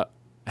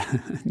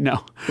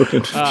no.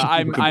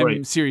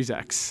 I'm Series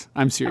X.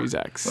 I'm Series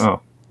X.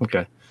 Oh,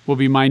 okay. Will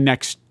be my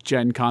next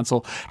gen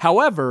console.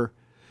 However,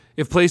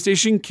 if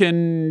PlayStation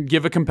can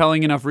give a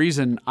compelling enough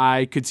reason,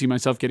 I could see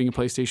myself getting a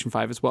PlayStation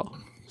 5 as well.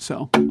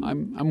 So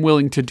I'm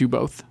willing to do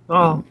both.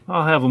 I'll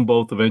have them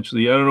both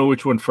eventually. I don't know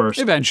which one first.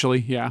 Eventually,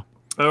 yeah.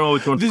 I don't know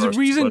which one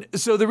first.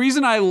 So the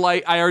reason I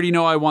already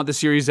know I want the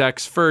Series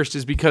X first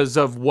is because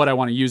of what I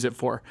want to use it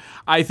for.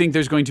 I think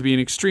there's going to be an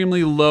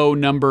extremely low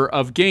number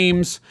of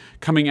games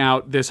coming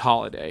out this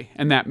holiday,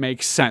 and that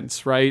makes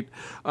sense, right?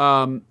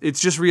 It's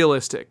just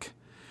realistic.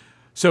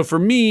 So for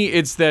me,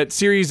 it's that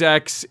Series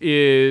X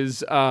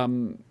is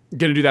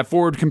going to do that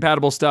forward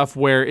compatible stuff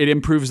where it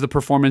improves the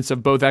performance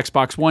of both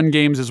Xbox One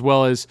games as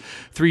well as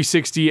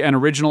 360 and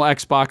original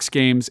Xbox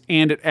games,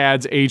 and it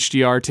adds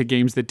HDR to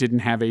games that didn't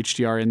have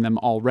HDR in them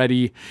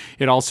already.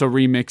 It also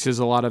remixes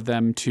a lot of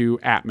them to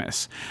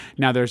Atmos.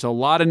 Now, there's a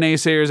lot of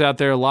naysayers out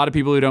there, a lot of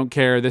people who don't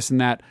care, this and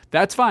that.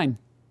 That's fine.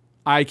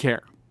 I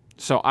care.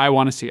 So I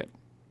want to see it.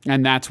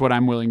 And that's what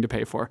I'm willing to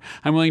pay for.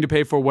 I'm willing to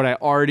pay for what I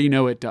already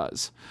know it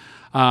does.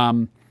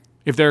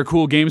 If there are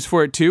cool games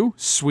for it too,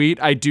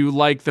 sweet. I do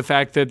like the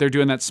fact that they're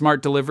doing that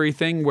smart delivery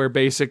thing where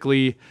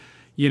basically,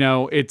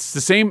 it's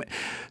the same.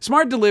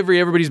 Smart delivery,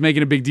 everybody's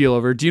making a big deal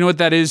over. Do you know what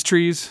that is,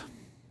 Trees?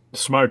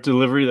 Smart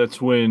delivery, that's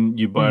when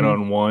you buy it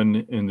on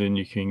one and then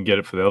you can get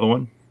it for the other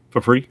one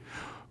for free?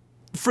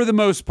 For the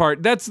most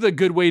part. That's the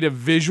good way to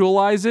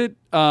visualize it.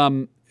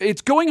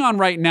 It's going on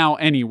right now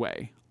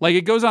anyway. Like,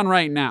 it goes on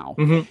right now.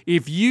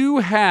 If you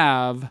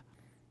have,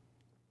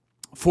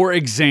 for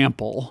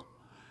example,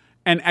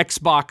 an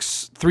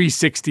Xbox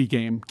 360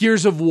 game,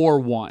 Gears of War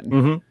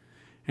 1,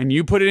 and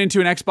you put it into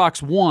an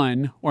Xbox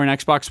One or an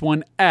Xbox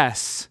One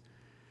S,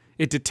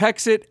 it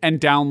detects it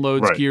and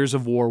downloads Gears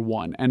of War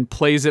 1 and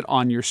plays it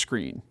on your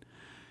screen.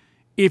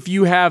 If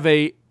you have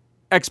a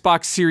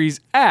Xbox Series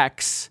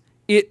X,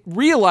 it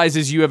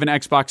realizes you have an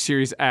Xbox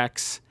Series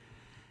X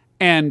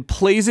and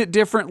plays it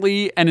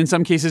differently, and in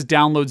some cases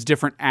downloads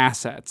different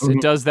assets.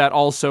 It does that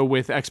also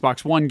with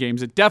Xbox One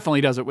games. It definitely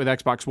does it with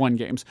Xbox One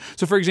games.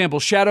 So for example,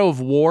 Shadow of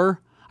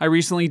War, I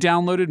recently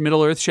downloaded,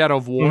 Middle-earth Shadow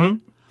of War.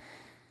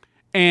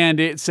 and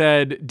it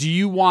said, do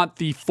you want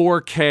the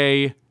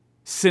 4K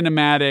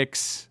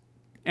cinematics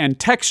and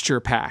texture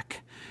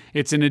pack?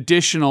 It's an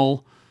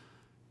additional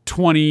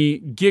 20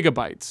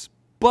 gigabytes,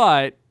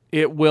 but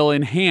it will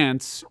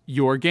enhance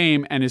your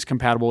game and is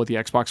compatible with the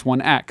Xbox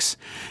One X.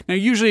 Now,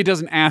 usually it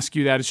doesn't ask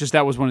you that. It's just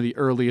that was one of the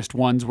earliest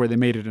ones where they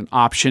made it an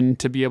option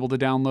to be able to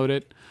download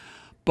it.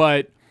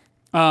 But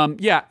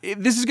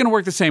this is going to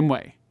work the same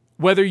way.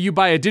 Whether you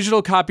buy a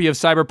digital copy of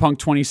Cyberpunk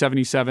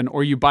 2077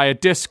 or you buy a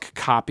disc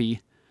copy,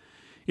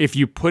 if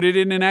you put it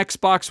in an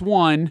Xbox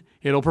One,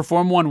 it'll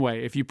perform one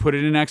way. If you put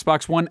it in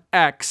Xbox One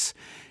X,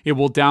 it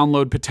will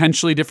download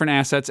potentially different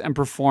assets and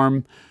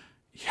perform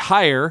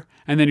higher.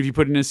 And then if you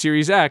put it in a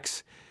Series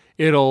X,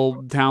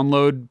 it'll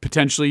download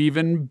potentially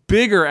even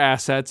bigger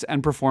assets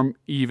and perform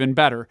even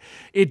better.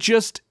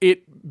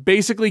 It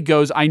basically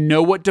goes, I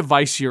know what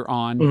device you're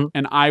on,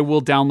 and I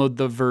will download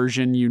the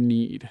version you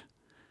need.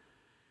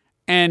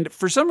 And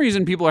for some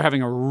reason, people are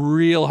having a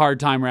real hard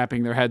time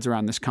wrapping their heads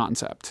around this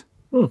concept.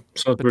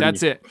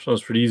 That's it.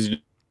 Sounds pretty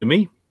easy to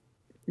me.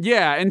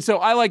 Yeah, and so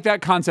I like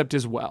that concept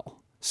as well.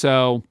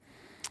 So,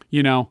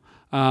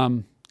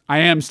 I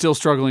am still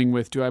struggling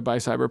with, do I buy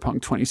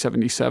Cyberpunk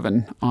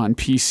 2077 on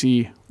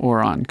PC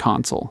or on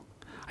console?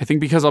 I think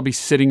because I'll be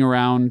sitting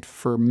around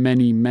for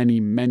many, many,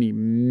 many,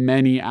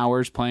 many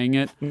hours playing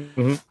it,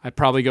 I'd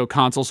probably go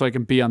console so I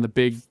can be on the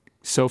big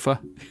sofa.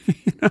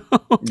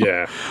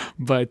 Yeah.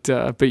 But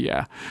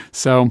yeah.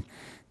 So,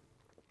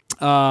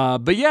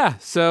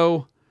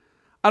 so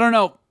I don't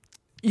know.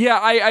 Yeah,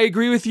 I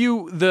agree with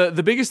you.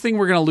 The biggest thing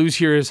we're going to lose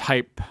here is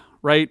hype,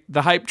 right?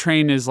 The hype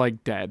train is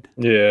like dead.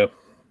 Yeah.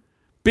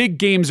 Big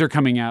games are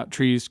coming out,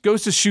 Trees.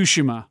 Ghost of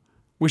Tsushima,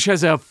 which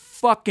has a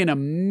fucking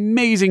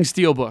amazing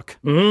steelbook,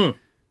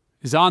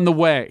 is on the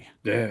way.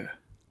 Yeah.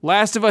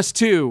 Last of Us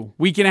 2,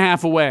 week and a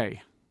half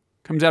away.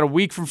 Comes out a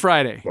week from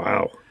Friday.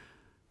 Wow.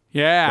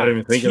 Yeah. Not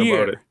even thinking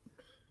about it.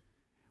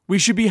 We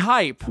should be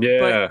hype. Yeah.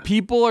 But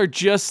people are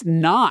just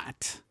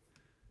not.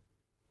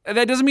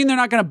 That doesn't mean they're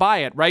not going to buy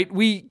it, right?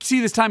 We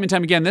see this time and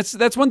time again.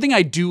 That's one thing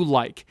I do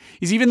like,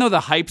 is even though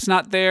the hype's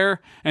not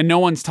there and no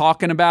one's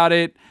talking about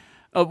it,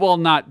 well,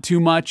 not too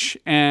much,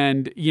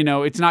 and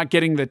it's not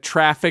getting the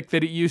traffic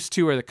that it used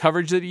to or the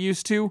coverage that it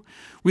used to,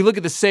 we look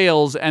at the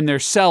sales and they're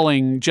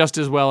selling just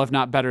as well, if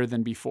not better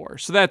than before.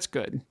 So that's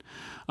good.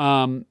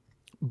 And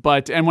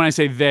when I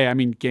say they, I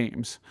mean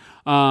games.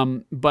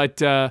 But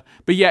yeah,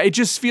 it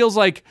just feels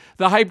like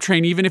the hype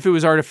train, even if it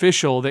was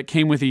artificial, that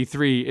came with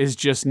E3 is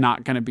just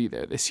not going to be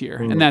there this year.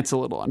 And that's a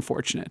little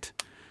unfortunate.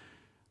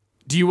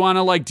 Do you want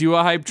to do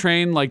a hype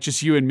train, like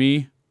just you and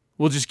me?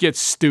 We'll just get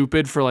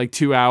stupid for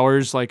 2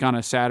 hours, on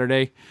a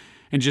Saturday,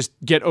 and just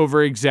get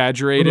over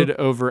exaggerated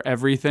over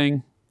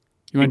everything.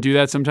 You want to do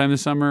that sometime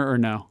this summer or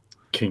no?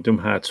 Kingdom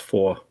Hearts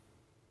 4.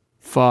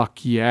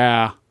 Fuck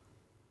yeah.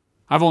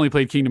 I've only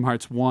played Kingdom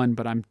Hearts 1,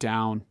 but I'm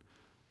down.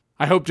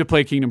 I hope to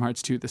play Kingdom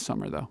Hearts 2 this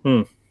summer,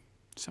 though.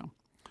 So,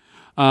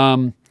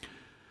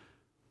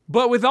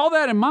 but with all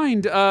that in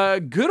mind,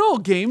 Good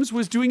Old Games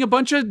was doing a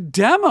bunch of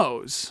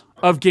demos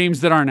of games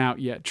that aren't out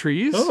yet,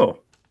 Trees. Oh.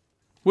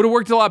 Would have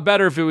worked a lot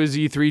better if it was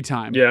E3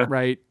 time,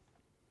 right?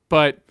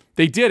 But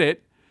they did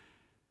it.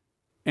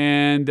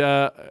 And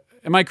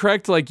am I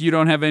correct? You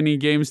don't have any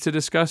games to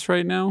discuss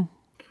right now?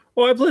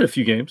 Oh, I played a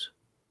few games.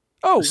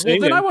 Oh, well,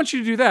 then I want you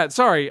to do that.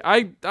 Sorry,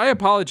 I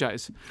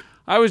apologize.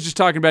 I was just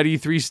talking about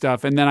E3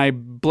 stuff, and then I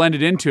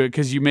blended into it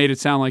because you made it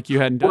sound like you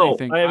hadn't done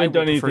anything. I haven't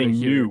done anything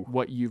new.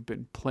 What you've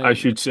been playing? I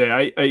should say,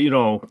 I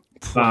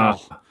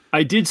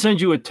did send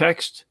you a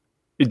text.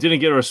 It didn't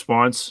get a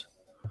response,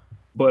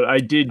 but I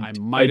did. I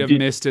might have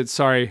missed it.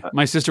 Sorry,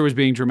 my sister was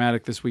being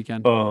dramatic this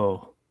weekend.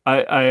 Oh,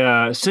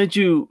 I sent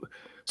you.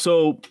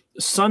 So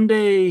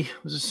Sunday,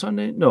 was it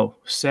Sunday? No,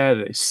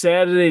 Saturday.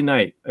 Saturday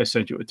night, I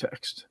sent you a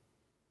text.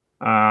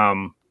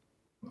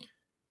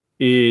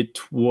 It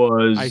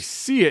was. I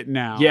see it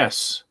now.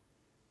 Yes.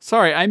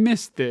 Sorry, I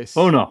missed this.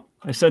 Oh no,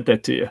 I sent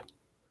that to you.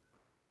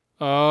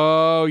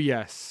 Oh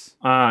yes.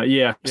 Yeah.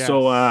 Yes.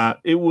 So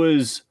it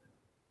was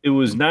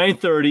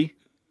 9:30.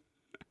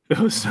 It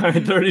was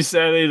 9:30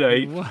 Saturday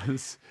night. It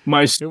was.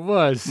 My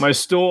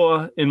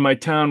store in my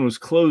town was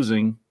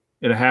closing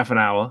in a half an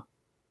hour,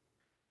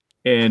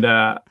 and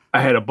I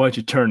had a bunch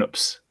of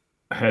turnips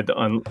I had to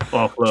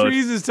offload.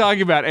 Trees is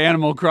talking about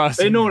Animal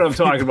Crossing. They know what I'm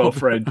talking about,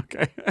 Fred.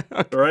 Okay.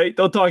 All right?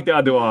 Don't talk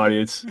down to our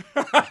audience.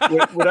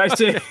 when I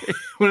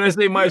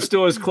say my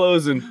store is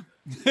closing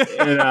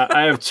and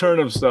I have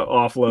turnips to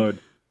offload,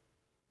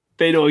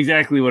 they know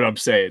exactly what I'm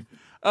saying.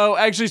 Oh,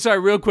 actually, sorry,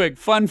 real quick.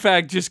 Fun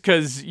fact, just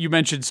because you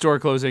mentioned store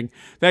closing.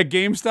 That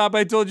GameStop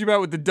I told you about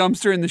with the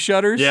dumpster and the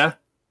shutters? Yeah.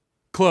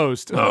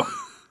 Closed. Oh.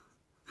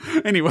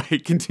 Anyway,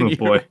 continue.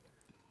 Oh, boy.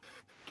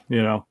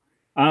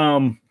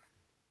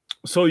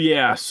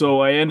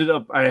 So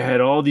I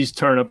had all these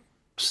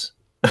turnips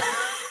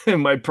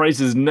and my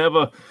prices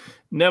never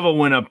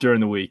went up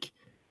during the week.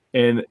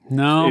 And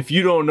no, if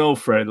you don't know,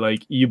 Fred,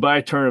 you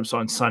buy turnips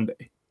on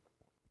Sunday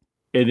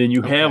and then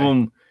you have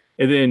them.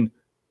 And then,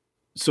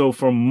 so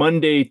from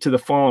Monday to the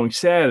following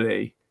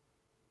Saturday,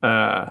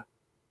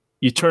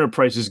 your turnip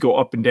prices go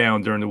up and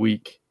down during the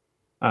week,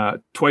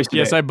 twice a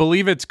Yes, day. I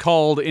believe it's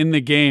called in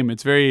the game.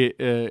 It's very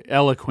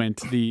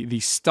eloquent. The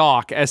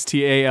stock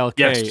STALK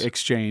Yes.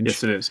 exchange.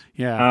 Yes, it is.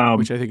 Yeah,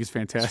 which I think is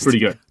fantastic. It's pretty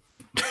good.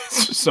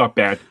 It's not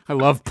bad. I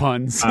love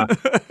puns.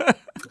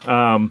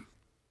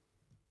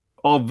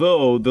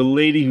 Although the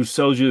lady who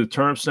sells you the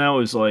turnips now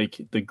is like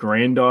the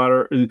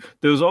granddaughter.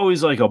 There was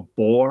always like a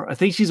boar. I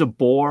think she's a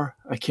boar.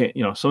 I can't,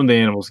 some of the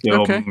animals get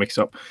all mixed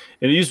up.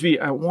 And it used to be,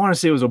 I want to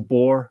say it was a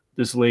boar,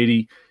 this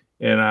lady.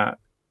 And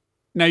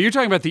now you're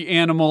talking about the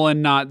animal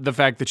and not the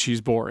fact that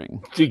she's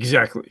boring.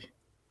 exactly.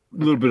 A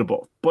little bit of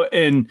both.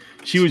 And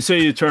she would sell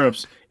you the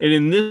turnips. And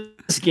in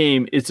this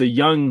game, it's a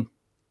young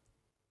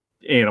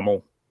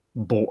animal.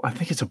 Boar. I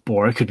think it's a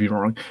boar. I could be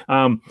wrong.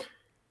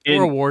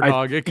 Or a war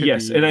dog. It could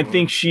yes, be. And I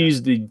think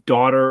she's the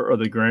daughter or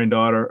the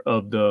granddaughter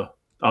of the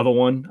other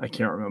one. I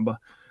can't remember.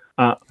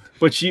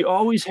 But she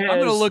always has... I'm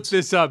going to look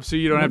this up so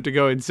you don't have to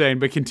go insane,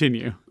 but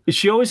continue.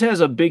 She always has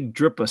a big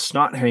drip of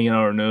snot hanging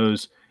out her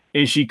nose,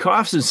 and she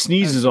coughs and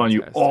sneezes on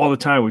you all the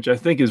time, which I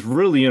think is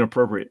really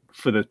inappropriate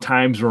for the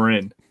times we're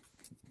in.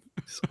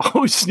 She's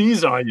always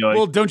sneeze on you.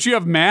 Well, don't you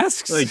have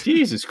masks? Like,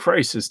 Jesus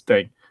Christ, this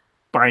thing.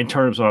 Buying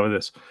turnips off of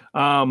this.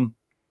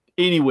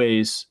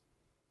 Anyways...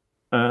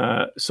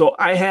 so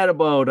I had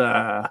about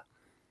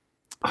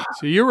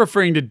so you're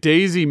referring to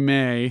Daisy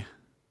May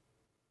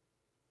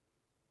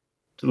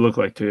to look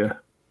like to you.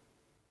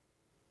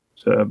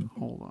 So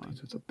hold on.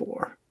 It's a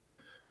boar.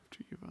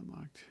 After you've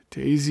unlocked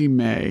Daisy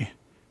May.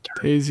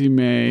 Daisy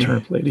May.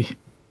 Turnip lady.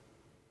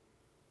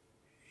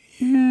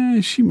 Yeah,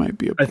 she might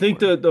be a boar. I think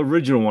the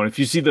original one, if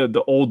you see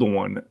the older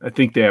one, I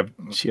think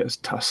she has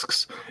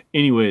tusks.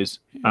 Anyways,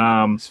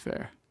 that's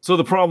fair. So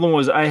the problem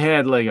was I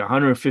had like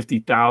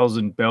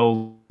 150,000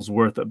 bells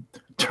worth of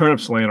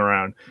turnips laying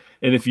around.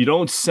 And if you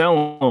don't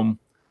sell them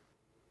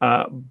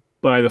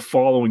by the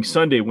following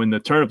Sunday when the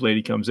turnip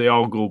lady comes, they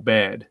all go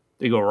bad.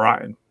 They go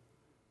rotten.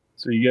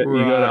 So you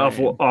got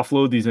to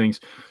offload these things.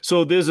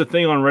 So there's a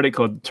thing on Reddit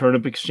called the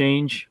Turnip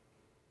Exchange.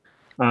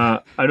 I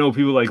know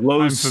people like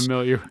Lowe's. I'm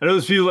familiar. I know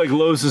there's people like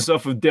Lowe's and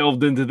stuff have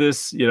delved into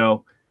this,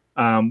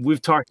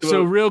 We've talked about.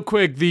 So real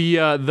quick,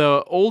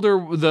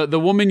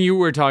 the woman you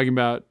were talking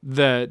about,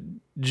 that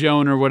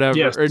Joan or whatever,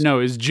 yes. or no,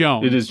 is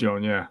Joan. It is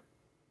Joan, yeah.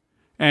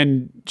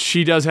 And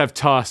she does have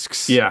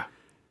tusks. Yeah.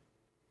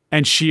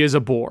 And she is a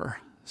boar.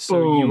 So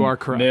Boom. you are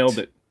correct. Nailed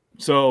it.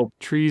 So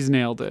Trees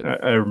nailed it.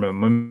 I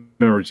remember. My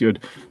memory's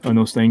good on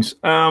those things.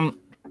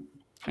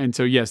 And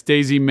so yes,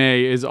 Daisy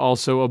May is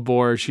also a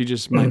boar. She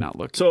just might not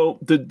look. So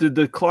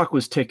the clock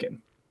was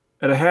ticking.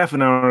 At a half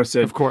an hour, I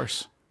said, of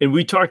course. And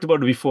we talked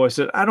about it before. I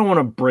said, I don't want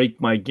to break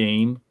my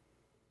game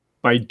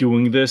by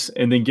doing this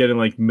and then getting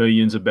like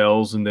millions of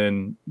bells, and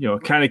then,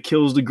 it kind of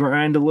kills the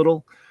grind a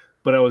little,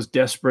 but I was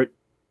desperate.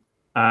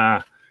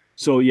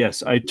 So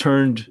yes, I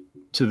turned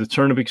to the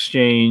Turnip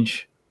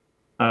Exchange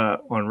on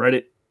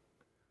Reddit.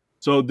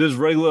 So there's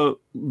regular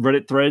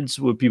Reddit threads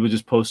where people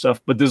just post stuff,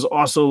 but there's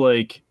also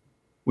like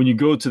when you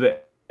go to the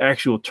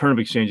actual Turnip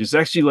Exchange, it's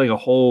actually like a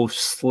whole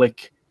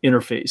slick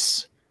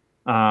interface.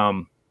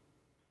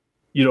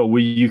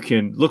 Where you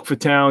can look for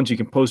towns, you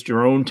can post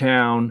your own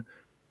town,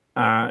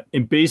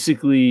 and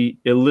basically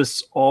it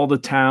lists all the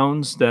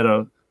towns that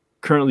are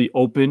currently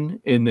open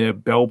in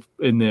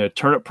their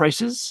turnip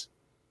prices,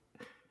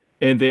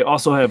 and they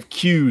also have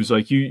queues.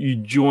 Like you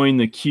join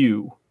the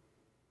queue,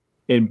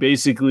 and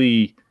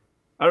basically,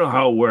 I don't know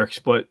how it works,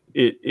 but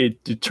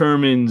it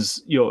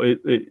determines,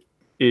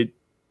 it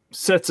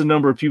sets a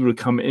number of people to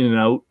come in and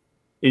out,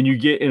 and you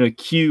get in a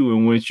queue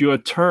in which your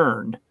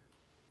turn.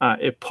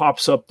 It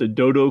pops up the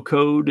dodo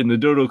code, and the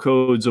dodo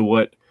codes are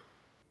what,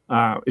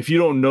 if you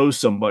don't know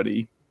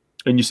somebody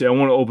and you say, I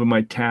want to open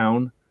my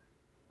town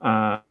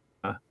to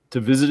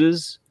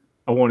visitors,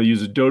 I want to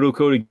use a dodo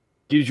code, it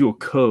gives you a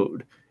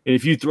code. And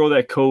if you throw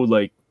that code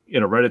like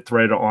in a Reddit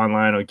thread or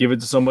online or give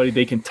it to somebody,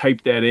 they can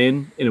type that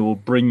in and it will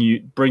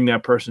bring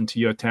that person to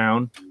your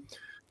town.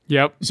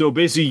 Yep. So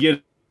basically you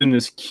get in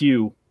this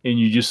queue and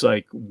you just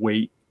like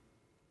wait.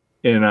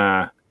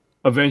 And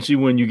eventually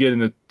when you get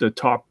in the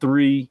top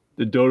 3,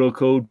 the dodo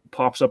code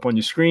pops up on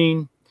your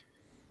screen.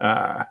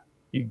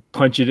 You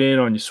punch it in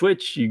on your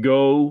Switch. You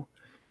go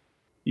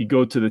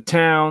to the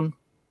town.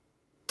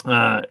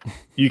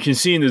 You can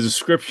see in the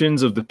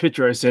descriptions of the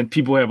picture I sent,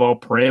 people have all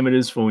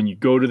parameters for when you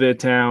go to their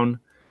town.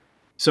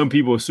 Some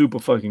people are super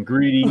fucking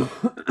greedy,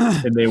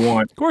 and they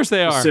want, of course,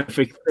 they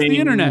specific things, the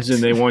internet,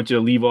 and they want you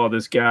to leave all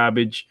this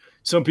garbage.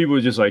 Some people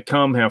are just like,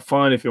 come have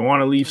fun. If you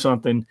want to leave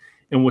something,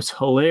 and what's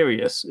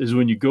hilarious is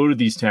when you go to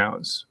these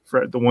towns,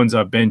 for the ones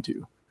I've been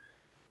to.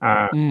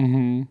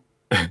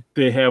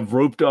 They have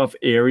roped off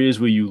areas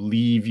where you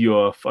leave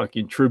your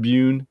fucking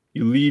tribune,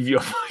 you leave your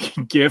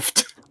fucking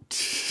gift.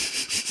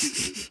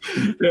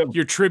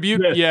 Your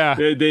tribute, yeah.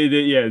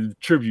 They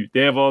tribute.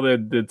 They have all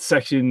the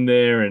section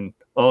there and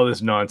all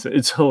this nonsense.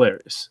 It's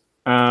hilarious.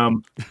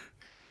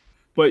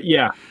 But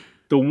yeah,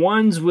 the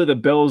ones where the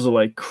bells are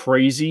like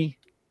crazy,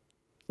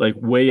 like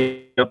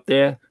way up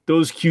there,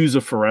 those queues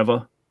are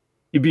forever.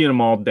 You'd be in them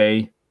all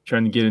day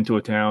trying to get into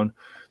a town.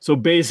 So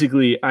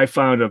basically, I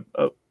found a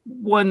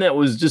one that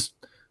was just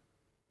a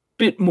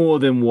bit more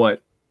than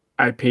what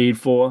I paid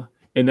for,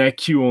 and that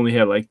queue only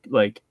had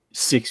like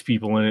 6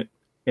 people in it,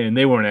 and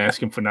they weren't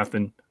asking for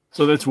nothing.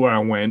 So that's where I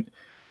went,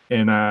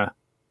 and I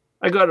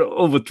got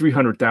over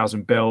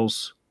 300,000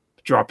 bells,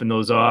 dropping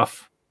those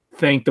off.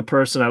 Thanked the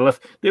person I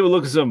left. They were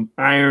looking for some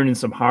iron and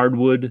some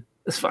hardwood.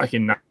 That's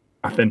fucking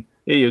nothing.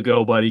 Here you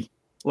go, buddy.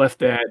 Left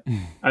that.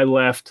 I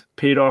left,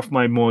 paid off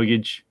my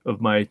mortgage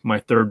of my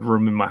 3rd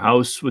room in my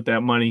house with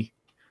that money,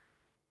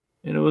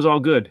 and it was all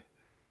good.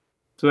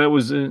 So that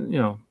was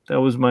that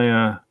was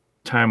my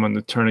time on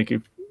the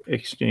tourniquet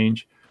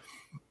exchange.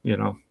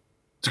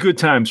 It's good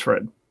times,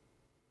 Fred.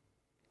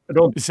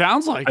 It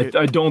sounds like it.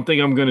 I don't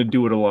think I'm going to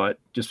do it a lot,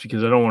 just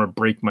because I don't want to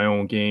break my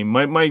own game.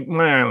 My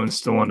island's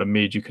still under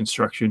major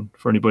construction.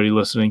 For anybody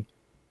listening,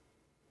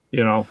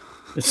 it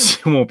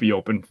won't be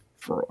open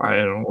for, I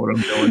don't know what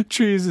I'm doing.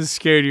 Trees is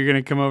scared you're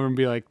going to come over and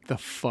be like, the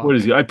fuck. What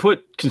is it? I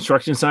put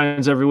construction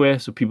signs everywhere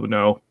so people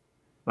know,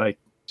 like,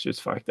 shit's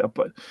fucked up,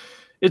 but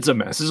it's a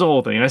mess. It's a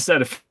whole thing. I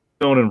started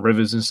filling in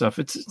rivers and stuff.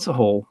 It's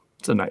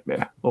a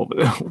nightmare over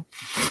there.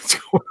 What's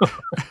going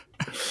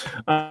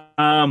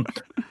on?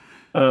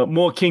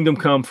 More Kingdom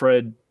Come,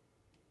 Fred.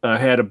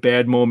 Had a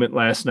bad moment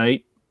last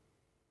night,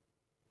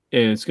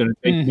 and it's going to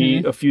take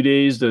me a few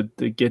days to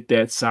get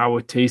that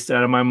sour taste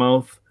out of my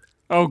mouth.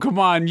 Oh, come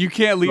on. You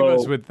can't leave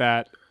us with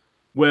that.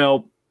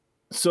 Well,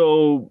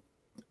 so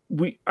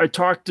I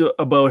talked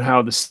about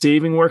how the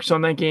saving works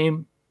on that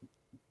game.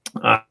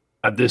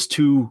 There's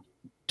two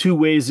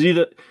ways. It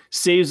either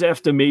saves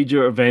after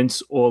major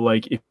events, or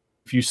like if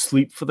you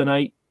sleep for the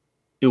night,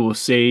 it will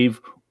save.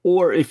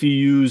 Or if you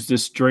use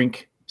this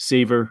drink,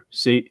 Saver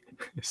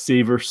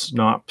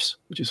Snops,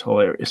 which is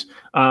hilarious.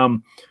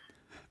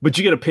 But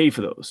you got to pay for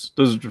those.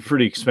 Those are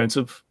pretty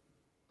expensive.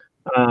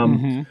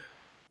 And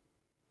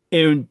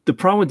the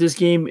problem with this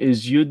game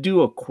is you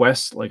do a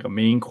quest, like a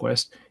main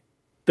quest.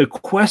 The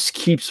quest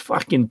keeps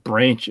fucking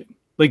branching.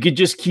 Like, it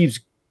just keeps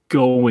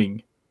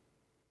going.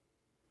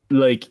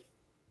 Like,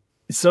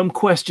 some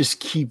quests just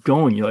keep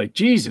going. You're like,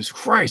 Jesus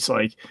Christ.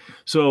 Like,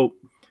 so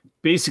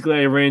basically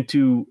I ran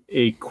to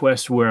a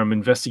quest where I'm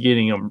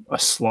investigating a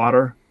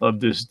slaughter of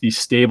these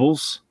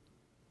stables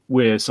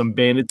where some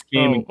bandits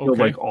came and killed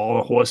like all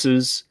the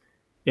horses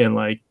and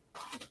like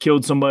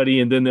killed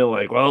somebody. And then they're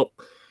like, well,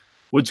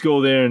 let's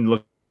go there and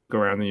look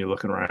around. And you're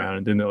looking around,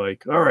 and then they're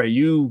like, all right,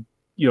 you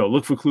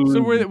look for clues.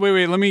 So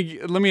wait, let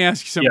me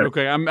ask you something real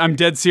quick. I'm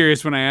dead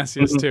serious when I ask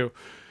this too.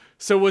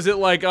 So was it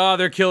like,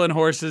 they're killing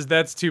horses,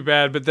 that's too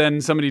bad, but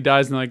then somebody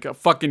dies and like, a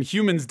fucking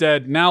human's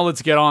dead, now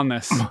let's get on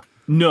this?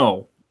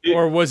 No.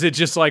 Or was it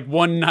just like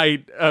one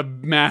night, a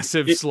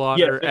massive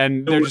slaughter,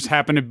 and there just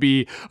happened to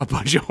be a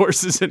bunch of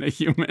horses and a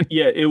human?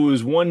 Yeah, it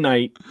was one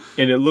night,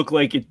 and it looked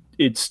like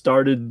it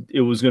started,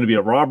 it was going to be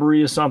a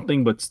robbery or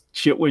something, but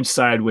shit went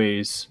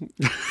sideways.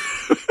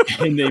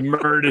 And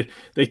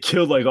they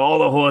killed like all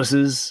the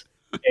horses,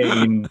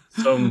 and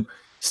some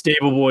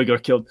stable boy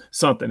got killed.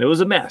 Something. It was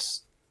a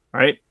mess,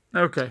 right?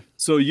 Okay.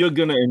 So you're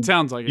gonna.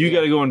 Sounds like you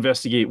got to go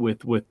investigate with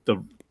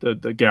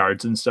the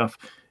guards and stuff,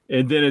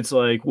 and then it's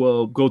like,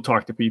 well, go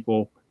talk to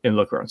people and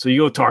look around. So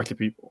you go talk to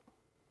people,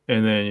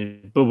 and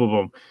then boom, boom,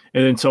 boom,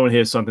 and then someone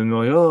hears something. And they're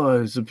like,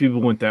 oh, some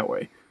people went that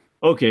way.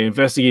 Okay,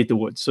 investigate the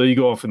woods. So you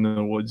go off in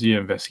the woods, you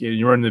investigate, and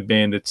you run into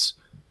bandits.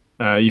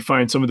 You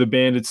find some of the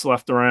bandits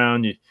left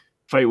around. You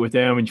fight with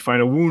them, and you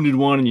find a wounded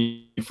one, and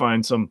you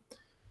find some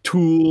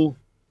tool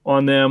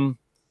on them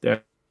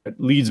that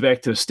leads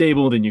back to the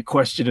stable. Then you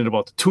question it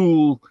about the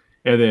tool,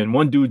 and then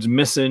one dude's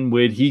missing.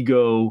 Where'd he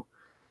go?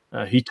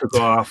 He took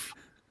off.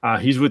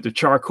 He's with the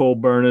charcoal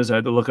burners. I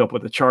had to look up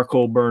what the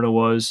charcoal burner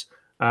was.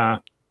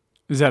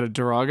 Is that a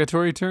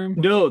derogatory term?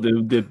 No,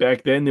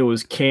 back then there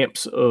was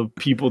camps of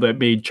people that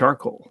made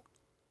charcoal.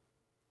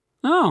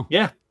 Oh,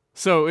 yeah.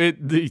 So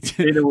they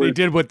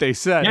did what they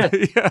said.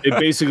 Yeah. It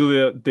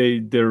basically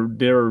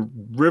they're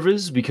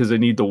rivers because they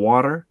need the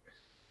water,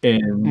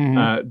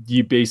 and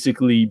you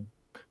basically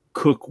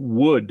cook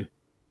wood,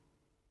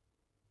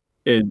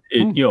 and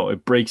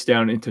it breaks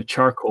down into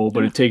charcoal,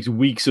 but it takes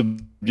weeks of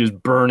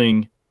just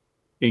burning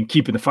and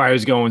keeping the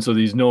fires going. So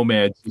these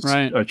nomads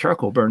are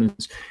charcoal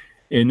burners,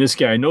 and this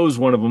guy knows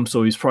one of them,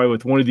 so he's probably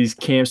with one of these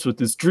camps. With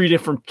there's 3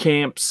 different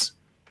camps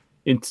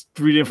in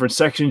 3 different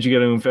sections. You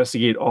got to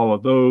investigate all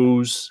of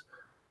those.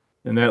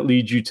 And that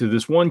leads you to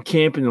this one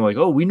camp, and they're like,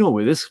 oh, we know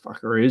where this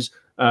fucker is.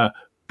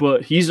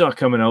 But he's not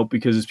coming out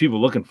because there's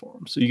people looking for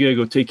him. So you got to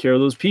go take care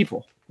of those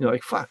people. You're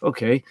like, fuck,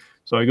 okay.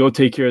 So I go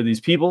take care of these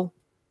people.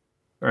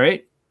 All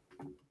right.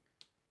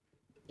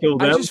 Kill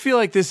them. I just feel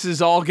like this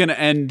is all going to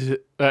end.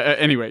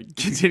 Anyway,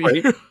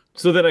 continue. Right?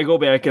 So then I go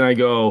back and I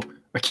go,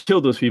 I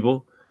killed those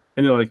people.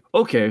 And they're like,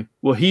 okay,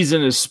 well, he's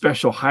in his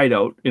special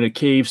hideout in a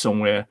cave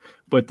somewhere.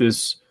 But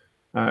there's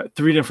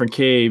 3 different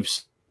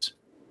caves.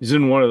 He's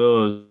in one of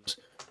those.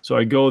 So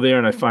I go there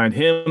and I find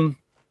him,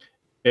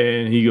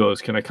 and he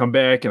goes, can I come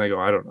back? And I go,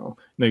 I don't know.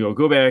 And they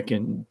go back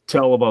and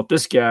tell about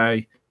this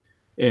guy.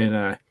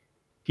 And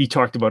he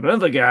talked about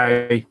another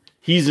guy.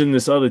 He's in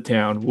this other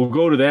town. We'll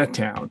go to that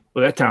town.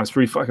 Well, that town's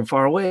pretty fucking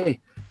far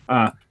away.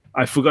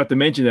 I forgot to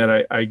mention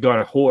that I got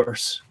a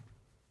horse.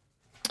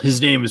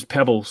 His name is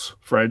Pebbles,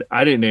 Fred.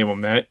 I didn't name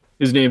him that.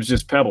 His name's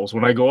just Pebbles.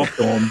 When I go up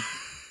to him,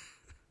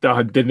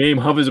 the name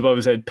hovers above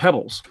his head,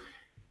 Pebbles.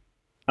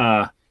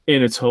 And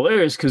it's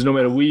hilarious because no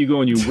matter where you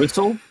go and you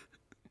whistle,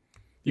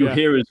 you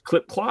hear his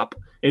clip clop,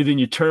 and then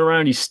you turn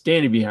around, he's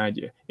standing behind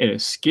you, and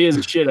it scares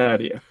the shit out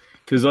of you.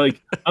 Because,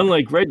 like,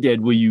 unlike Red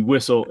Dead, where you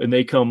whistle and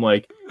they come,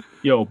 like,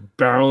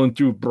 barreling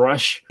through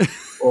brush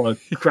or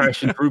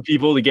crashing through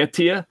people to get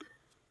to you,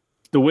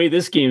 the way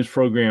this game's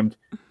programmed,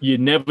 you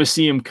never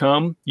see him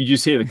come. You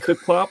just hear the clip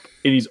clop,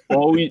 and he's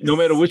always, no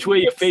matter which way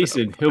you're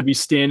facing, he'll be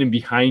standing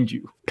behind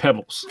you,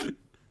 Pebbles.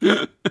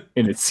 And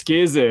it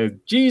scares the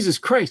Jesus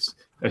Christ.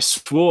 I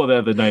swore the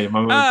other night.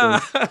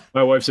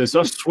 My wife says,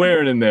 "Stop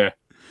swearing in there.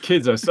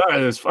 Kids, I'm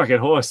sorry, this fucking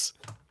horse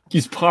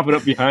keeps popping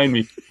up behind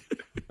me."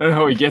 I don't know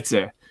how he gets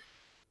there.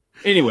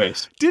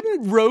 Anyways.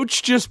 Didn't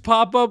Roach just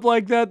pop up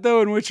like that,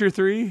 though, in Witcher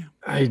 3?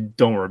 I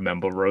don't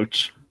remember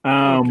Roach.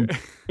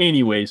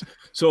 Anyways,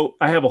 so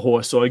I have a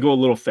horse, so I go a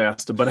little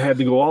faster, but I had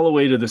to go all the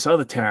way to this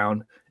other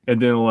town,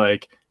 and then,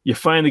 like, you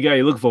find the guy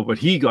you look for, but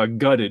he got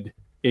gutted,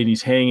 and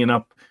he's hanging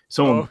up.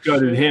 Someone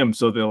gutted him,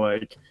 so they're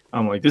like,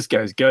 I'm like, this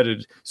guy's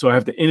gutted, so I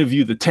have to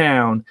interview the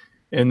town,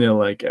 and they're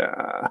like,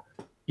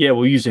 yeah,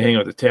 we used to hang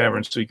out at the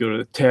tavern, so you go to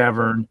the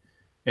tavern,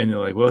 and they're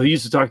like, well, he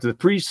used to talk to the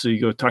priest, so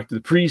you go talk to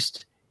the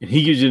priest, and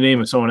he gives you the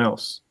name of someone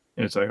else.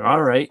 And it's like,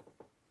 all right,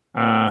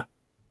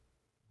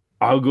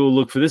 I'll go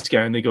look for this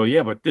guy. And they go,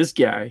 yeah, but this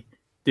guy,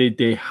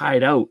 they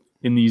hide out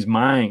in these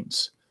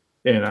mines.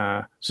 And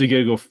so you got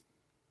to go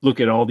look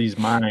at all these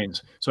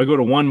mines. So I go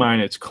to one mine,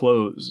 it's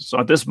closed. It's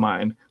not this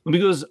mine. Let me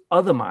go to this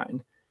other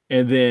mine.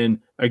 And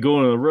then I go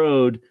on the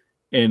road,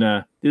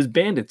 and there's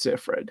bandits there,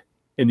 Fred.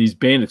 And these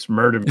bandits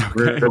murdered me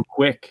real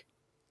quick.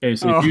 And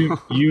it's like,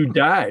 you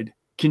died.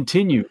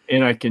 Continue.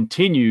 And I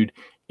continued,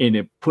 and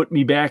it put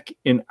me back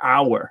an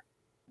hour.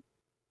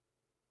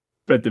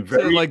 But the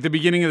very like the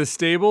beginning of the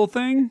stable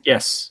thing?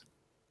 Yes.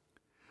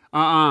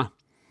 No,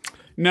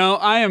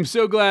 I am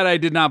so glad I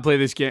did not play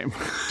this game.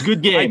 It's a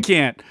good game. I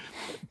can't.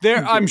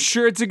 I'm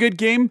sure it's a good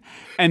game,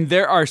 and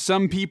there are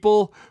some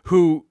people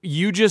who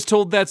you just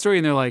told that story,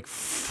 and they're like,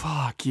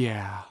 fuck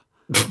yeah.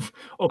 Okay.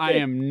 I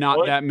am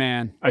not that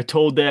man. I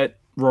told that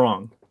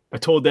wrong. I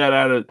told that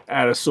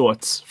out of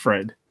sorts,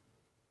 Fred.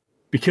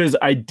 Because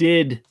I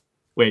did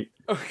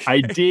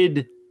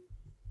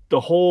the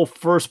whole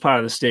first part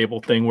of the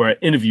stable thing where I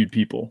interviewed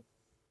people.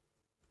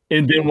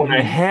 And then when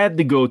I had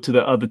to go to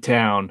the other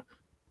town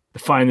to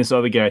find this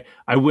other guy,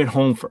 I went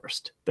home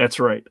first. That's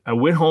right. I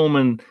went home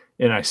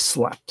and I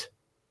slept.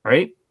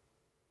 Right?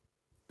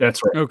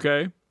 That's right.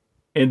 Okay.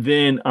 And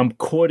then I'm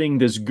courting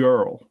this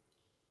girl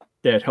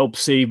that helped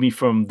save me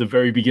from the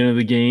very beginning of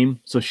the game.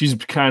 So she's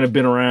kind of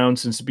been around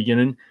since the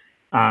beginning.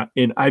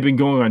 And I've been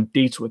going on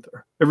dates with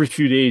her. Every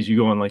few days you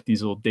go on like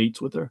these little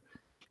dates with her.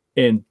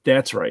 And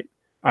that's right.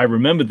 I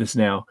remember this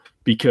now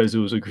because it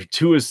was a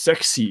gratuitous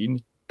sex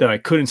scene that I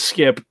couldn't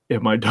skip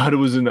if my daughter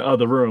was in the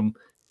other room.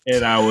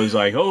 And I was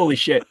like, holy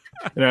shit.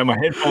 And I had my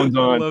headphones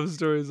on. I love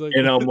stories like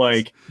and this. I'm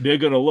like, they're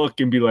going to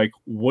look and be like,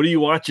 what are you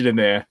watching in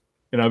there?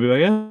 And I'll be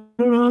like, I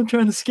don't know. I'm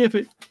trying to skip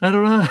it. I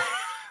don't know.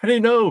 I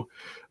didn't know.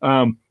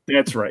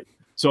 That's right.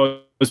 So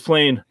I was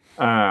playing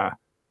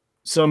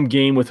some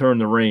game with her in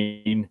the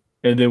rain,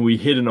 and then we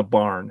hid in a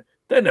barn.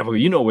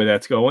 You know where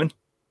that's going.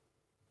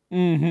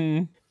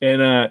 Mm-hmm.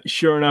 And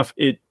sure enough,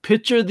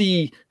 picture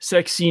the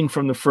sex scene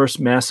from the first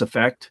Mass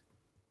Effect,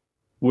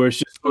 where it's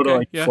just sort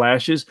of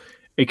flashes,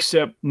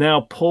 except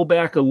now pull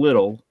back a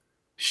little,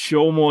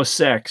 show more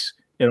sex,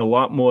 and a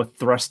lot more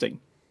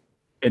thrusting.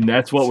 And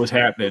that's what was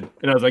happening.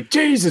 And I was like,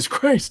 Jesus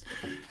Christ,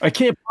 I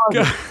can't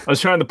pause it. I was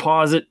trying to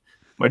pause it.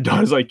 My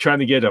daughter's like trying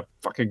to get a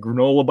fucking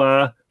granola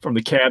bar from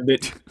the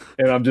cabinet.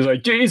 And I'm just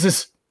like,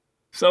 Jesus,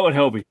 someone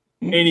help me.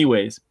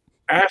 Anyways,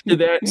 after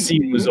that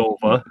scene was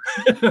over.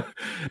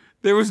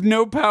 There was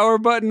no power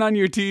button on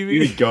your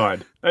TV? Good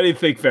God. I didn't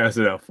think fast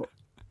enough. I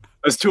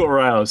was too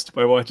aroused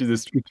by watching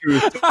this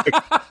video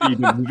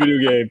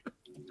game.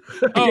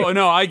 Oh,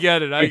 no, I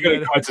get it. I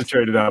couldn't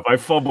concentrate enough. I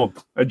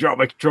fumbled. I dropped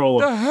my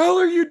controller. What the hell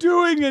are you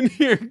doing in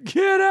here?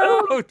 Get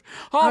out.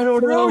 I'll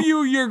throw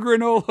you your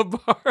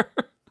granola bar.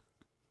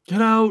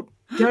 Get out.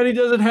 Daddy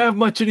doesn't have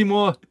much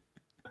anymore.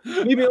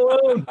 Leave me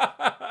alone.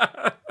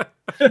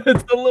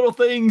 It's the little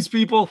things,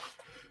 people.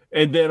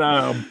 And then,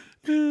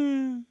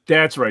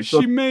 that's right.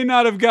 She may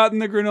not have gotten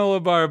the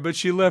granola bar, but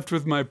she left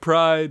with my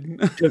pride.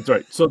 That's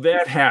right. So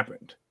that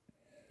happened.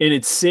 And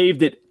it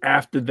saved it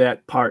after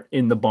that part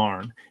in the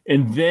barn.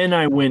 And then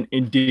I went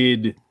and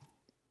did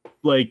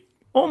like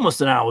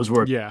almost an hour's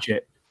worth of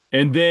shit.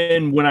 And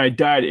then when I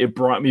died, it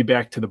brought me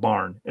back to the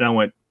barn. And I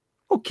went,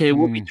 okay,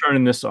 we'll be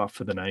turning this off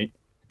for the night.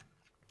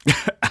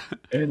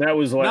 And that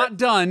was like... Not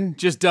done,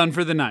 just done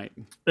for the night.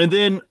 And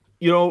then,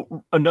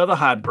 another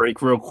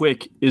heartbreak real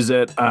quick is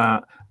that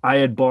I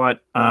had bought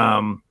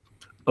a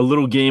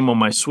little game on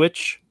my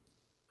Switch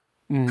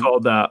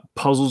called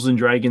Puzzles and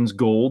Dragons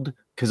Gold,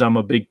 because I'm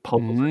a big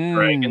Puzzles and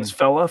Dragons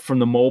fella from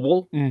the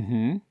mobile.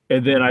 Mm-hmm.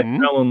 And then I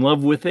fell in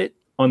love with it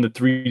on the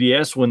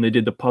 3DS when they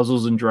did the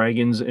Puzzles and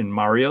Dragons in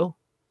Mario.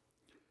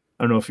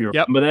 I don't know if you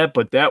remember that,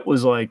 but that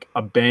was like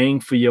a bang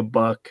for your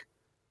buck.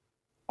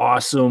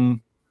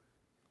 Awesome.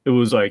 It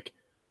was like,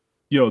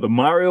 the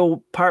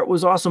Mario part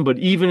was awesome, but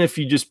even if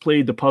you just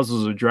played the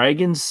Puzzles and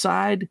Dragons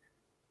side,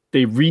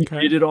 they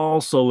redid it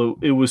all. So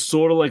it was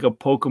sort of like a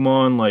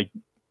Pokemon, like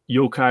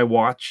Yokai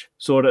Watch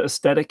sort of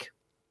aesthetic.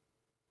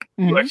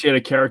 You actually had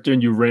a character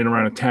and you ran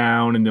around a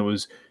town and there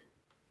was,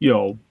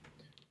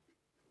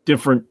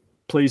 different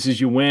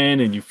places you went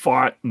and you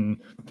fought,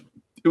 and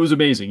it was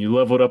amazing. You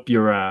leveled up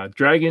your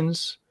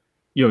dragons,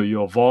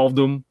 you evolved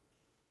them.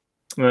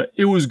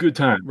 It was good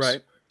times.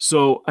 Right.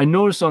 So I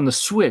noticed on the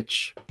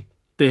Switch,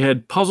 they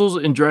had Puzzles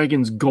and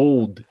Dragons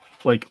Gold,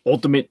 like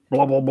ultimate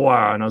blah, blah,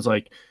 blah. And I was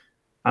like,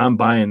 I'm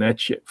buying that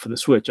shit for the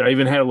Switch. I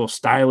even had a little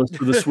stylus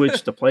for the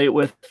Switch to play it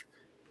with.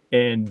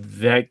 And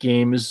that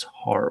game is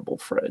horrible,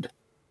 Fred.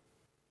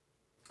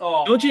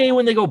 Oh. Don't you hate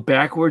when they go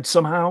backwards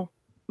somehow?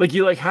 Like,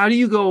 you're like, how do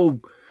you go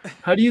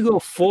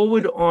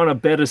forward on a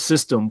better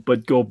system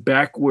but go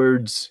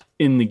backwards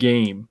in the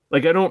game?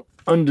 Like, I don't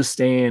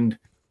understand.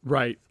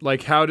 Right.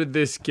 Like, how did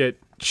this get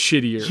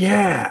shittier?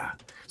 Yeah.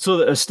 So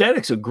the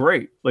aesthetics are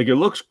great. Like, it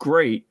looks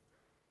great.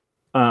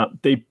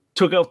 They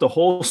took out the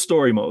whole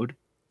story mode.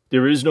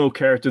 There is no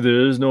character.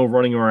 There is no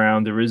running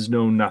around. There is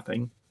no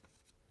nothing.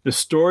 The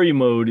story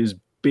mode is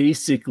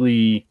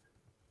basically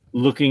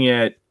looking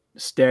at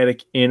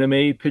static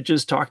anime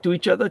pictures talk to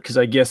each other, because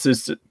I guess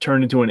this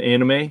turned into an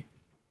anime,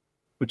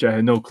 which I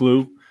had no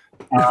clue.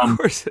 Of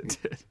course it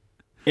did.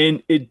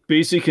 And it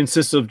basically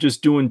consists of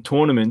just doing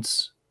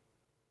tournaments,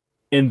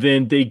 and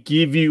then they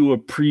give you a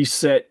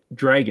preset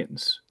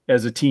dragons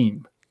as a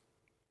team.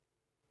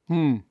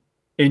 And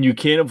you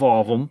can't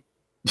evolve them.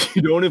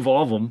 You don't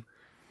evolve them.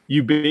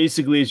 You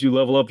basically, as you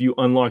level up, you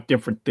unlock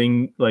different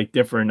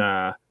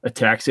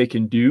attacks they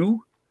can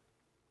do.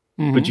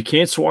 But you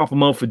can't swap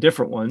them out for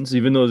different ones,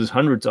 even though there's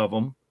hundreds of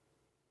them.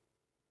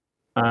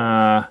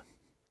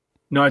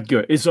 Not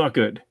good. It's not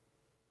good.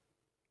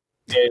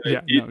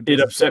 It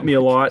upset me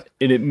a lot,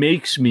 and it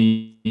makes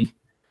me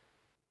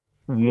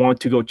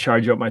want to go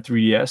charge up my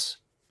 3DS,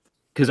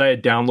 because I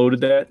had downloaded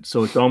that,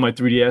 so it's on my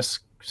 3DS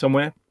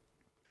somewhere,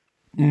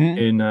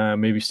 and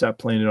maybe stop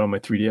playing it on my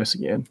 3DS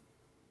again.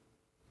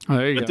 Oh,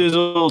 there you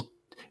go.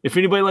 If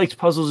anybody likes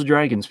Puzzles and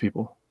Dragons,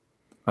 people,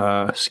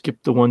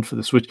 skip the one for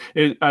the Switch.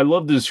 I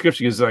love the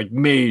description. It's like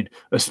made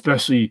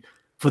especially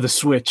for the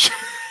Switch.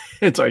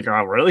 It's like,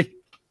 oh, really?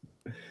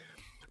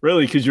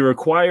 Really? Because you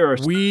require a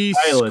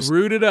stylus.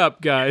 Screwed it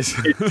up, guys.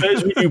 It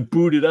says when you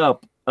boot it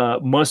up,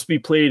 must be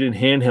played in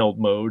handheld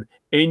mode,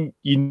 and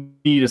you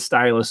need a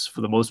stylus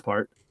for the most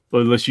part,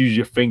 but let's use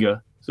your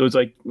finger. So it's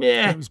like,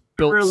 it was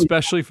built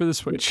especially for the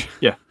Switch.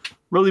 Yeah,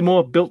 really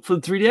more built for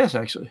the 3DS,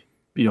 actually, to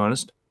be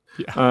honest.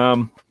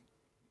 Yeah.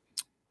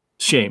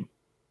 Shame.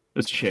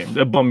 It's a shame.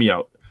 That bummed me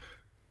out,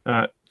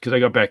 because I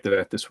got back to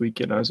that this week,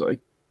 and I was like,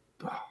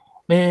 oh,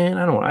 man,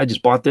 I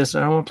just bought this,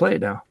 and I don't want to play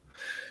it now.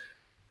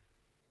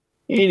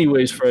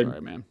 Anyways, Fred, sorry,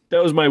 man.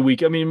 That was my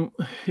week. I mean,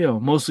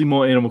 mostly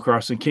more Animal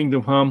Crossing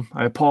Kingdom Come.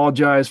 I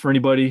apologize for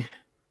anybody.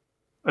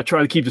 I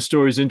try to keep the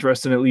stories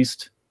interesting, at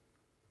least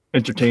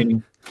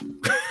entertaining.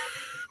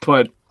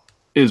 But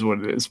it is what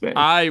it is, man.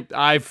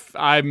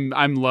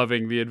 I'm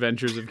loving the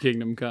adventures of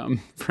Kingdom Come,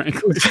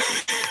 frankly.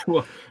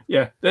 Well,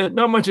 yeah,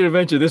 not much of an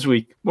adventure this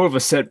week. More of a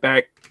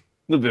setback. A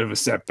little bit of a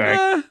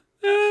setback.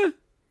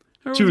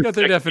 Everyone's got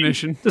their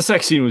definition. The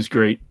sex scene was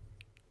great,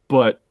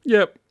 but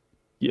yep,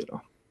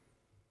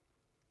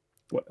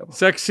 whatever.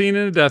 Sex scene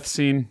and a death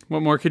scene.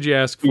 What more could you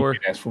ask for? You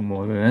can ask for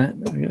more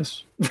than that, I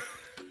guess.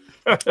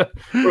 What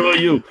about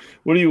you?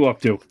 What are you up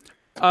to?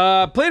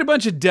 Played a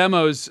bunch of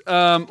demos.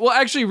 Well,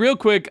 actually, real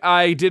quick,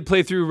 I did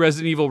play through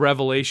Resident Evil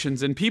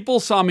Revelations, and people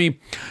saw me.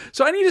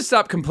 So I need to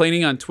stop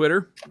complaining on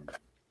Twitter.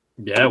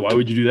 Yeah, why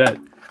would you do that?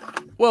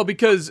 Well,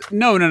 because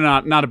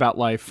not about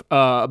life,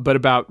 but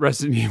about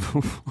Resident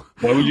Evil.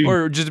 Why would you?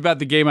 Or just about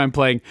the game I'm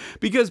playing.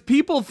 Because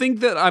people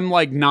think that I'm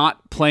like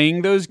not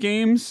playing those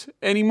games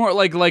anymore.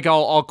 Like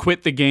I'll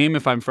quit the game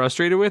if I'm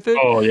frustrated with it.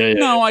 Oh yeah.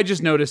 No, I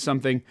just noticed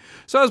something.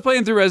 So I was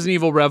playing through Resident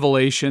Evil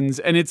Revelations,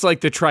 and it's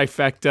like the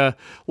trifecta.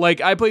 Like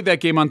I played that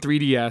game on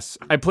 3DS.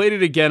 I played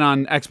it again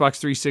on Xbox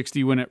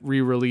 360 when it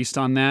re-released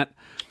on that.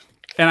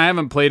 And I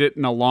haven't played it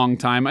in a long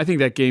time. I think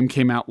that game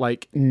came out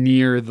like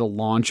near the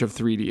launch of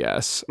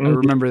 3DS. I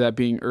remember that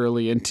being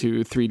early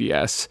into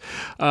 3DS.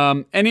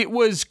 And it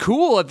was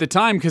cool at the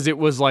time because it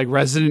was like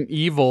Resident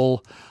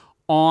Evil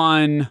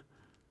on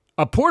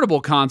a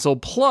portable console.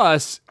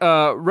 Plus,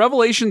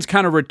 Revelations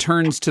kind of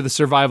returns to the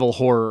survival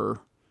horror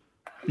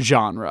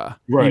genre.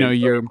 Right,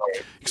 you're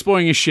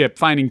exploring a ship,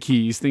 finding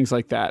keys, things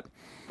like that.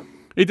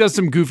 It does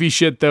some goofy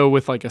shit, though,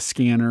 with like a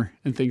scanner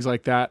and things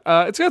like that.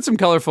 It's got some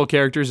colorful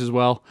characters as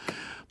well.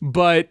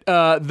 But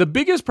the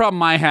biggest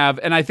problem I have,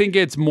 and I think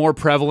it's more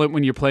prevalent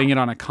when you're playing it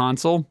on a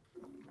console,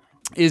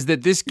 is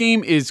that this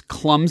game is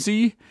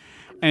clumsy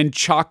and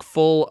chock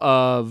full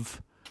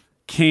of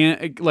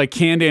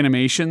canned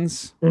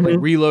animations, like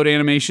reload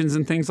animations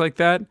and things like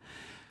that.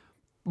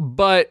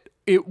 But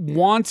it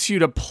wants you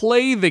to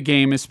play the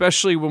game,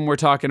 especially when we're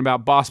talking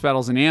about boss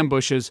battles and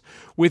ambushes,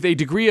 with a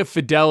degree of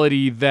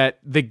fidelity that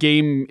the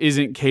game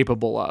isn't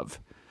capable of.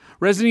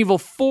 Resident Evil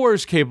 4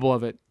 is capable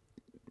of it,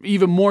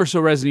 even more so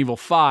Resident Evil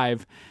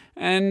 5.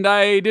 And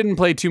I didn't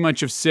play too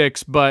much of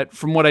 6, but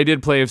from what I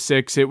did play of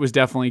 6, it was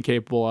definitely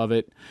capable of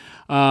it.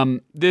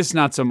 This,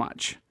 not so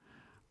much.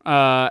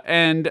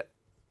 And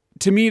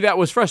to me, that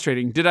was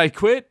frustrating. Did I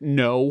quit?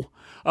 No.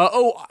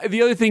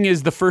 The other thing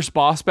is the first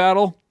boss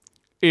battle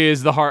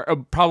is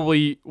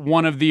probably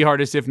one of the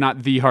hardest, if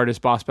not the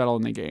hardest boss battle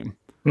in the game.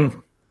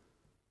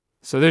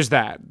 So there's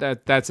that.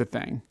 That's a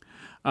thing.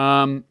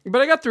 But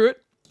I got through it.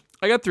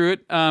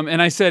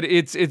 And I said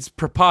it's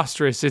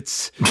preposterous.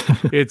 It's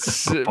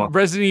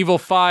Resident Evil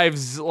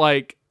 5's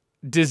like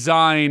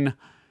design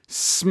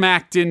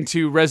smacked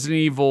into Resident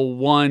Evil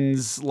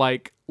 1's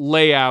like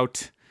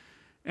layout,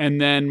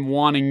 and then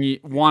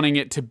wanting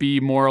it to be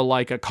more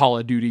like a Call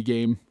of Duty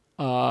game,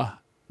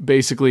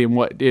 basically, in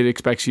what it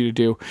expects you to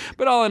do.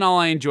 But all in all,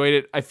 I enjoyed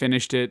it. I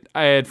finished it.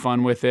 I had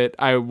fun with it.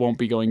 I won't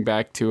be going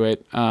back to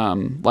it.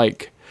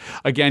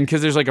 Again,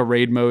 because there's like a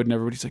raid mode and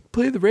everybody's like,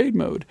 play the raid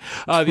mode.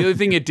 The other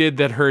thing it did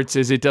that hurts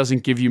is it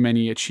doesn't give you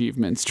many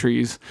achievements,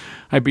 Trees.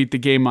 I beat the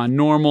game on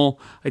normal.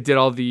 I did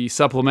all the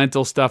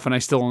supplemental stuff and I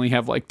still only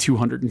have like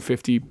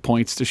 250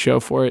 points to show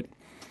for it.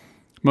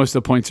 Most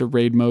of the points are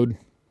raid mode.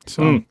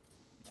 So,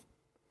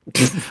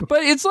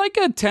 but it's like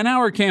a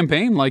 10-hour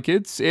campaign. Like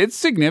it's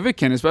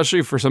significant,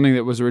 especially for something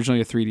that was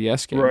originally a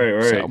 3DS game.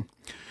 Right. So,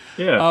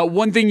 Yeah.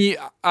 one thing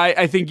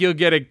I think you'll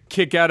get a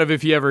kick out of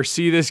if you ever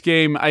see this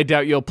game, I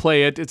doubt you'll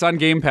play it. It's on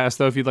Game Pass,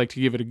 though, if you'd like to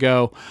give it a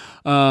go,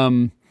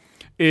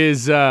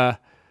 is the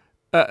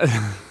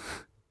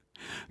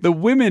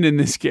women in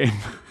this game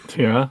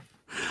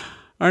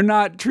are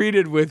not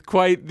treated with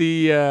quite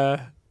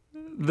the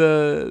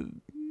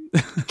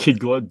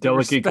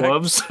delicate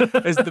gloves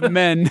as the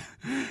men.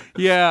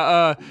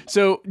 Yeah.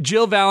 So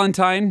Jill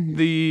Valentine,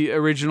 the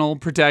original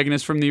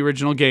protagonist from the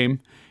original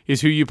game,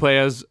 is who you play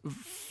as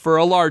for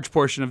a large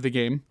portion of the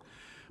game.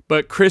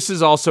 But Chris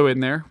is also in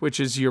there, which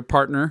is your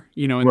partner,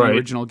 in the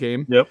original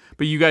game. Yep.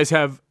 But you guys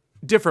have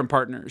different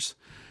partners.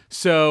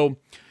 So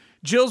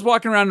Jill's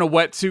walking around in a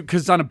wetsuit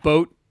because it's on a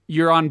boat.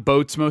 You're on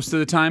boats most of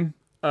the time.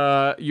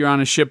 You're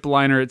on a ship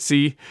liner at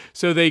sea.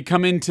 So they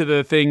come into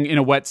the thing in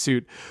a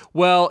wetsuit.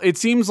 Well, it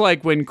seems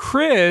like when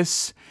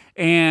Chris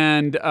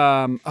and,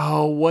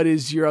 what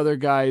is your other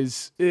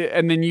guy's?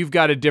 And then you've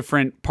got a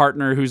different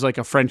partner who's like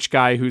a French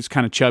guy who's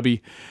kind of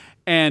chubby.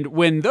 And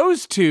when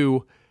those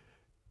two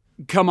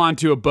come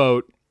onto a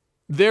boat,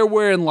 they're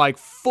wearing like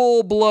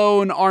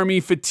full-blown army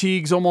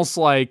fatigues, almost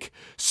like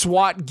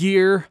SWAT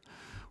gear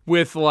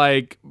with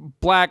like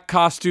black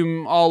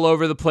costume all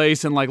over the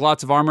place and like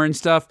lots of armor and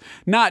stuff.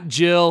 Not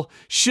Jill.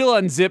 She'll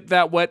unzip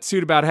that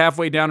wetsuit about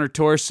halfway down her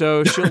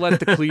torso. She'll let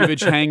the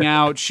cleavage hang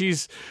out.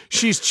 She's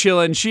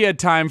chilling. She had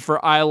time for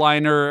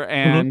eyeliner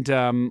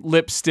and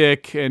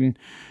lipstick and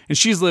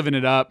she's living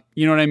it up.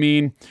 You know what I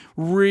mean?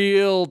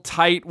 Real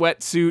tight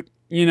wetsuit,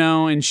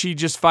 and she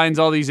just finds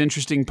all these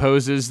interesting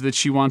poses that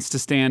she wants to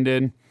stand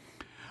in.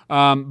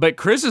 But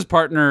Chris's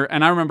partner,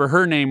 and I remember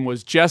her name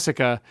was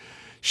Jessica,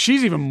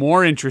 she's even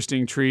more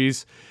interesting,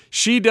 Trees.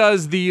 She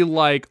does the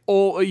like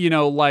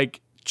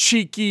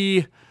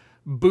cheeky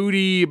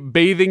booty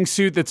bathing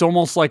suit that's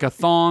almost like a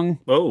thong.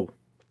 Oh.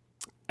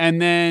 And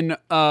then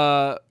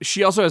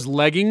she also has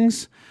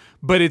leggings,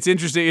 but it's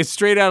interesting. It's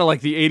straight out of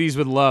like the 80s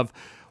with Love.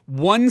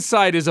 One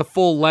side is a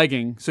full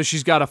legging, so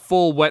she's got a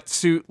full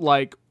wetsuit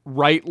like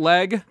right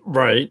leg.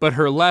 Right. But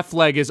her left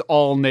leg is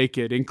all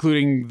naked,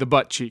 including the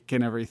butt cheek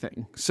and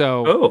everything.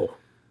 So Oh.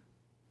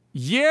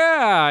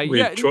 Yeah,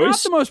 Weird choice.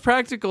 not the most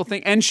practical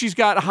thing. And she's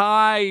got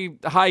high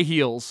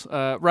heels,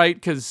 right?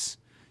 Because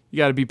you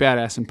got to be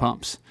badass in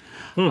pumps.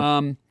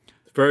 Very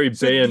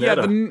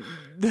Bayonetta.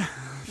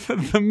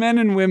 The men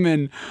and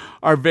women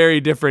are very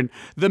different.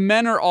 The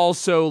men are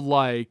also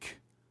like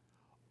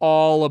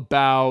all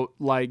about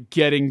like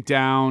getting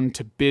down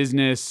to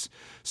business,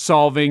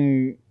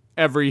 solving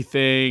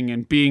everything,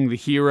 and being the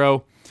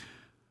hero.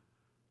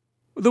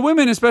 The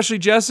women, especially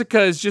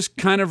Jessica, is just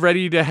kind of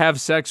ready to have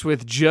sex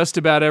with just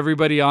about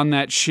everybody on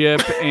that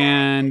ship,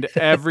 and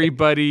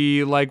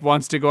everybody like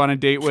wants to go on a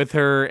date with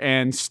her,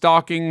 and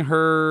stalking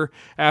her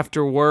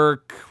after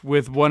work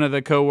with one of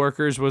the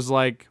coworkers was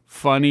like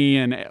funny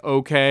and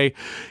okay.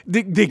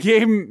 The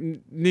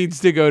game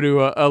needs to go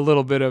to a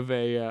little bit of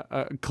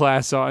a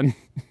class on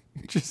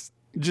just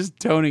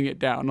toning it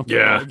down a little,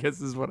 Yeah. I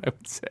guess is what I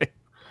would say.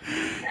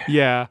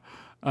 Yeah.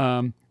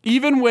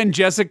 Even when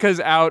Jessica's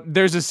out,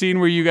 there's a scene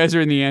where you guys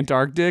are in the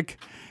Antarctic.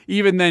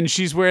 Even then,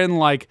 she's wearing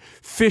like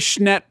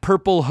fishnet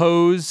purple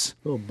hose.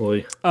 Oh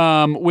boy.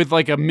 With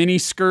like a mini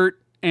skirt,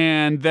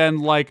 and then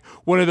like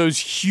one of those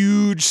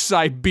huge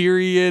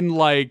Siberian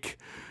like,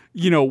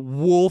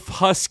 wolf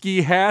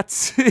husky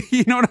hats.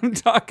 You know what I'm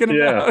talking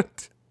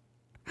about?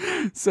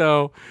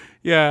 So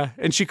yeah,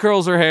 and she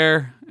curls her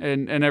hair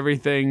and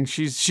everything.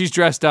 She's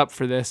dressed up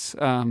for this.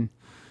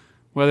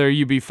 whether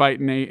you be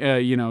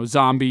fighting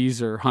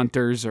zombies or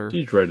hunters or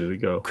He's ready to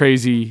go.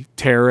 crazy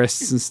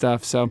terrorists and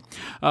stuff. So,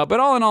 but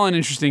all in all, an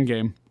interesting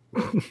game.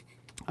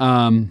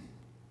 Yeah.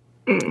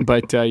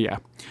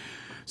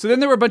 So then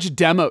there were a bunch of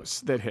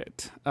demos that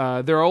hit.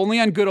 They're only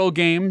on Good Old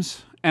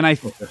Games, and I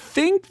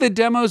think the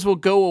demos will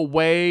go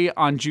away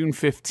on June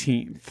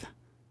 15th.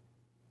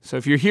 So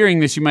if you're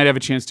hearing this, you might have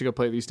a chance to go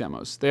play these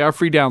demos. They are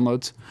free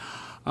downloads.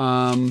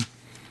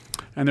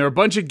 And there are a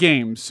bunch of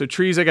games. So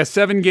Trees, I got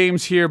 7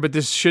 games here, but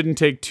this shouldn't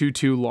take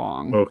too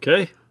long.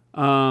 Okay.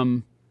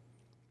 And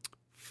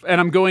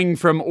I'm going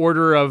from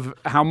order of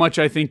how much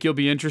I think you'll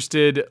be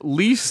interested,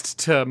 least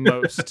to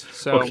most.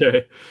 So,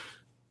 Okay.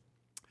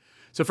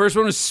 So first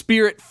one was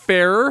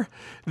Spiritfarer.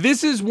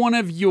 This is one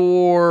of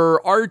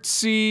your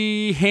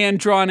artsy,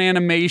 hand-drawn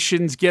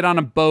animations. Get on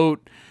a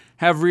boat,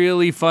 have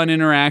really fun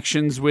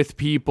interactions with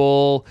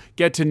people,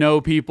 get to know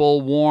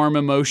people, warm,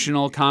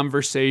 emotional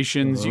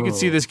conversations. You can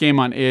see this game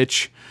on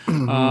itch.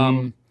 It's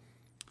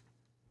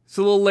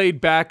a little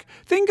laid back.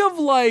 Think of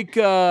like,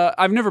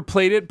 I've never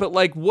played it, but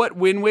like what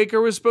Wind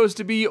Waker was supposed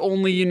to be,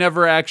 only you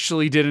never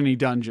actually did any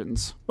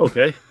dungeons.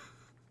 Okay.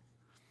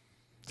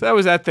 So that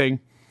was that thing.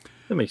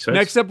 That makes sense.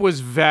 Next up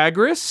was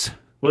Vagris.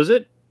 Was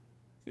it?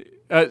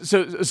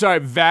 Sorry,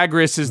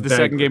 Vagris is the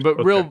second game,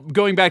 but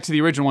going back to the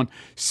original one,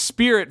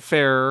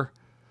 Spiritfarer,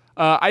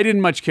 I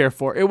didn't much care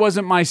for. It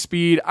wasn't my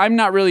speed. I'm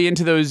not really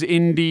into those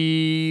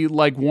indie,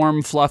 like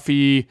warm,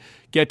 fluffy,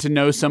 get to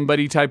know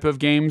somebody type of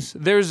games.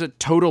 There's a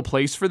total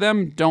place for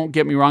them. Don't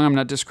get me wrong. I'm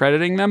not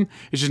discrediting them.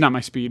 It's just not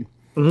my speed.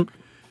 Mm-hmm.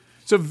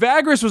 So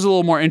Vagris was a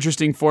little more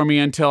interesting for me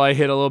until I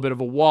hit a little bit of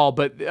a wall.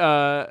 But,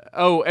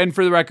 and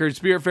for the record,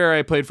 Spiritfarer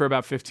I played for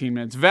about 15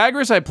 minutes.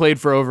 Vagris I played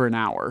for over an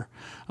hour.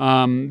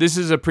 This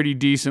is a pretty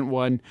decent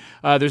one.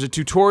 There's a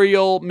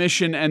tutorial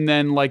mission and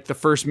then like the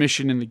first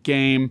mission in the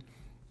game.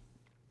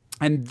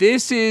 And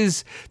this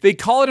is, they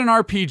call it an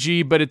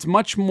RPG, but it's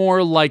much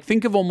more like,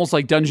 think of almost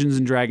like Dungeons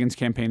and Dragons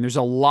campaign. There's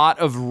a lot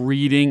of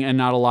reading and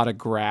not a lot of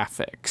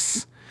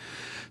graphics.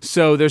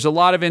 So there's a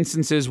lot of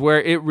instances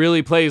where it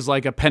really plays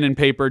like a pen and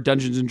paper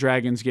Dungeons and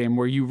Dragons game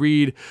where you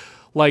read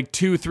like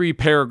 2-3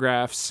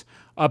 paragraphs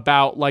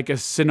about like a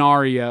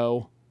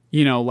scenario,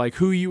 like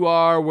who you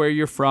are, where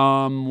you're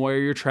from, where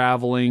you're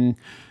traveling.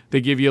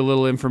 They give you a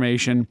little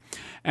information.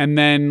 And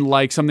then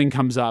like something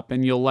comes up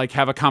and you'll like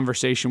have a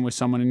conversation with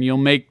someone and you'll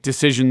make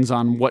decisions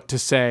on what to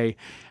say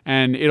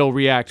and it'll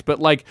react. But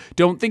like,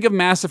 don't think of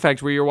Mass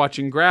Effect where you're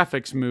watching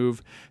graphics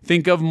move.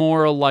 Think of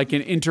more like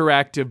an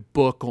interactive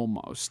book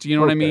almost. You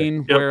know what I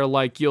mean? Yep. Where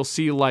like you'll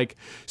see like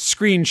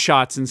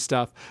screenshots and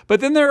stuff. But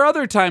then there are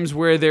other times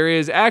where there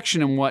is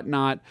action and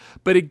whatnot.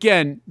 But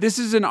again, this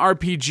is an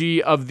RPG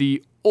of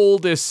the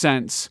oldest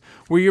sense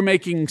where you're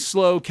making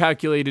slow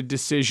calculated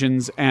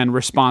decisions and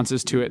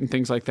responses to it and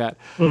things like that.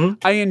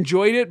 I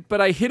enjoyed it, but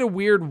I hit a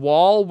weird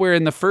wall where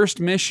in the first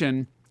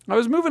mission I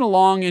was moving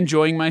along,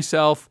 enjoying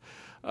myself,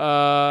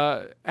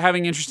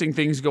 having interesting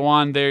things go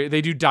on.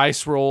 They do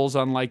dice rolls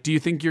on like, do you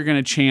think you're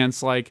going to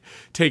chance like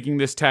taking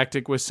this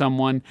tactic with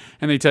someone?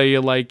 And they tell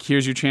you like,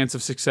 here's your chance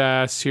of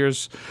success.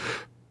 Here's,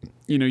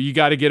 you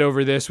got to get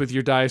over this with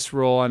your dice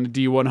roll on a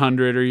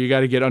D100, or you got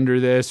to get under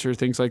this, or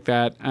things like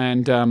that.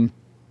 And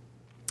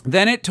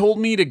then it told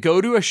me to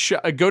go to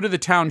go to the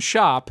town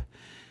shop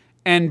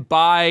and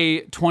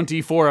buy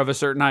 24 of a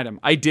certain item.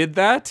 I did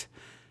that,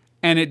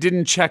 and it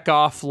didn't check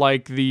off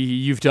like the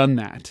you've done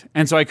that.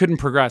 And so I couldn't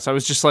progress. I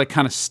was just like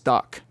kind of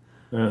stuck.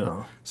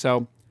 Oh.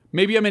 So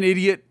maybe I'm an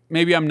idiot,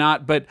 maybe I'm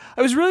not, but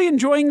I was really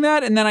enjoying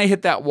that, and then I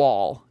hit that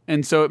wall.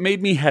 And so it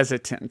made me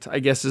hesitant, I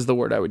guess is the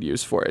word I would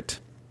use for it.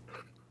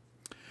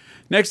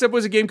 Next up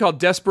was a game called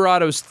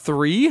Desperados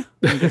 3.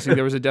 I'm guessing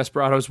there was a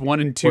Desperados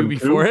 1 and 2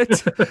 before it.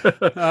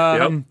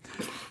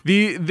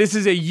 This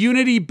is a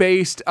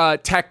Unity-based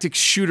tactics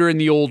shooter in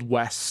the Old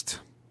West.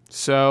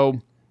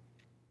 So,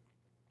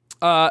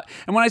 and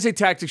when I say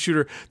tactics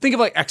shooter, think of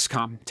like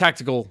XCOM,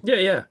 tactical.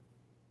 Yeah.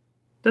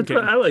 That's Okay.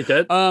 I like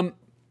that.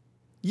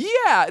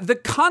 Yeah, the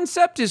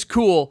concept is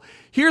cool.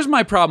 Here's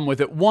my problem with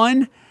it.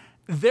 One,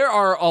 there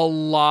are a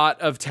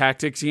lot of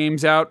tactics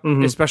games out,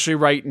 especially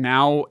right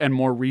now and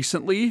more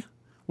recently,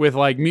 with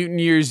like Mutant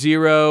Year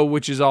Zero,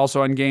 which is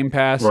also on Game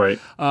Pass. Right.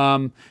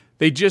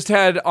 They just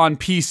had on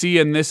PC,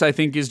 and this I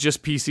think is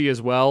just PC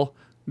as well.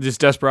 This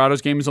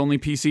Desperados game is only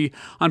PC.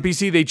 On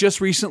PC, they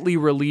just recently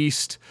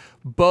released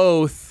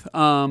both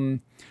that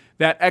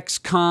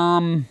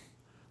XCOM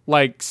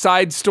like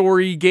side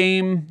story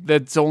game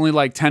that's only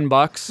like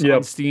 $10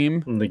 on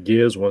Steam. And the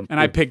Gears one. And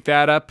I picked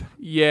that up.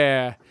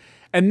 Yeah.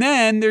 And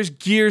then there's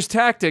Gears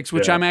Tactics,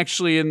 which Yeah.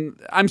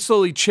 I'm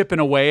slowly chipping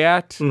away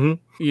at,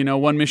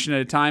 one mission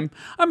at a time.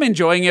 I'm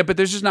enjoying it, but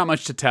there's just not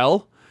much to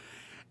tell.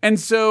 And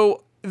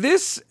so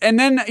and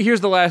then here's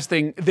the last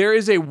thing. There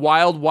is a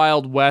Wild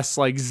Wild West,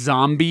 like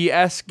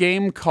zombie-esque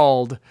game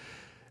called,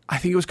 I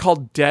think it was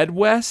called Dead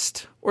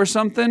West or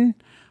something.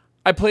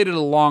 I played it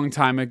a long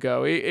time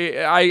ago.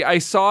 I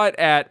saw it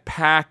at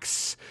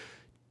PAX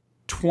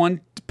Prime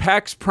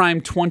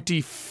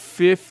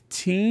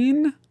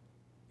 2015.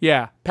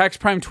 Yeah, PAX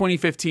Prime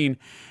 2015,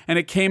 and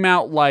it came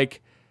out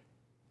like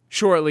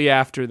shortly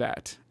after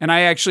that. And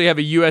I actually have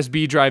a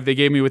USB drive they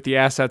gave me with the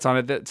assets on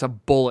it that's a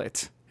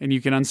bullet. And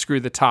you can unscrew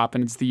the top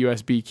and it's the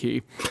USB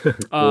key.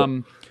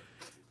 And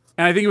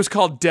I think it was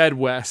called Dead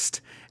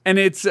West. And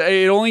it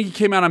only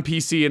came out on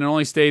PC and it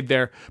only stayed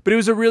there. But it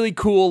was a really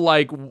cool,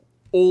 like,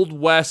 Old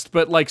West,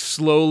 but like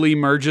slowly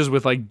merges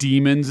with like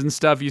demons and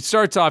stuff. It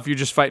starts off, you're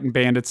just fighting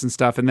bandits and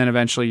stuff. And then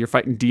eventually you're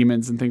fighting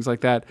demons and things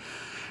like that.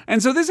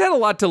 And so this had a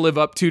lot to live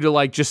up to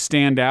like just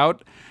stand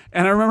out.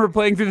 And I remember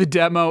playing through the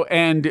demo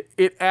and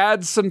it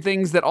adds some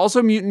things that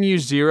also Mutant Year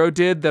Zero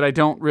did that I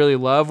don't really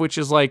love, which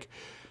is like,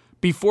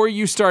 before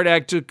you start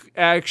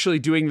actually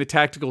doing the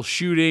tactical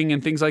shooting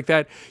and things like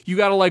that, you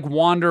got to like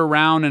wander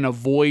around and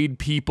avoid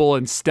people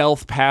and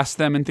stealth past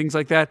them and things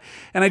like that.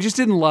 And I just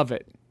didn't love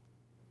it,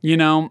 you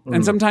know?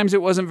 And sometimes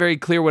it wasn't very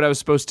clear what I was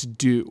supposed to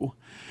do.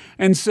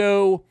 And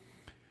so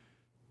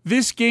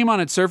this game on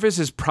its surface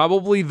is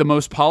probably the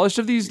most polished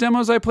of these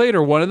demos I played,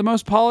 or one of the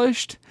most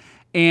polished.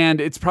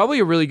 And it's probably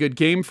a really good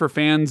game for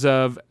fans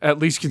of, at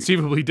least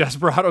conceivably,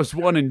 Desperados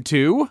 1 and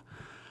 2.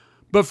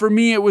 But for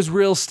me, it was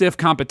real stiff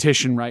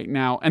competition right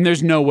now, and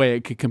there's no way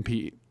it could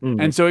compete.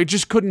 And so it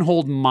just couldn't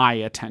hold my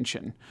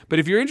attention. But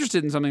if you're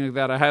interested in something like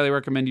that, I highly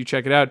recommend you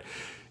check it out.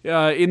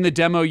 In the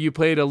demo, you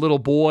played a little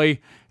boy,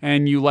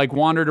 and you like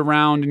wandered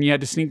around, and you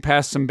had to sneak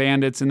past some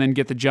bandits and then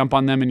get the jump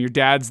on them, and your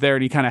dad's there,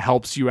 and he kind of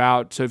helps you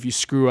out. So if you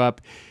screw up,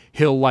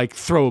 he'll like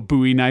throw a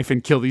Bowie knife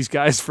and kill these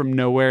guys from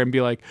nowhere and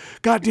be like,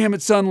 God damn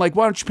it, son, like,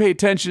 why don't you pay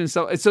attention and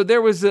stuff. So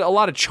there was a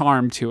lot of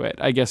charm to it,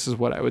 I guess is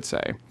what I would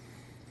say.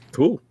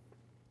 Cool.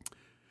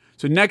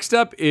 So next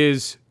up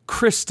is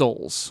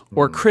Crystals,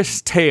 or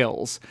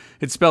Crystales.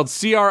 It's spelled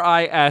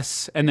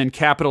C-R-I-S and then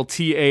capital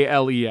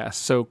T-A-L-E-S.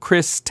 So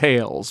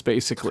Crystales,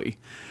 basically.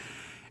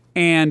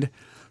 And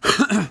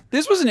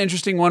this was an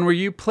interesting one where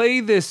you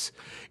play this,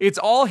 it's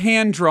all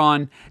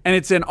hand-drawn, and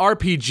it's an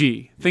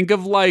RPG. Think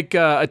of like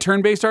a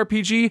turn-based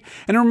RPG.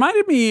 And it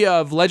reminded me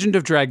of Legend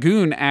of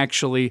Dragoon,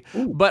 actually.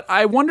 Ooh. But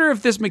I wonder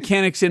if this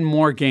mechanic's in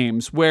more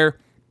games, where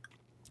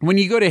when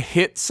you go to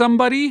hit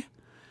somebody,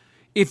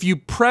 if you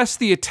press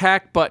the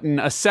attack button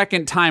a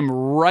second time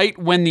right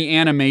when the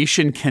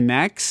animation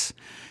connects,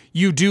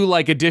 you do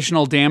like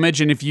additional damage,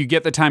 and if you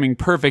get the timing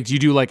perfect, you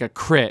do like a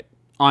crit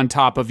on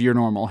top of your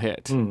normal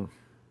hit. And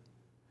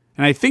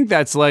I think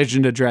that's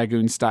Legend of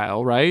Dragoon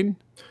style, right?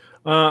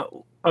 I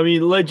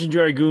mean, Legend of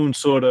Dragoon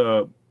sort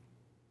of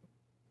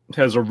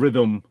has a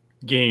rhythm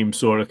game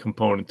sort of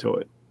component to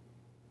it.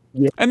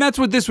 Yeah. And that's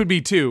what this would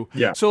be too.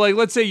 Yeah. So like,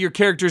 let's say your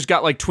character's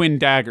got like twin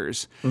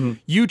daggers.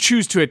 You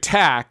choose to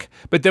attack,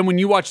 but then when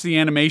you watch the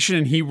animation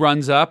and he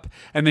runs up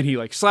and then he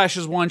like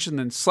slashes once and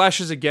then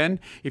slashes again,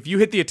 if you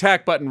hit the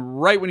attack button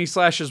right when he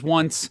slashes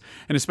once,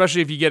 and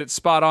especially if you get it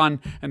spot on,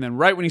 and then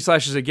right when he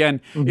slashes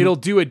again, it'll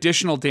do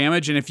additional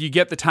damage. And if you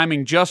get the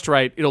timing just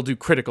right, it'll do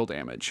critical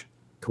damage.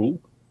 Cool.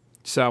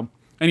 So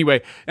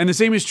anyway, and the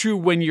same is true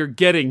when you're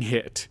getting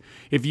hit.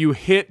 If you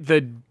hit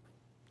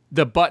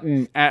the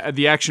button,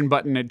 the action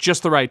button at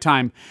just the right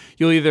time,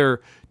 you'll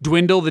either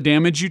dwindle the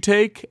damage you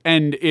take,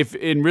 and if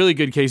in really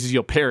good cases,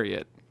 you'll parry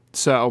it.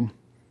 So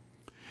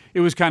it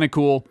was kind of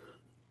cool.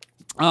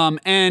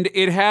 And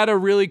it had a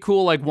really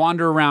cool like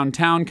wander around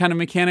town kind of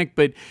mechanic,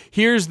 but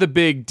here's the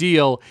big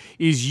deal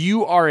is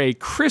you are a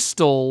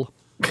crystal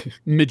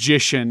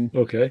magician.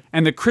 Okay.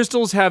 And the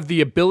crystals have the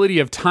ability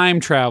of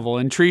time travel.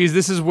 And Trees,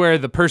 this is where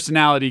the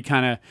personality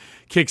kind of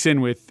kicks in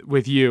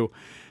with you.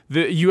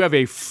 You have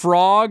a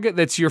frog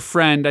that's your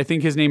friend. I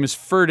think his name is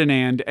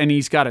Ferdinand, and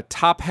he's got a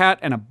top hat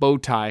and a bow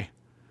tie.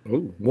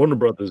 Oh, Warner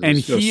Brothers. And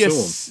he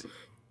is,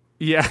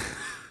 yeah,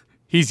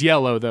 he's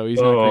yellow though.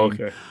 He's not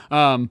green.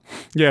 Okay.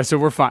 Yeah, so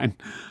we're fine.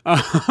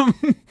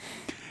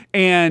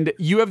 And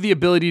you have the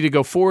ability to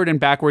go forward and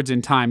backwards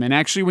in time. And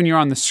actually, when you're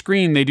on the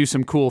screen, they do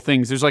some cool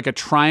things. There's like a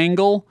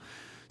triangle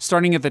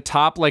starting at the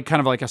top, like kind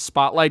of like a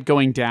spotlight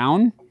going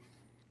down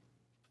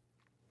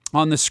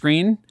on the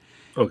screen.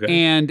 Okay.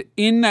 And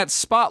in that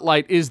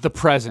spotlight is the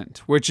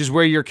present, which is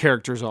where your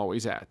character's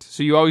always at.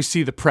 So you always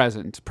see the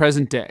present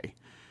day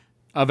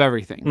of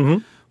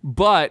everything.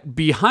 But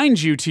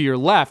behind you to your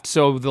left,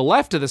 so the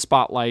left of the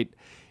spotlight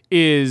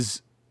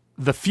is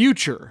the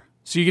future.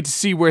 So you get to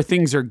see where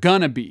things are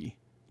gonna be.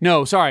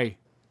 No, sorry,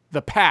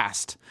 the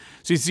past.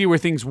 So you see where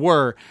things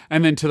were,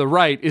 and then to the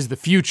right is the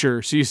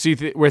future. So you see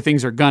where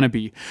things are gonna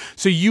be.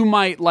 So you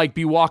might like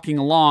be walking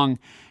along,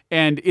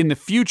 and in the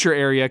future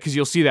area, because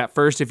you'll see that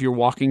first if you're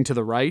walking to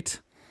the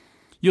right,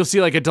 you'll see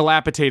like a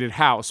dilapidated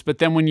house. But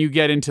then when you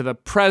get into the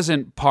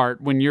present part,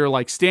 when you're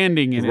like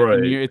standing in it,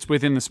 and it's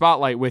within the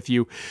spotlight with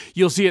you,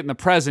 you'll see it in the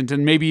present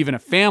and maybe even a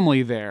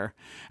family there.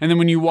 And then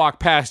when you walk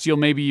past, you'll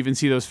maybe even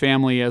see those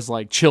family as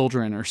like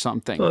children or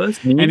something. Oh,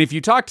 that's neat. And if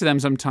you talk to them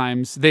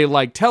sometimes, they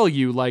like tell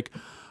you like,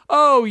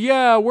 oh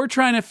yeah, we're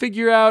trying to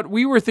figure out,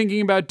 we were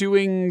thinking about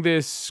doing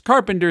this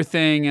carpenter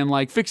thing and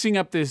like fixing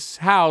up this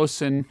house.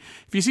 And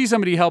if you see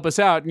somebody help us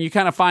out, and you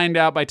kind of find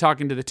out by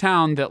talking to the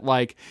town that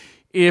like,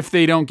 if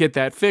they don't get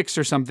that fixed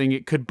or something,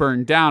 it could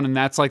burn down, and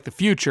that's like the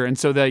future. And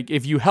so that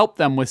if you help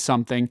them with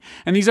something,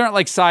 and these aren't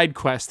like side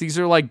quests, these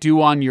are like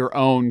do on your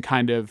own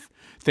kind of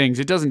things.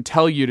 It doesn't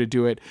tell you to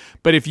do it.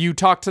 But if you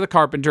talk to the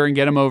carpenter and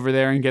get him over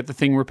there and get the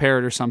thing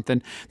repaired or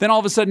something, then all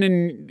of a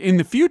sudden in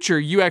the future,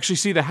 you actually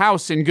see the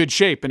house in good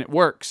shape and it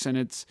works and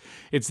it's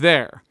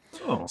there.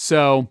 Oh,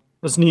 So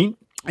that's neat.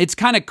 it's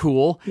kind of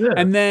cool. Yeah.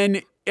 And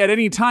then at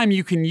any time,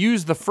 you can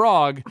use the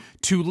frog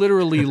to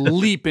literally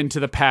leap into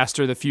the past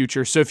or the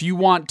future. So if you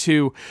want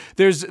to,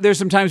 there's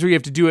some times where you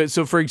have to do it.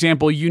 So for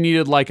example, you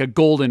needed like a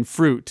golden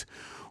fruit.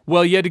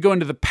 Well, you had to go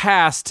into the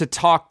past to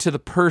talk to the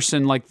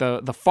person, like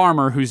the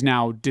farmer who's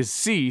now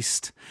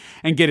deceased,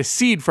 and get a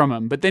seed from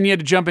him. But then you had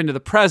to jump into the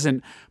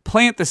present,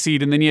 plant the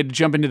seed, and then you had to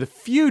jump into the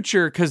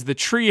future because the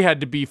tree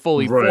had to be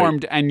fully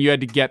formed and you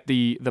had to get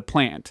the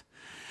plant.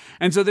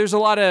 And so there's a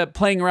lot of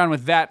playing around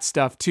with that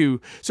stuff too.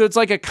 So it's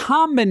like a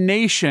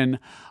combination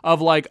of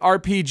like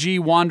RPG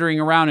wandering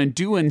around and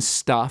doing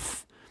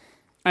stuff.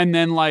 And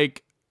then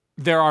like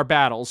there are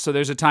battles. So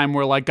there's a time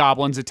where like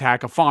goblins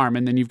attack a farm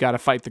and then you've got to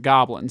fight the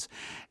goblins.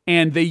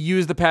 And they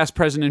use the past,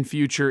 present, and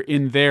future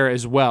in there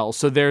as well.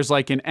 So there's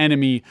like an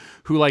enemy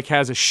who like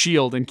has a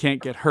shield and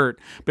can't get hurt.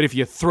 But if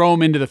you throw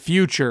them into the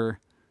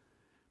future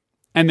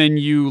and then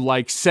you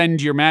like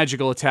send your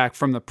magical attack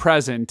from the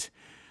present,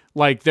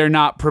 like they're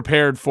not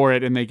prepared for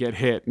it and they get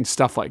hit and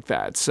stuff like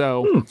that.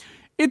 So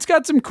it's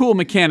got some cool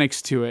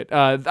mechanics to it.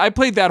 I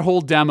played that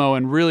whole demo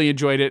and really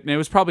enjoyed it. And it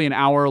was probably an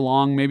hour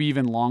long, maybe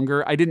even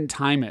longer. I didn't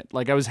time it.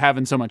 Like I was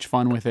having so much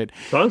fun with it.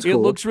 Sounds It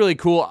cool. looks really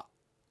cool.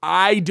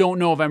 I don't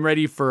know if I'm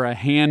ready for a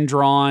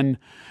hand-drawn,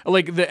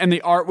 and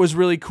the art was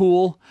really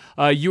cool.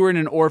 You were in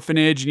an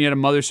orphanage and you had a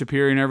mother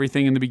superior and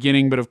everything in the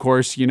beginning, but of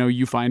course, you know,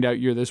 you find out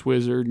you're this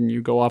wizard and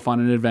you go off on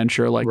an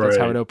adventure. Like that's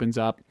how Right. it opens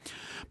up.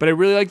 But I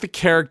really like the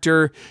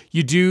character.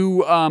 You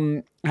do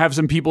have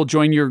some people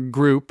join your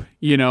group,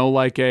 you know,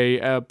 like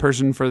a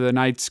person for the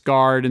Knight's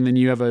Guard, and then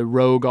you have a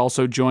rogue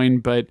also join.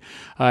 But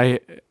I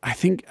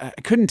think I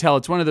couldn't tell.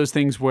 It's one of those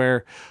things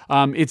where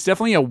it's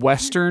definitely a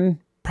Western,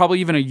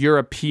 probably even a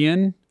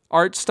European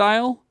art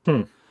style.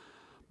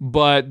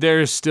 But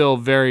there's still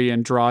very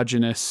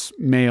androgynous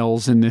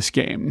males in this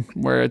game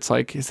where it's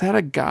like, is that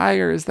a guy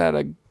or is that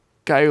a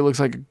guy who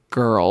looks like a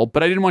girl?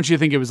 But I didn't want you to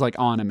think it was like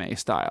anime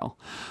style.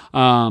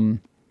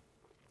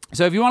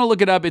 So if you want to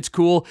look it up, it's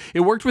cool. It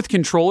worked with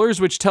controllers,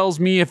 which tells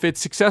me if it's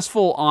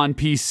successful on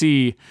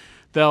PC,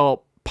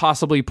 they'll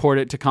possibly port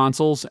it to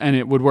consoles and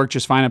it would work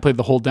just fine. I played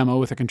the whole demo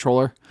with a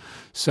controller.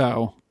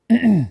 So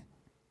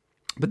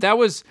but that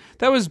was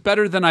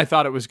better than I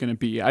thought it was going to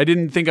be. I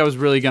didn't think I was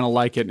really going to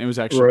like it, and it was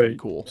actually pretty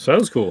cool.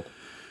 Sounds cool.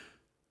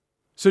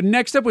 So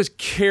next up was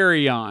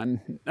Carrion,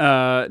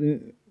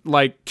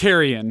 like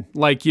carrion,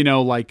 like, you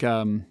know, like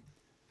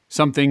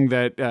something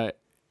that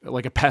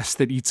like a pest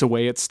that eats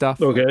away at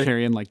stuff. Okay. Like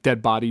carrion, like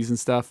dead bodies and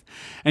stuff.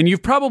 And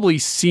you've probably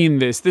seen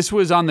this. This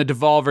was on the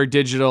Devolver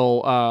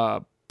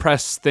Digital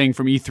press thing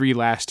from E3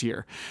 last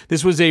year.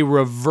 This was a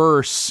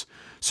reverse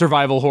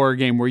survival horror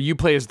game where you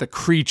play as the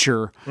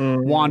creature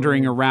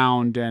wandering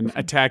around and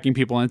attacking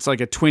people, and it's like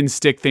a twin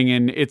stick thing,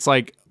 and it's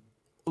like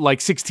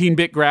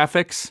 16-bit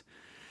graphics,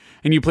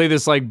 and you play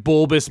this like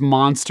bulbous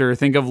monster.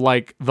 Think of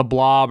like the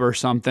Blob or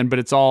something, but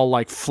it's all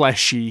like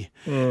fleshy.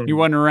 You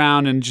run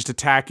around and just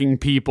attacking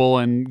people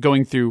and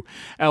going through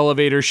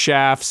elevator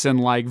shafts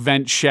and like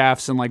vent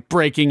shafts and like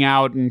breaking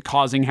out and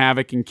causing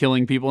havoc and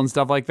killing people and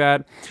stuff like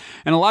that.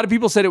 And a lot of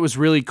people said it was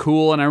really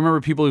cool, and I remember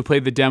people who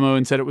played the demo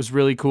and said it was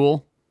really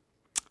cool.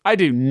 I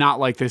do not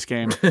like this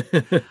game.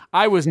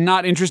 I was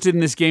not interested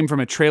in this game from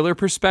a trailer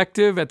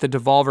perspective at the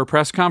Devolver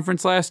press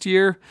conference last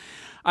year.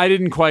 I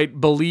didn't quite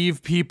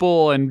believe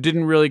people and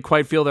didn't really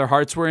quite feel their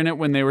hearts were in it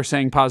when they were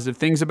saying positive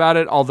things about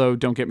it. Although,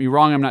 don't get me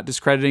wrong, I'm not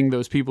discrediting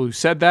those people who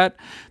said that.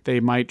 They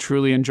might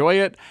truly enjoy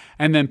it.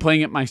 And then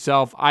playing it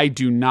myself, I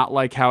do not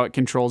like how it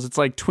controls. It's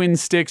like twin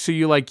sticks, so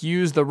you like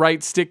use the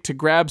right stick to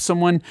grab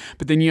someone,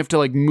 but then you have to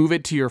like move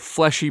it to your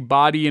fleshy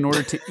body in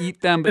order to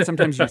eat them, but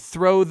sometimes you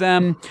throw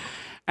them.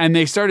 And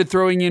they started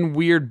throwing in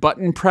weird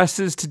button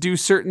presses to do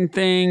certain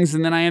things.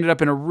 And then I ended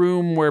up in a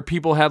room where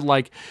people had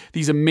like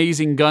these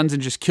amazing guns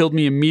and just killed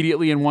me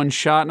immediately in one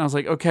shot. And I was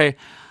like, okay,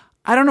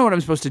 I don't know what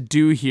I'm supposed to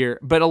do here.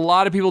 But a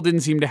lot of people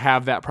didn't seem to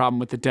have that problem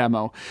with the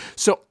demo.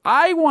 So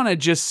I want to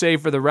just say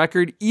for the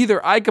record,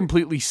 either I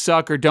completely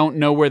suck or don't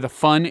know where the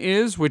fun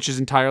is, which is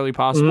entirely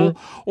possible,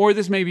 or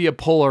this may be a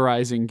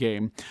polarizing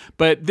game.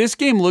 But this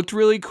game looked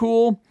really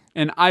cool,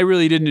 and I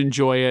really didn't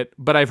enjoy it.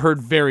 But I've heard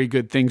very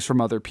good things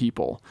from other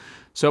people.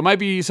 So it might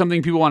be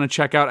something people want to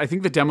check out. I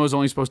think the demo is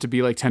only supposed to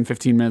be like 10,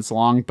 15 minutes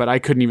long, but I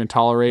couldn't even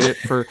tolerate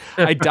it.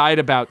 I died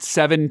about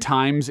 7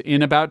 times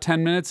in about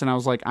 10 minutes, and I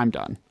was like, I'm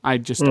done. I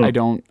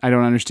don't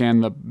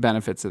understand the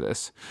benefits of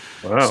this.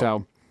 Wow.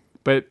 So,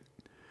 but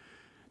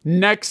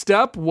next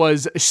up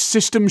was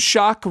System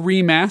Shock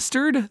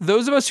Remastered.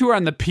 Those of us who are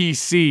on the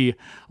PC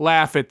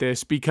laugh at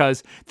this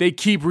because they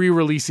keep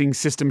re-releasing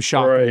System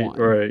Shock 1.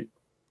 Right.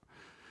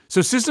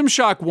 So System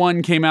Shock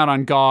 1 came out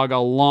on GOG a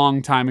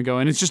long time ago,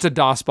 and it's just a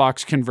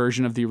DOSBox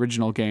conversion of the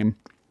original game,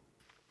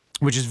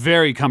 which is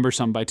very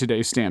cumbersome by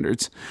today's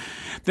standards.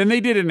 Then they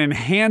did an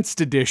enhanced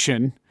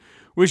edition,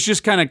 which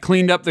just kind of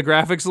cleaned up the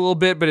graphics a little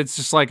bit, but it's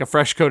just like a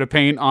fresh coat of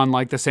paint on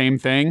like the same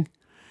thing.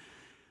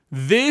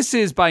 This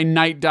is by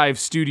Night Dive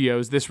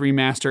Studios, this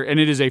remaster, and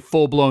it is a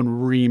full-blown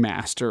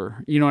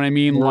remaster. You know what I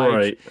mean?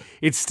 Right.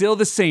 It's still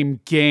the same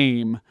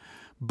game,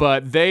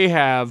 but they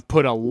have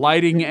put a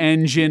lighting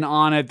engine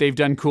on it. They've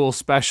done cool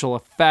special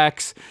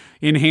effects,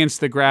 enhanced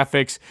the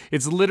graphics.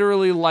 It's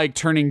literally like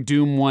turning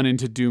Doom 1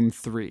 into Doom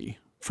 3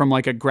 from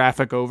like a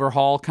graphic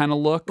overhaul kind of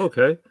look.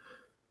 Okay.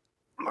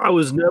 I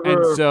was never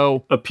And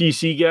so, a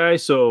PC guy,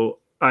 so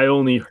I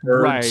only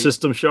heard Right.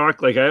 System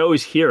Shock. Like I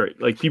always hear it.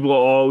 Like people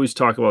always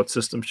talk about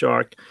System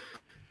Shock.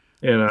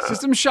 And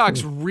System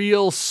Shock's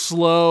real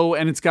slow,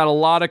 and it's got a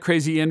lot of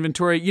crazy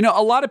inventory. You know,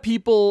 a lot of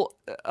people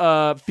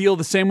feel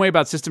the same way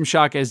about System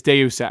Shock as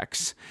Deus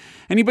Ex.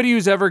 Anybody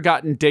who's ever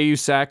gotten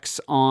Deus Ex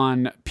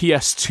on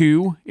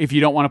PS2, if you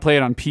don't want to play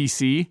it on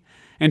PC,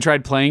 and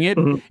tried playing it,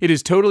 it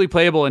is totally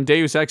playable, and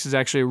Deus Ex is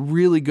actually a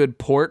really good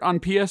port on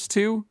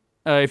PS2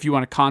 if you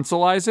want to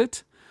consoleize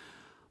it.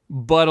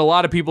 But a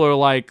lot of people are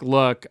like,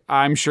 look,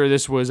 I'm sure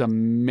this was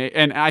and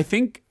I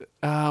think,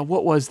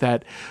 what was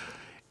that?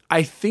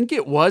 I think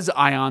it was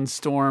Ion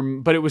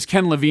Storm, but it was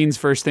Ken Levine's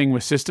first thing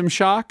with System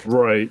Shock.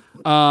 right.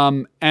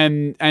 And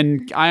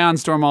Ion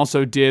Storm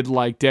also did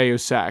like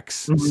Deus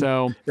Ex.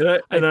 So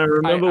And I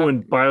remember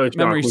when BioShock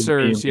memory was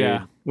serves, being made.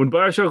 yeah. When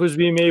BioShock was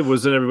being made,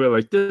 wasn't everybody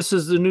like, this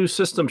is the new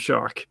System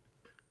Shock?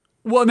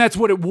 Well, and that's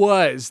what it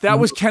was. That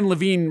was Ken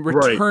Levine Right.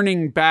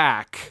 returning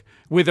back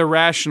with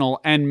Irrational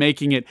and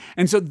making it.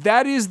 And so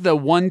that is the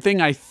one thing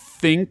I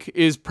think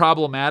is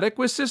problematic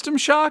with System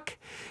Shock,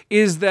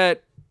 is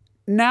that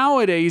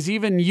nowadays,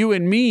 even you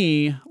and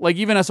me, like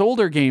even us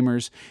older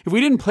gamers, if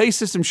we didn't play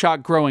System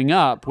Shock growing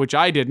up, which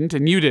I didn't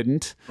and you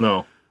didn't,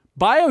 No.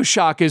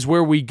 BioShock is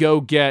where we go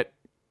get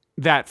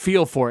that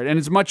feel for it, and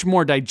it's much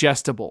more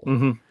digestible.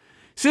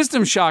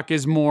 System Shock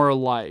is more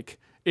like,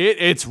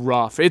 it's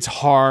rough. It's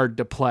hard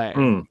to play,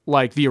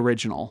 like the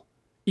original.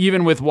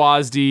 Even with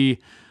WASD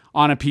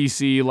on a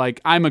PC,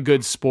 like I'm a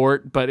good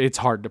sport, but it's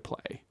hard to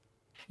play.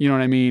 You know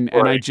what I mean?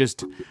 And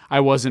I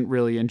wasn't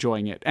really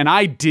enjoying it. And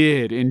I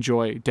did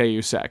enjoy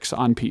Deus Ex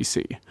on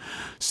PC.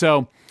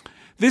 So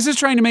this is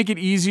trying to make it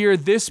easier.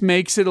 This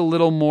makes it a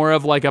little more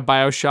of like a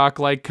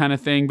BioShock-like kind of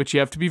thing, but you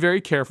have to be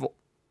very careful.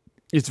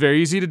 It's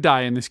very easy to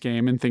die in this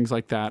game and things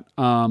like that.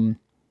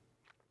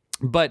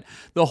 But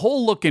the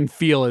whole look and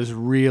feel is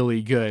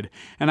really good.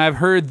 And I've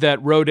heard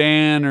that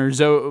Rodan or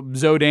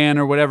Zodan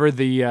or whatever,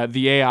 the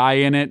AI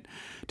in it,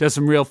 does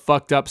some real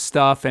fucked up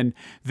stuff. And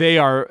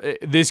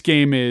this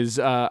game is,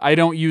 I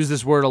don't use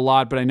this word a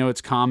lot, but I know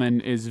it's common,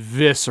 is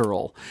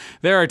visceral.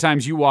 There are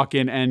times you walk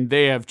in and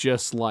they have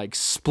just like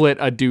split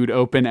a dude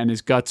open and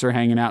his guts are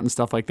hanging out and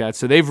stuff like that.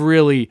 So they've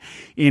really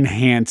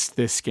enhanced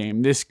this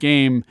game. This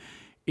game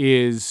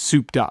is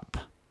souped up,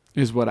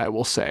 is what I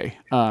will say.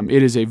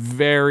 It is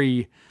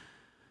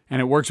and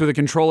it works with a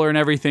controller and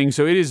everything,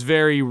 so it is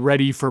very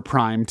ready for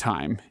prime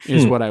time,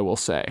 is what I will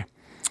say.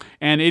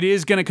 And it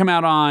is going to come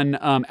out on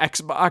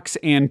Xbox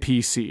and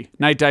PC.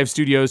 Night Dive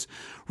Studios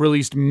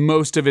released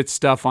most of its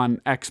stuff on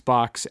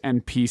Xbox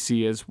and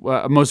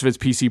PC, most of its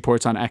PC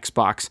ports on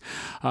Xbox.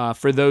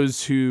 For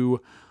those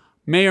who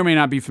may or may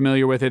not be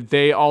familiar with it,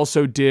 they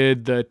also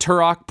did the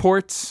Turok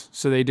ports.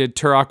 So they did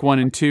Turok 1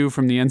 and 2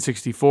 from the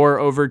N64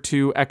 over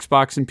to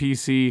Xbox and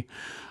PC.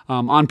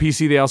 On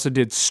PC, they also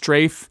did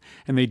Strafe,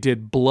 and they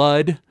did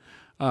Blood.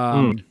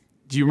 Do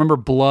you remember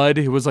Blood?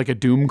 It was like a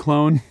Doom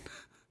clone.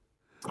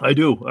 I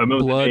do. I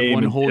remember Blood, the name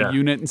one and- whole yeah.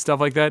 unit and stuff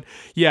like that.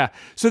 Yeah.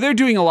 So they're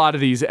doing a lot of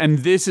these, and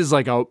this is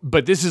like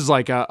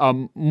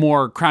a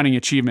more crowning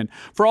achievement.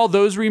 For all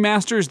those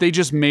remasters, they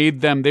just made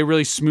them, they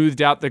really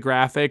smoothed out the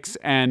graphics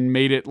and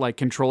made it like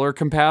controller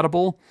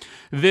compatible.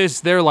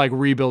 They're like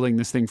rebuilding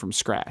this thing from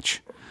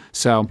scratch.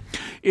 So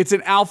it's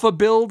an alpha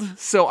build,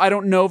 so I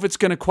don't know if it's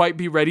going to quite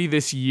be ready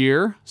this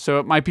year. So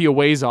it might be a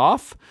ways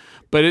off,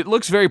 but it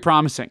looks very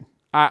promising.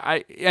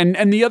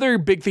 And the other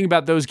big thing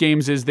about those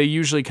games is they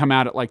usually come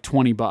out at like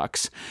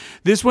 $20.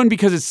 This one,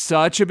 because it's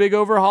such a big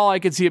overhaul, I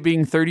could see it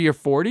being 30 or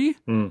 40,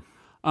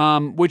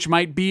 which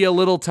might be a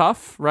little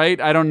tough,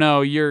 right? I don't know.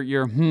 You're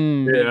Yeah,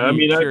 I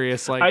mean,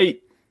 curious. I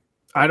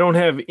don't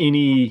have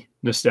any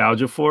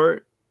nostalgia for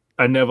it.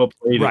 I never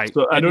played Right. it,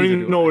 so I And don't neither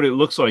even do know I. what it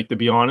looks like, to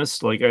be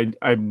honest. Like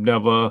I've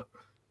never,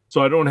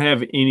 so I don't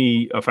have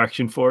any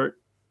affection for it.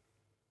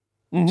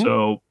 Mhm.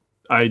 So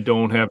I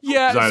don't have the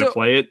Yeah, desire so- to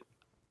play it.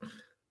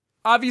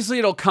 Obviously,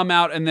 it'll come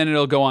out and then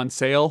it'll go on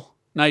sale.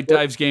 Night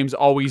Dives games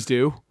always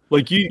do.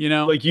 Like you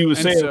know, like you were and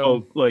saying so-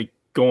 about like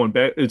going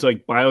back. It's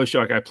like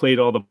BioShock. I played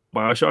all the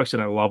BioShocks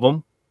and I love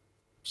them.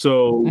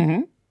 So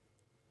Mhm.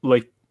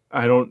 like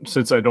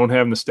since I don't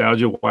have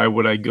nostalgia, why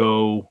would I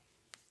go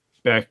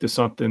back to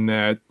something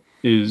that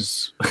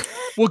is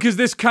Well, because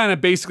this kind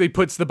of basically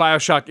puts the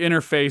BioShock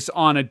interface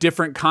on a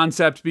different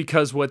concept,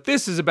 because what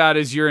this is about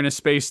is you're in a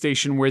space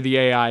station where the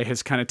AI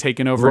has kind of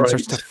taken over and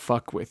starts to Right.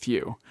 fuck with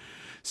you.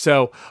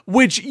 So,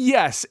 which,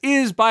 yes,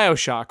 is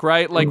BioShock,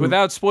 right? Like,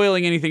 without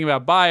spoiling anything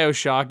about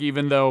BioShock,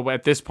 even though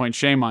at this point,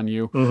 shame on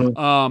you,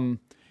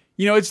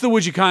 it's the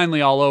Would You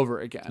Kindly all over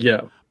again.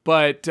 yeah.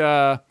 But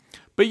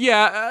But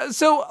yeah,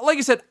 so like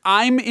I said,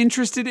 I'm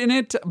interested in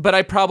it, but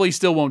I probably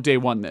still won't day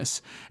one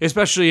this,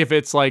 especially if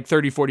it's like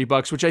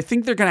 $30-$40, which I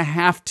think they're going to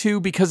have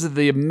to because of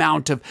the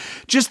amount of,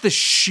 just the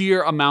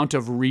sheer amount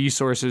of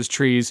resources,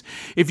 Trees.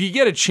 If you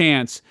get a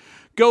chance,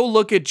 go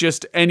look at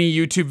just any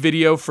YouTube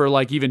video for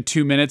like even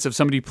 2 minutes of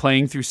somebody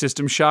playing through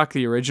System Shock,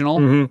 the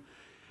original,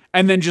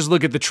 and then just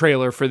look at the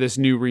trailer for this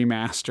new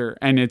remaster,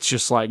 and it's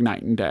just like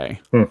night and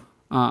day.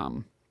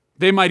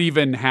 They might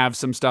even have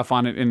some stuff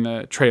on it in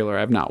the trailer.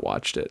 I've not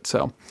watched it.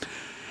 So,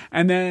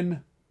 and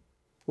then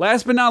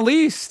last but not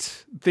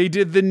least, they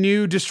did the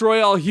new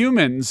Destroy All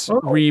Humans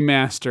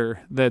remaster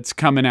that's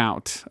coming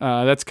out.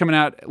 That's coming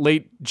out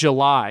late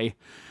July.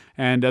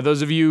 And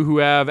those of you who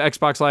have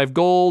Xbox Live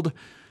Gold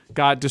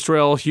got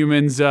Destroy All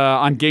Humans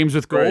on Games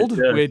with Gold,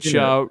 which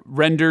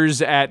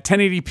renders at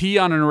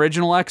 1080p on an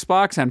original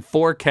Xbox and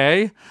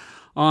 4K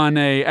on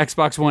a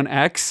Xbox One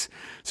X.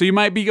 So you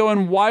might be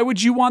going, why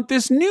would you want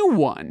this new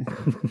one?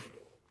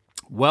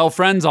 Well,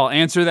 friends, I'll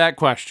answer that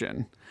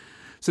question.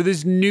 So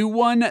this new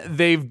one,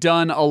 they've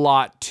done a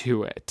lot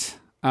to it.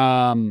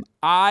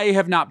 I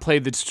have not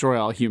played the Destroy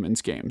All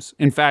Humans games.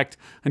 In fact,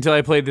 until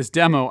I played this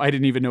demo, I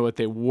didn't even know what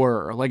they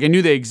were. Like, I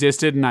knew they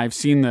existed, and I've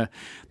seen the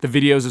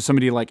videos of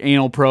somebody like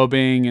anal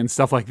probing and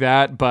stuff like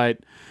that,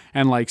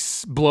 and like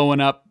blowing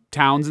up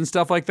towns and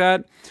stuff like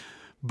that.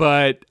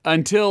 But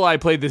until I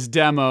played this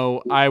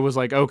demo, I was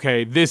like,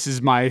 okay, this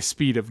is my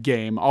speed of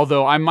game.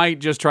 Although I might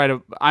just I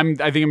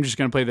think I'm just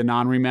going to play the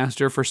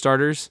non-remaster for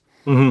starters.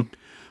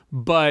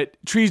 But,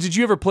 Trees, did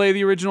you ever play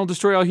the original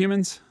Destroy All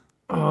Humans?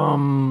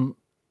 Remind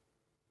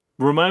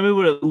me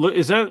what it look.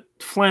 Is that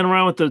flying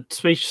around with the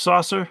space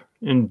saucer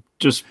and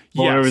just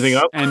blowing everything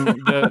up? And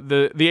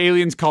the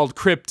alien's called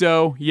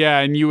Crypto. Yeah,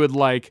 and you would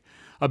like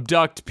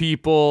abduct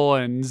people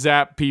and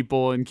zap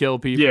people and kill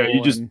people. Yeah,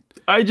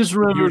 I just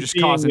remember just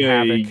causing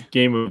havoc.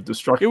 Game of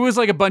destruction. It was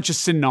like a bunch of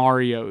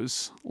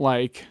scenarios.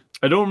 Like,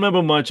 I don't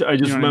remember much. I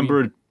just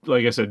remember,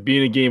 like I said,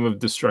 being a game of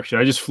destruction.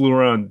 I just flew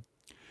around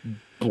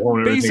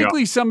blowing everything up.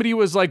 Basically, somebody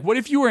was like, what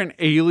if you were an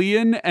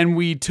alien and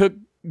we took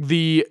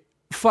the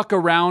fuck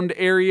around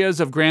areas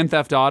of Grand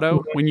Theft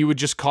Auto when you would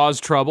just cause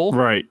trouble,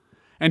 right,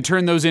 and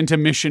turn those into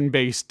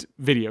mission-based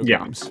video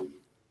games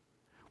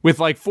with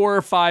like 4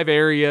 or 5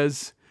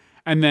 areas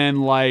and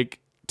then like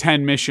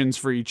 10 missions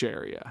for each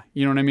area.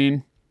 You know what I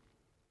mean?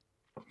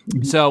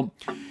 So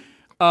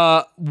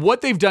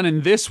what they've done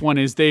in this one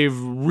is they've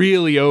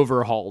really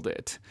overhauled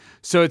it.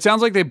 So it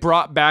sounds like they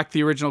brought back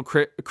the original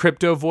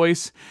Crypto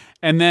voice.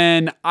 And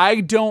then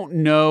I don't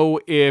know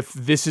if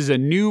this is a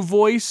new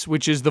voice,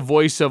 which is the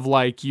voice of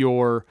like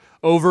your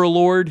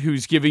overlord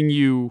who's giving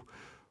you,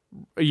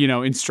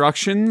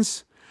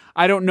 instructions.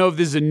 I don't know if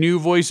this is a new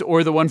voice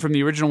or the one from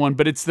the original one,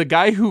 but it's the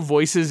guy who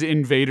voices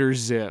Invader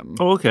Zim.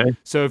 Oh, okay.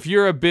 So if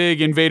you're a big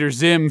Invader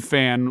Zim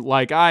fan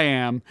like I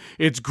am,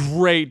 it's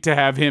great to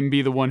have him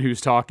be the one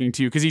who's talking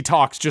to you because he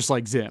talks just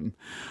like Zim.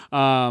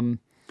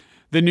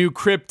 The new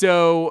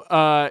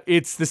Crypto,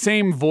 it's the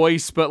same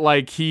voice, but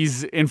like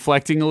he's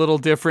inflecting a little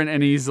different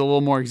and he's a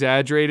little more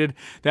exaggerated.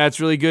 That's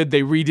really good.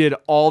 They redid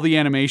all the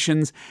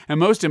animations. And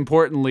most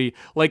importantly,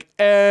 like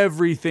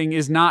everything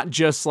is not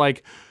just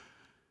like,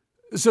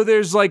 so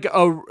there's like, with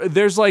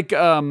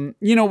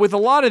a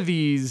lot of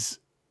these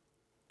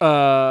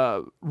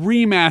remasters,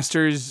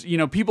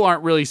 people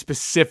aren't really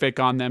specific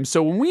on them.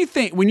 So when you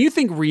think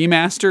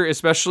remaster,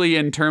 especially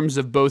in terms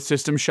of both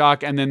System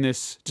Shock and then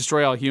this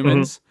Destroy All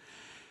Humans,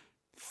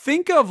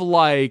 think of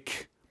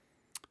like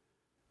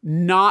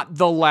not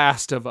The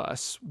Last of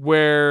Us,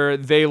 where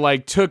they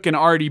like took an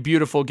already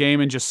beautiful game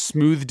and just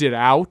smoothed it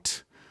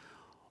out,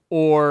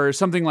 or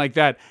something like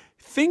that.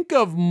 Think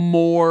of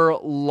more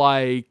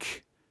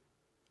like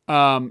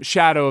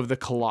Shadow of the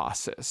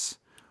Colossus,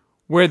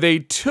 where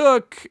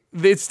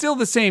it's still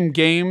the same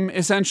game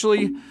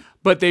essentially,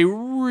 but they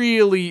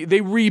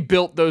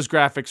rebuilt those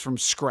graphics from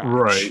scratch.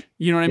 Right.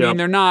 You know what I mean?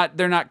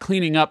 They're not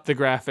cleaning up the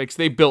graphics.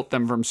 They built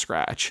them from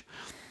scratch.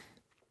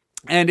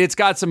 And it's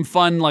got some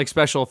fun, like,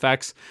 special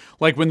effects.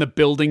 Like, when the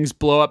buildings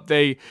blow up,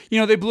 they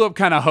blew up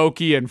kind of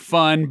hokey and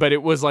fun, but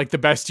it was, like, the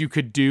best you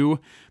could do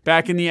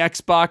back in the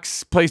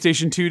Xbox,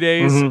 PlayStation 2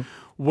 days.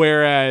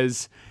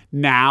 Whereas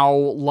now,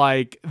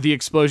 like, the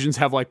explosions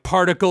have, like,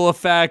 particle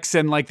effects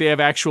and, like, they have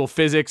actual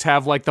physics,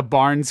 have, like, the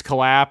barns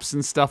collapse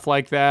and stuff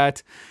like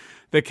that.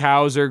 The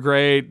cows are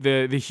great.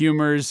 The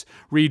humor's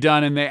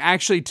redone. And they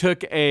actually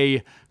took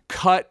a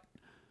cut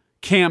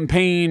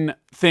campaign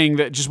thing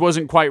that just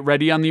wasn't quite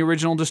ready on the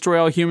original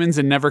Destroy All Humans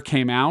and never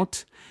came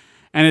out,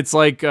 and it's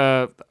like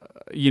a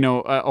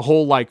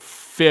whole like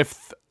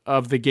fifth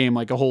of the game,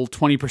 like a whole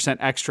 20%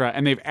 extra,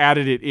 and they've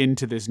added it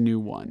into this new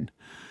one.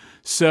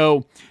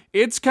 So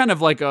it's kind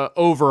of like a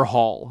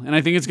overhaul, and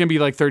I think it's gonna be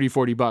like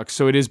 $30-$40,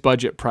 so it is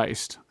budget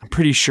priced. I'm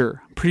pretty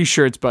sure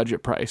it's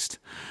budget priced.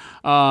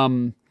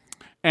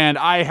 And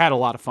I had a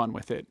lot of fun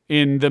with it.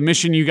 In the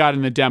mission you got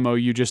in the demo,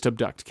 you just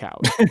abduct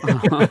cows.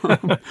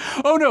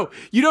 Oh no,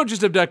 you don't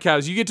just abduct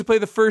cows. You get to play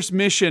the first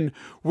mission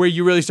where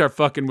you really start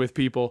fucking with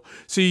people.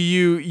 So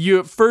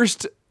you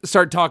first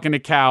start talking to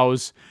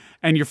cows,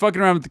 and you're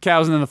fucking around with the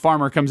cows, and then the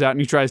farmer comes out and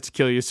he tries to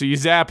kill you. So you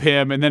zap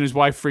him, and then his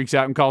wife freaks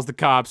out and calls the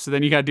cops. So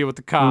then you got to deal with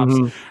the cops.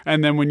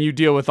 And then when you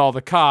deal with all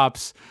the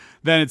cops,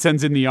 then it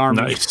sends in the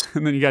army. Nice.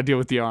 And then you got to deal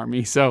with the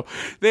army. So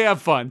they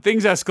have fun.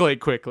 Things escalate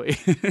quickly.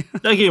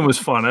 That game was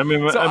fun. I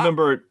mean, I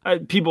remember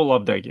people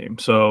loved that game.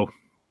 So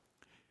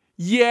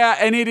yeah,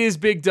 and it is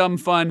big, dumb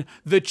fun.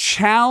 The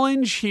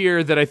challenge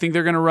here that I think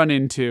they're going to run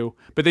into,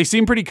 but they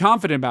seem pretty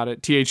confident about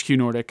it, THQ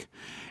Nordic,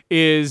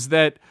 is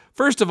that,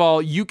 first of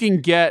all, you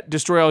can get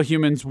Destroy All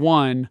Humans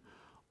 1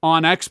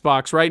 on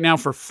Xbox right now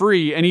for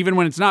free, and even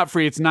when it's not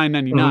free, it's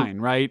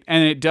 $9.99, right?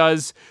 And it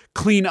does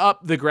clean up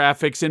the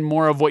graphics in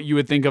more of what you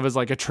would think of as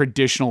like a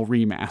traditional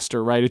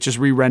remaster, right? It just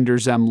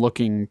re-renders them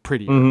looking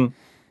prettier.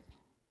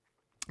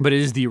 But it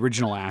is the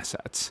original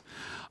assets,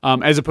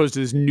 as opposed to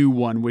this new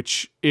one,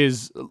 which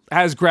has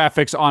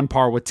graphics on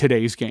par with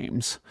today's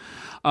games.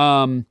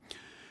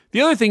 The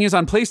other thing is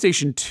on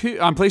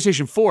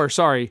PlayStation 4,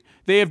 sorry,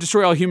 they have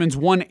Destroy All Humans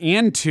 1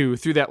 and 2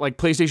 through that like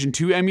PlayStation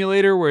 2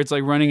 emulator where it's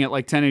like running at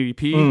like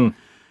 1080p.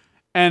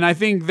 And I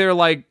think they're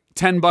like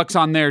 $10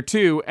 on there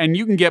too, and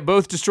you can get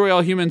both Destroy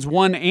All Humans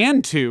 1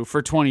 and 2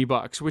 for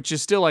 $20, which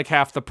is still like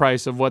half the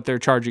price of what they're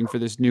charging for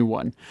this new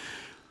one.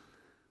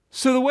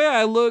 So the way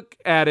I look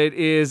at it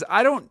is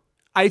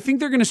I think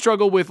they're going to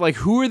struggle with like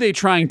who are they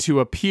trying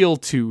to appeal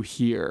to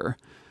here?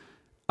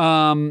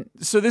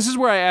 So this is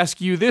where I ask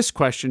you this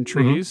question,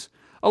 Trees.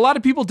 A lot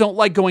of people don't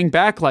like going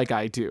back like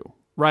I do,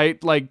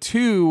 right? Like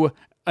to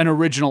an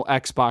original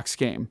Xbox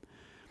game.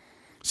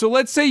 So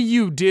let's say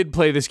you did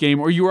play this game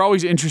or you were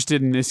always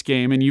interested in this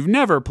game and you've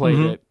never played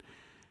it.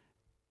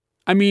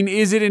 I mean,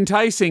 is it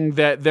enticing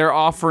that they're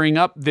offering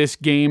up this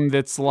game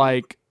that's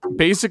like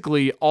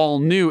basically all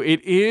new?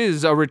 It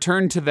is a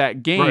return to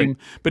that game,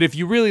 but if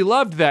you really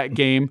loved that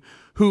game,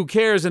 who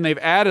cares? And they've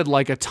added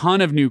like a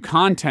ton of new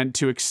content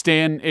to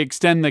extend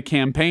the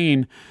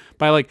campaign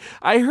by like,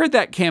 I heard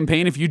that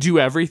campaign, if you do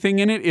everything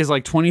in it, is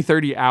like 20,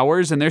 30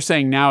 hours. And they're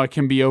saying now it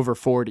can be over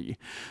 40.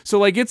 So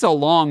like, it's a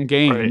long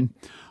game.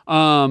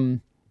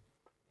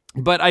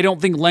 But I don't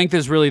think length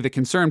is really the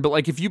concern. But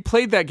like, if you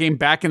played that game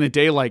back in the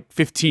day, like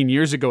 15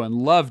 years ago and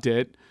loved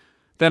it,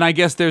 then I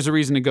guess there's a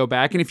reason to go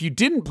back. And if you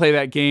didn't play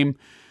that game,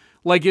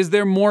 like, is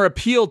there more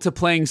appeal to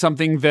playing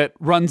something that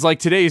runs like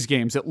today's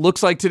games? It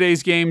looks like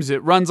today's games.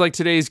 It runs like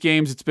today's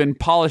games. It's been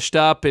polished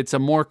up. It's a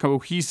more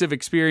cohesive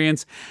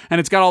experience.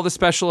 And it's got all the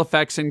special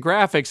effects and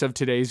graphics of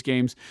today's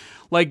games.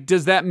 Like,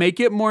 does that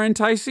make it more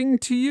enticing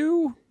to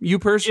you? You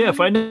personally? Yeah, if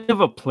I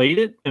never played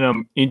it and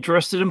I'm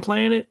interested in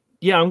playing it,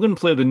 yeah, I'm going to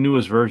play the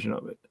newest version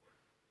of it.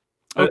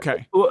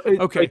 Okay.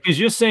 Okay. Because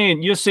you're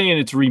saying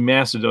it's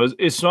remastered, though.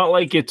 It's not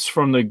like it's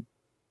from the...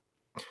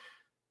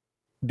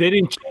 They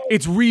didn't.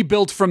 It's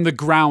rebuilt from the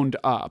ground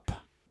up,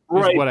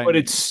 right? But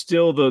it's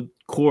still the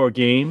core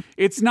game.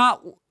 It's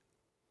not.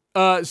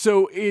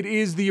 So it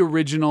is the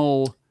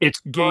original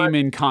game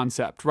in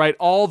concept, right?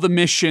 All the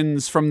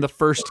missions from the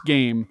first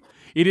game.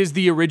 It is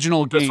the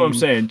original game. That's what I'm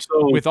saying.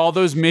 So with all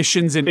those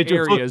missions and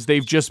areas,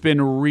 they've just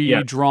been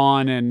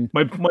redrawn and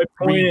my point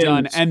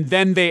redone. Is, and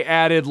then they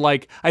added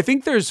like, I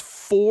think there's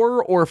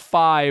 4 or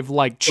 5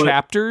 like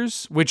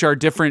chapters, which are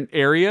different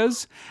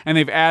areas. And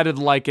they've added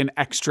like an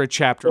extra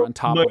chapter on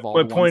top of all.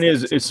 My point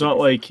is, it's not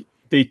like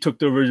they took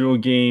the original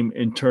game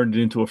and turned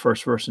it into a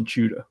first-person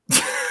shooter.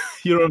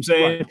 You know what I'm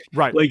saying?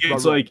 Right. Like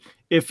it's like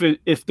if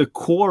the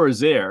core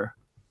is there,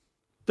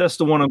 that's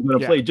the one I'm going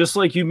to play. Just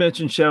like you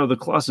mentioned Shadow of the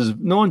Colossus. If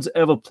no one's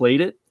ever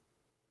played it,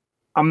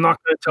 I'm not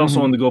going to tell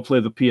someone to go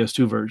play the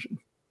PS2 version.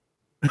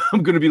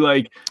 I'm going to be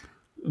like,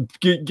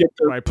 get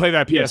the play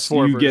that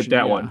PS4 you version. get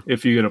that one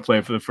if you're going to play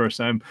it for the first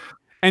time.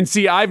 And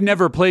see, I've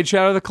never played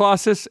Shadow of the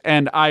Colossus,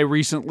 and I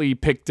recently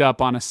picked up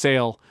on a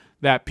sale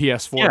that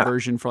PS4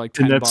 version for like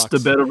 $10. And that's the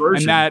better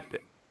version. And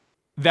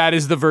that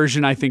is the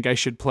version I think I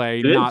should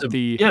play, not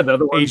the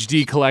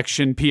HD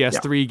collection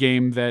PS3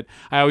 game that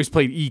I always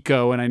played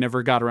Eco and I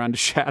never got around to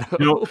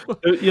Shadow.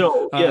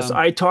 Yes,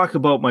 I talk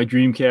about my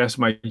Dreamcast,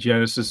 my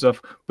Genesis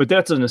stuff, but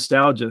that's a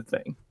nostalgia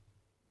thing.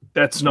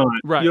 That's not,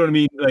 right. You know what I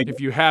mean? Like if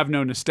you have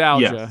no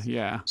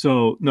nostalgia,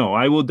 So no,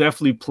 I will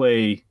definitely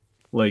play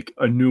like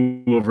a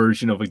newer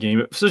version of a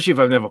game, especially if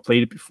I've never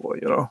played it before,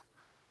 you know?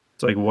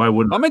 It's like, why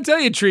wouldn't I'm going to tell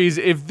you, Trees,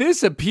 if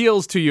this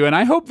appeals to you, and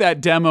I hope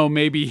that demo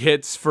maybe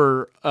hits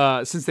for,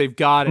 since they've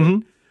got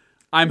it,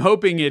 I'm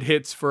hoping it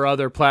hits for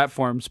other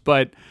platforms,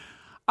 but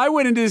I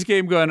went into this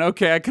game going,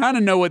 okay, I kind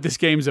of know what this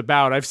game's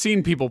about. I've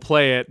seen people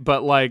play it,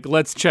 but like,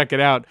 let's check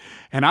it out.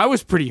 And I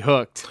was pretty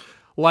hooked.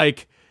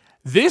 Like,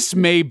 this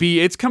may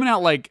be, it's coming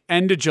out like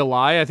end of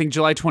July, I think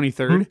July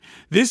 23rd.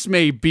 This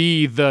may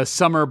be the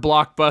summer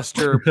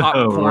blockbuster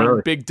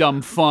popcorn, big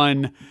dumb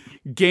fun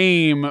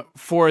game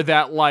for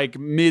that like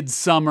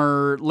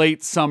midsummer,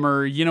 late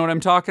summer. You know what I'm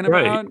talking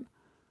about? Right.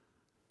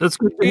 That's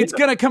good. It's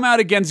going to come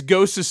out against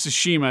Ghost of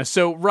Tsushima.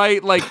 So,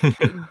 right, like,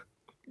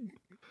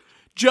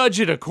 judge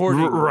it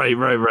accordingly.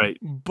 Right.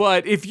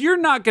 But if you're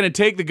not going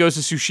to take the Ghost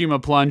of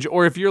Tsushima plunge,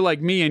 or if you're like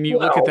me and you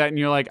look at that and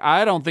you're like,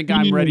 I don't think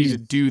I'm ready to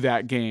do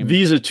that game.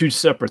 These are two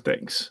separate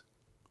things.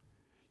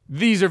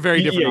 These are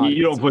very different. Yeah,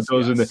 you don't put audiences,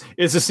 those in yes. there.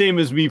 It's the same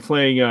as me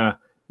playing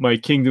my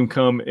Kingdom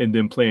Come and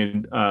then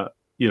playing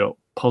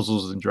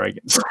Puzzles and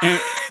Dragons.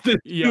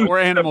 Yeah, or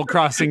Animal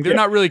Crossing. They're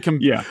not really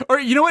Yeah. Or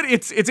you know what?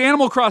 It's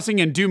Animal Crossing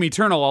and Doom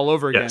Eternal all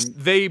over again. Yes.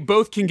 They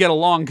both can get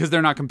along because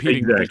they're not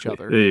competing with each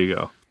other. There you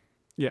go.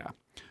 Yeah.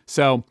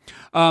 So,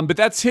 but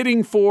that's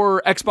hitting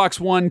for Xbox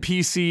One,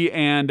 PC,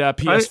 and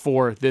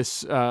PS4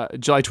 this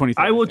July 23rd.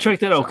 I will check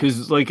that out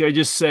because, like I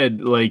just said,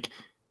 like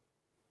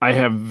I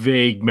have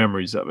vague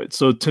memories of it.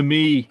 So to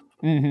me,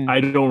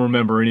 I don't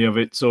remember any of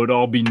it. So it'd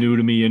all be new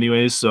to me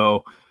anyways.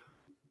 So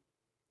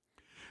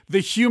the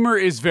humor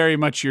is very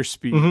much your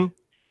speed.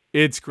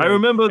 It's great. I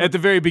remember at the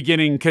very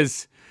beginning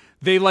because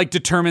they like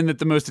determine that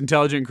the most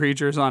intelligent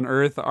creatures on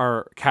Earth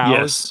are cows.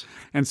 Yes.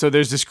 And so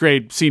there's this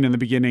great scene in the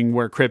beginning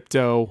where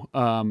Crypto,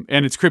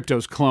 and it's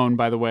Crypto's clone,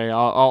 by the way.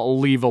 I'll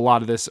leave a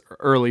lot of this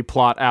early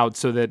plot out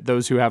so that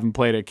those who haven't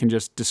played it can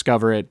just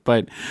discover it.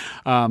 But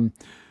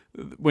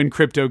when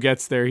Crypto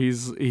gets there,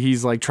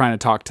 he's like trying to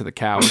talk to the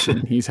cows,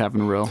 and he's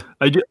having a real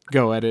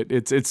go at it.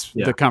 It's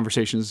the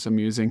conversation is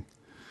amusing.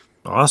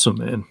 Awesome,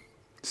 man.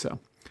 So,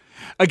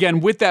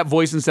 again, with that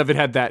voice and stuff, it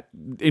had that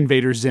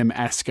Invader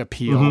Zim-esque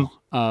appeal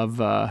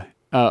of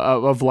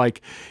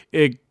like,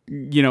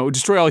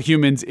 destroy all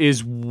humans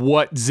is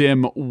what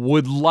Zim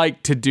would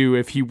like to do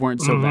if he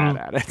weren't so bad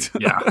at it.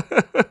 Yeah.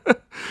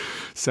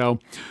 So,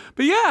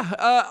 but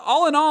yeah,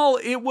 all in all,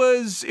 it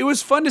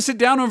was fun to sit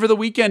down over the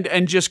weekend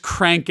and just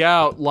crank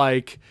out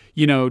like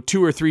 2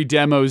 or 3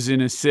 demos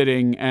in a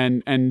sitting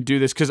and do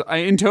this because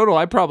in total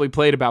I probably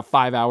played about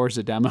 5 hours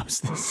of demos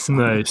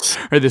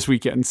this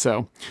weekend.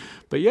 So,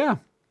 but yeah,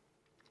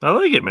 I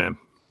like it, man.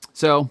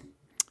 So,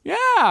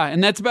 yeah,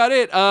 and that's about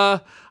it.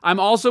 I'm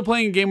also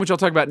playing a game which I'll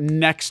talk about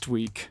next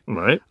week.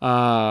 Right.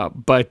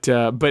 But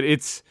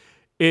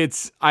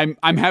it's I'm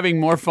having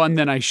more fun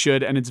than I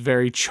should, and it's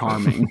very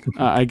charming.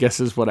 I guess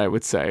is what I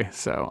would say.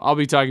 So I'll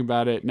be talking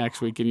about it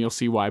next week, and you'll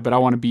see why. But I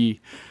want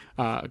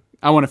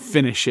to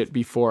finish it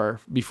before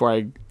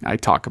I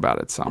talk about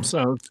it. So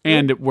Sounds good.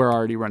 And we're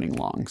already running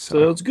long.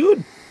 So Sounds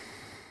good.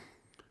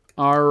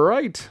 all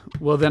right.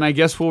 Well, then I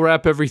guess we'll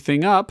wrap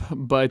everything up.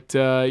 But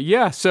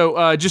yeah,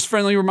 so just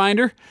friendly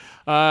reminder,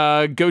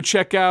 go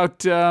check out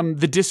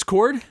the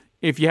Discord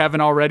if you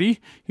haven't already. You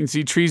can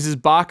see Trees'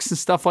 box and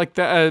stuff like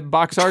that,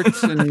 box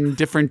arts and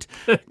different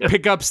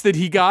pickups that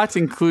he got,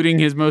 including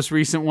his most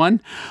recent one.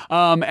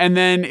 And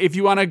then if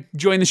you want to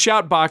join the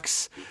Shout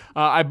Box,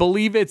 I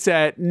believe it's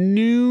at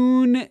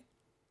noon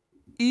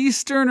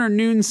Eastern or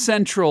noon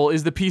Central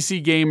is the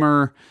PC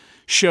Gamer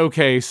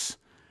showcase.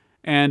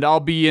 And I'll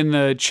be in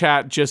the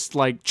chat just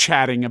like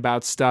chatting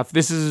about stuff.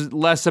 This is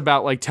less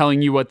about like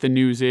telling you what the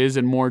news is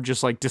and more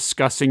just like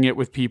discussing it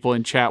with people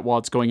in chat while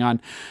it's going on.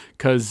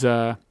 Because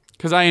I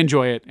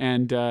enjoy it.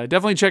 And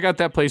definitely check out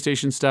that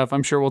PlayStation stuff.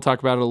 I'm sure we'll talk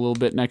about it a little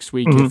bit next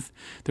week if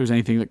there's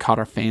anything that caught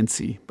our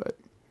fancy. But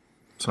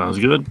Sounds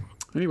good.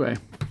 Anyway.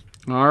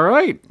 All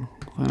right.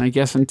 And I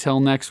guess until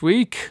next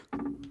week.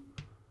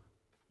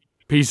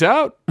 Peace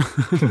out.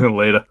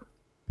 Later.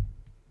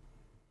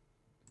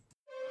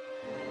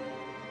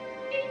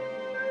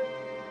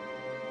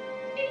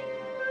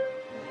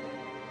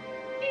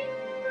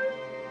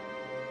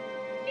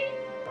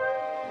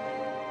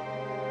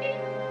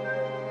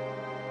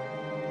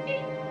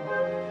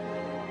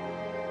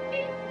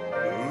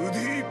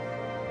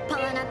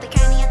 Pulling up the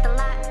carny at the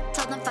lot.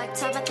 Told them fuck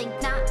 12, I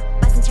think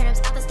not. Busting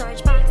turnips out the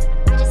storage box.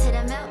 I just hit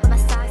a mill with my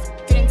stocks.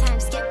 Didn't time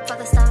skip for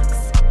the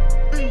stocks.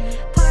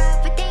 Pour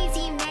up a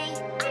Daisy May.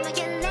 I'ma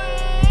get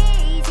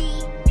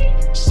lazy.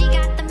 She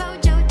got the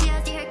mojo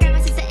deals. See her grandma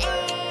since the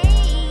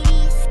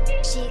 80s.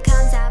 She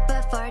comes out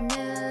before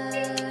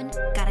noon.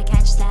 Gotta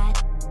catch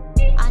that.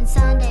 On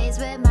Sundays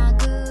with my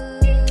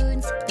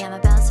goons. Yeah, my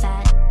bell's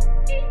fat.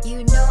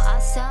 You know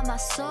I'll sell my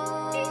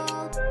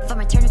soul for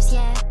my turnips,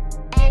 yeah.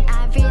 And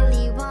I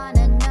really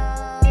wanna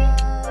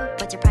know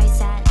what's your price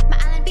at? My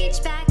island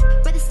beach back,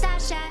 where the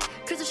stash at?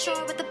 Cruise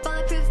ashore with the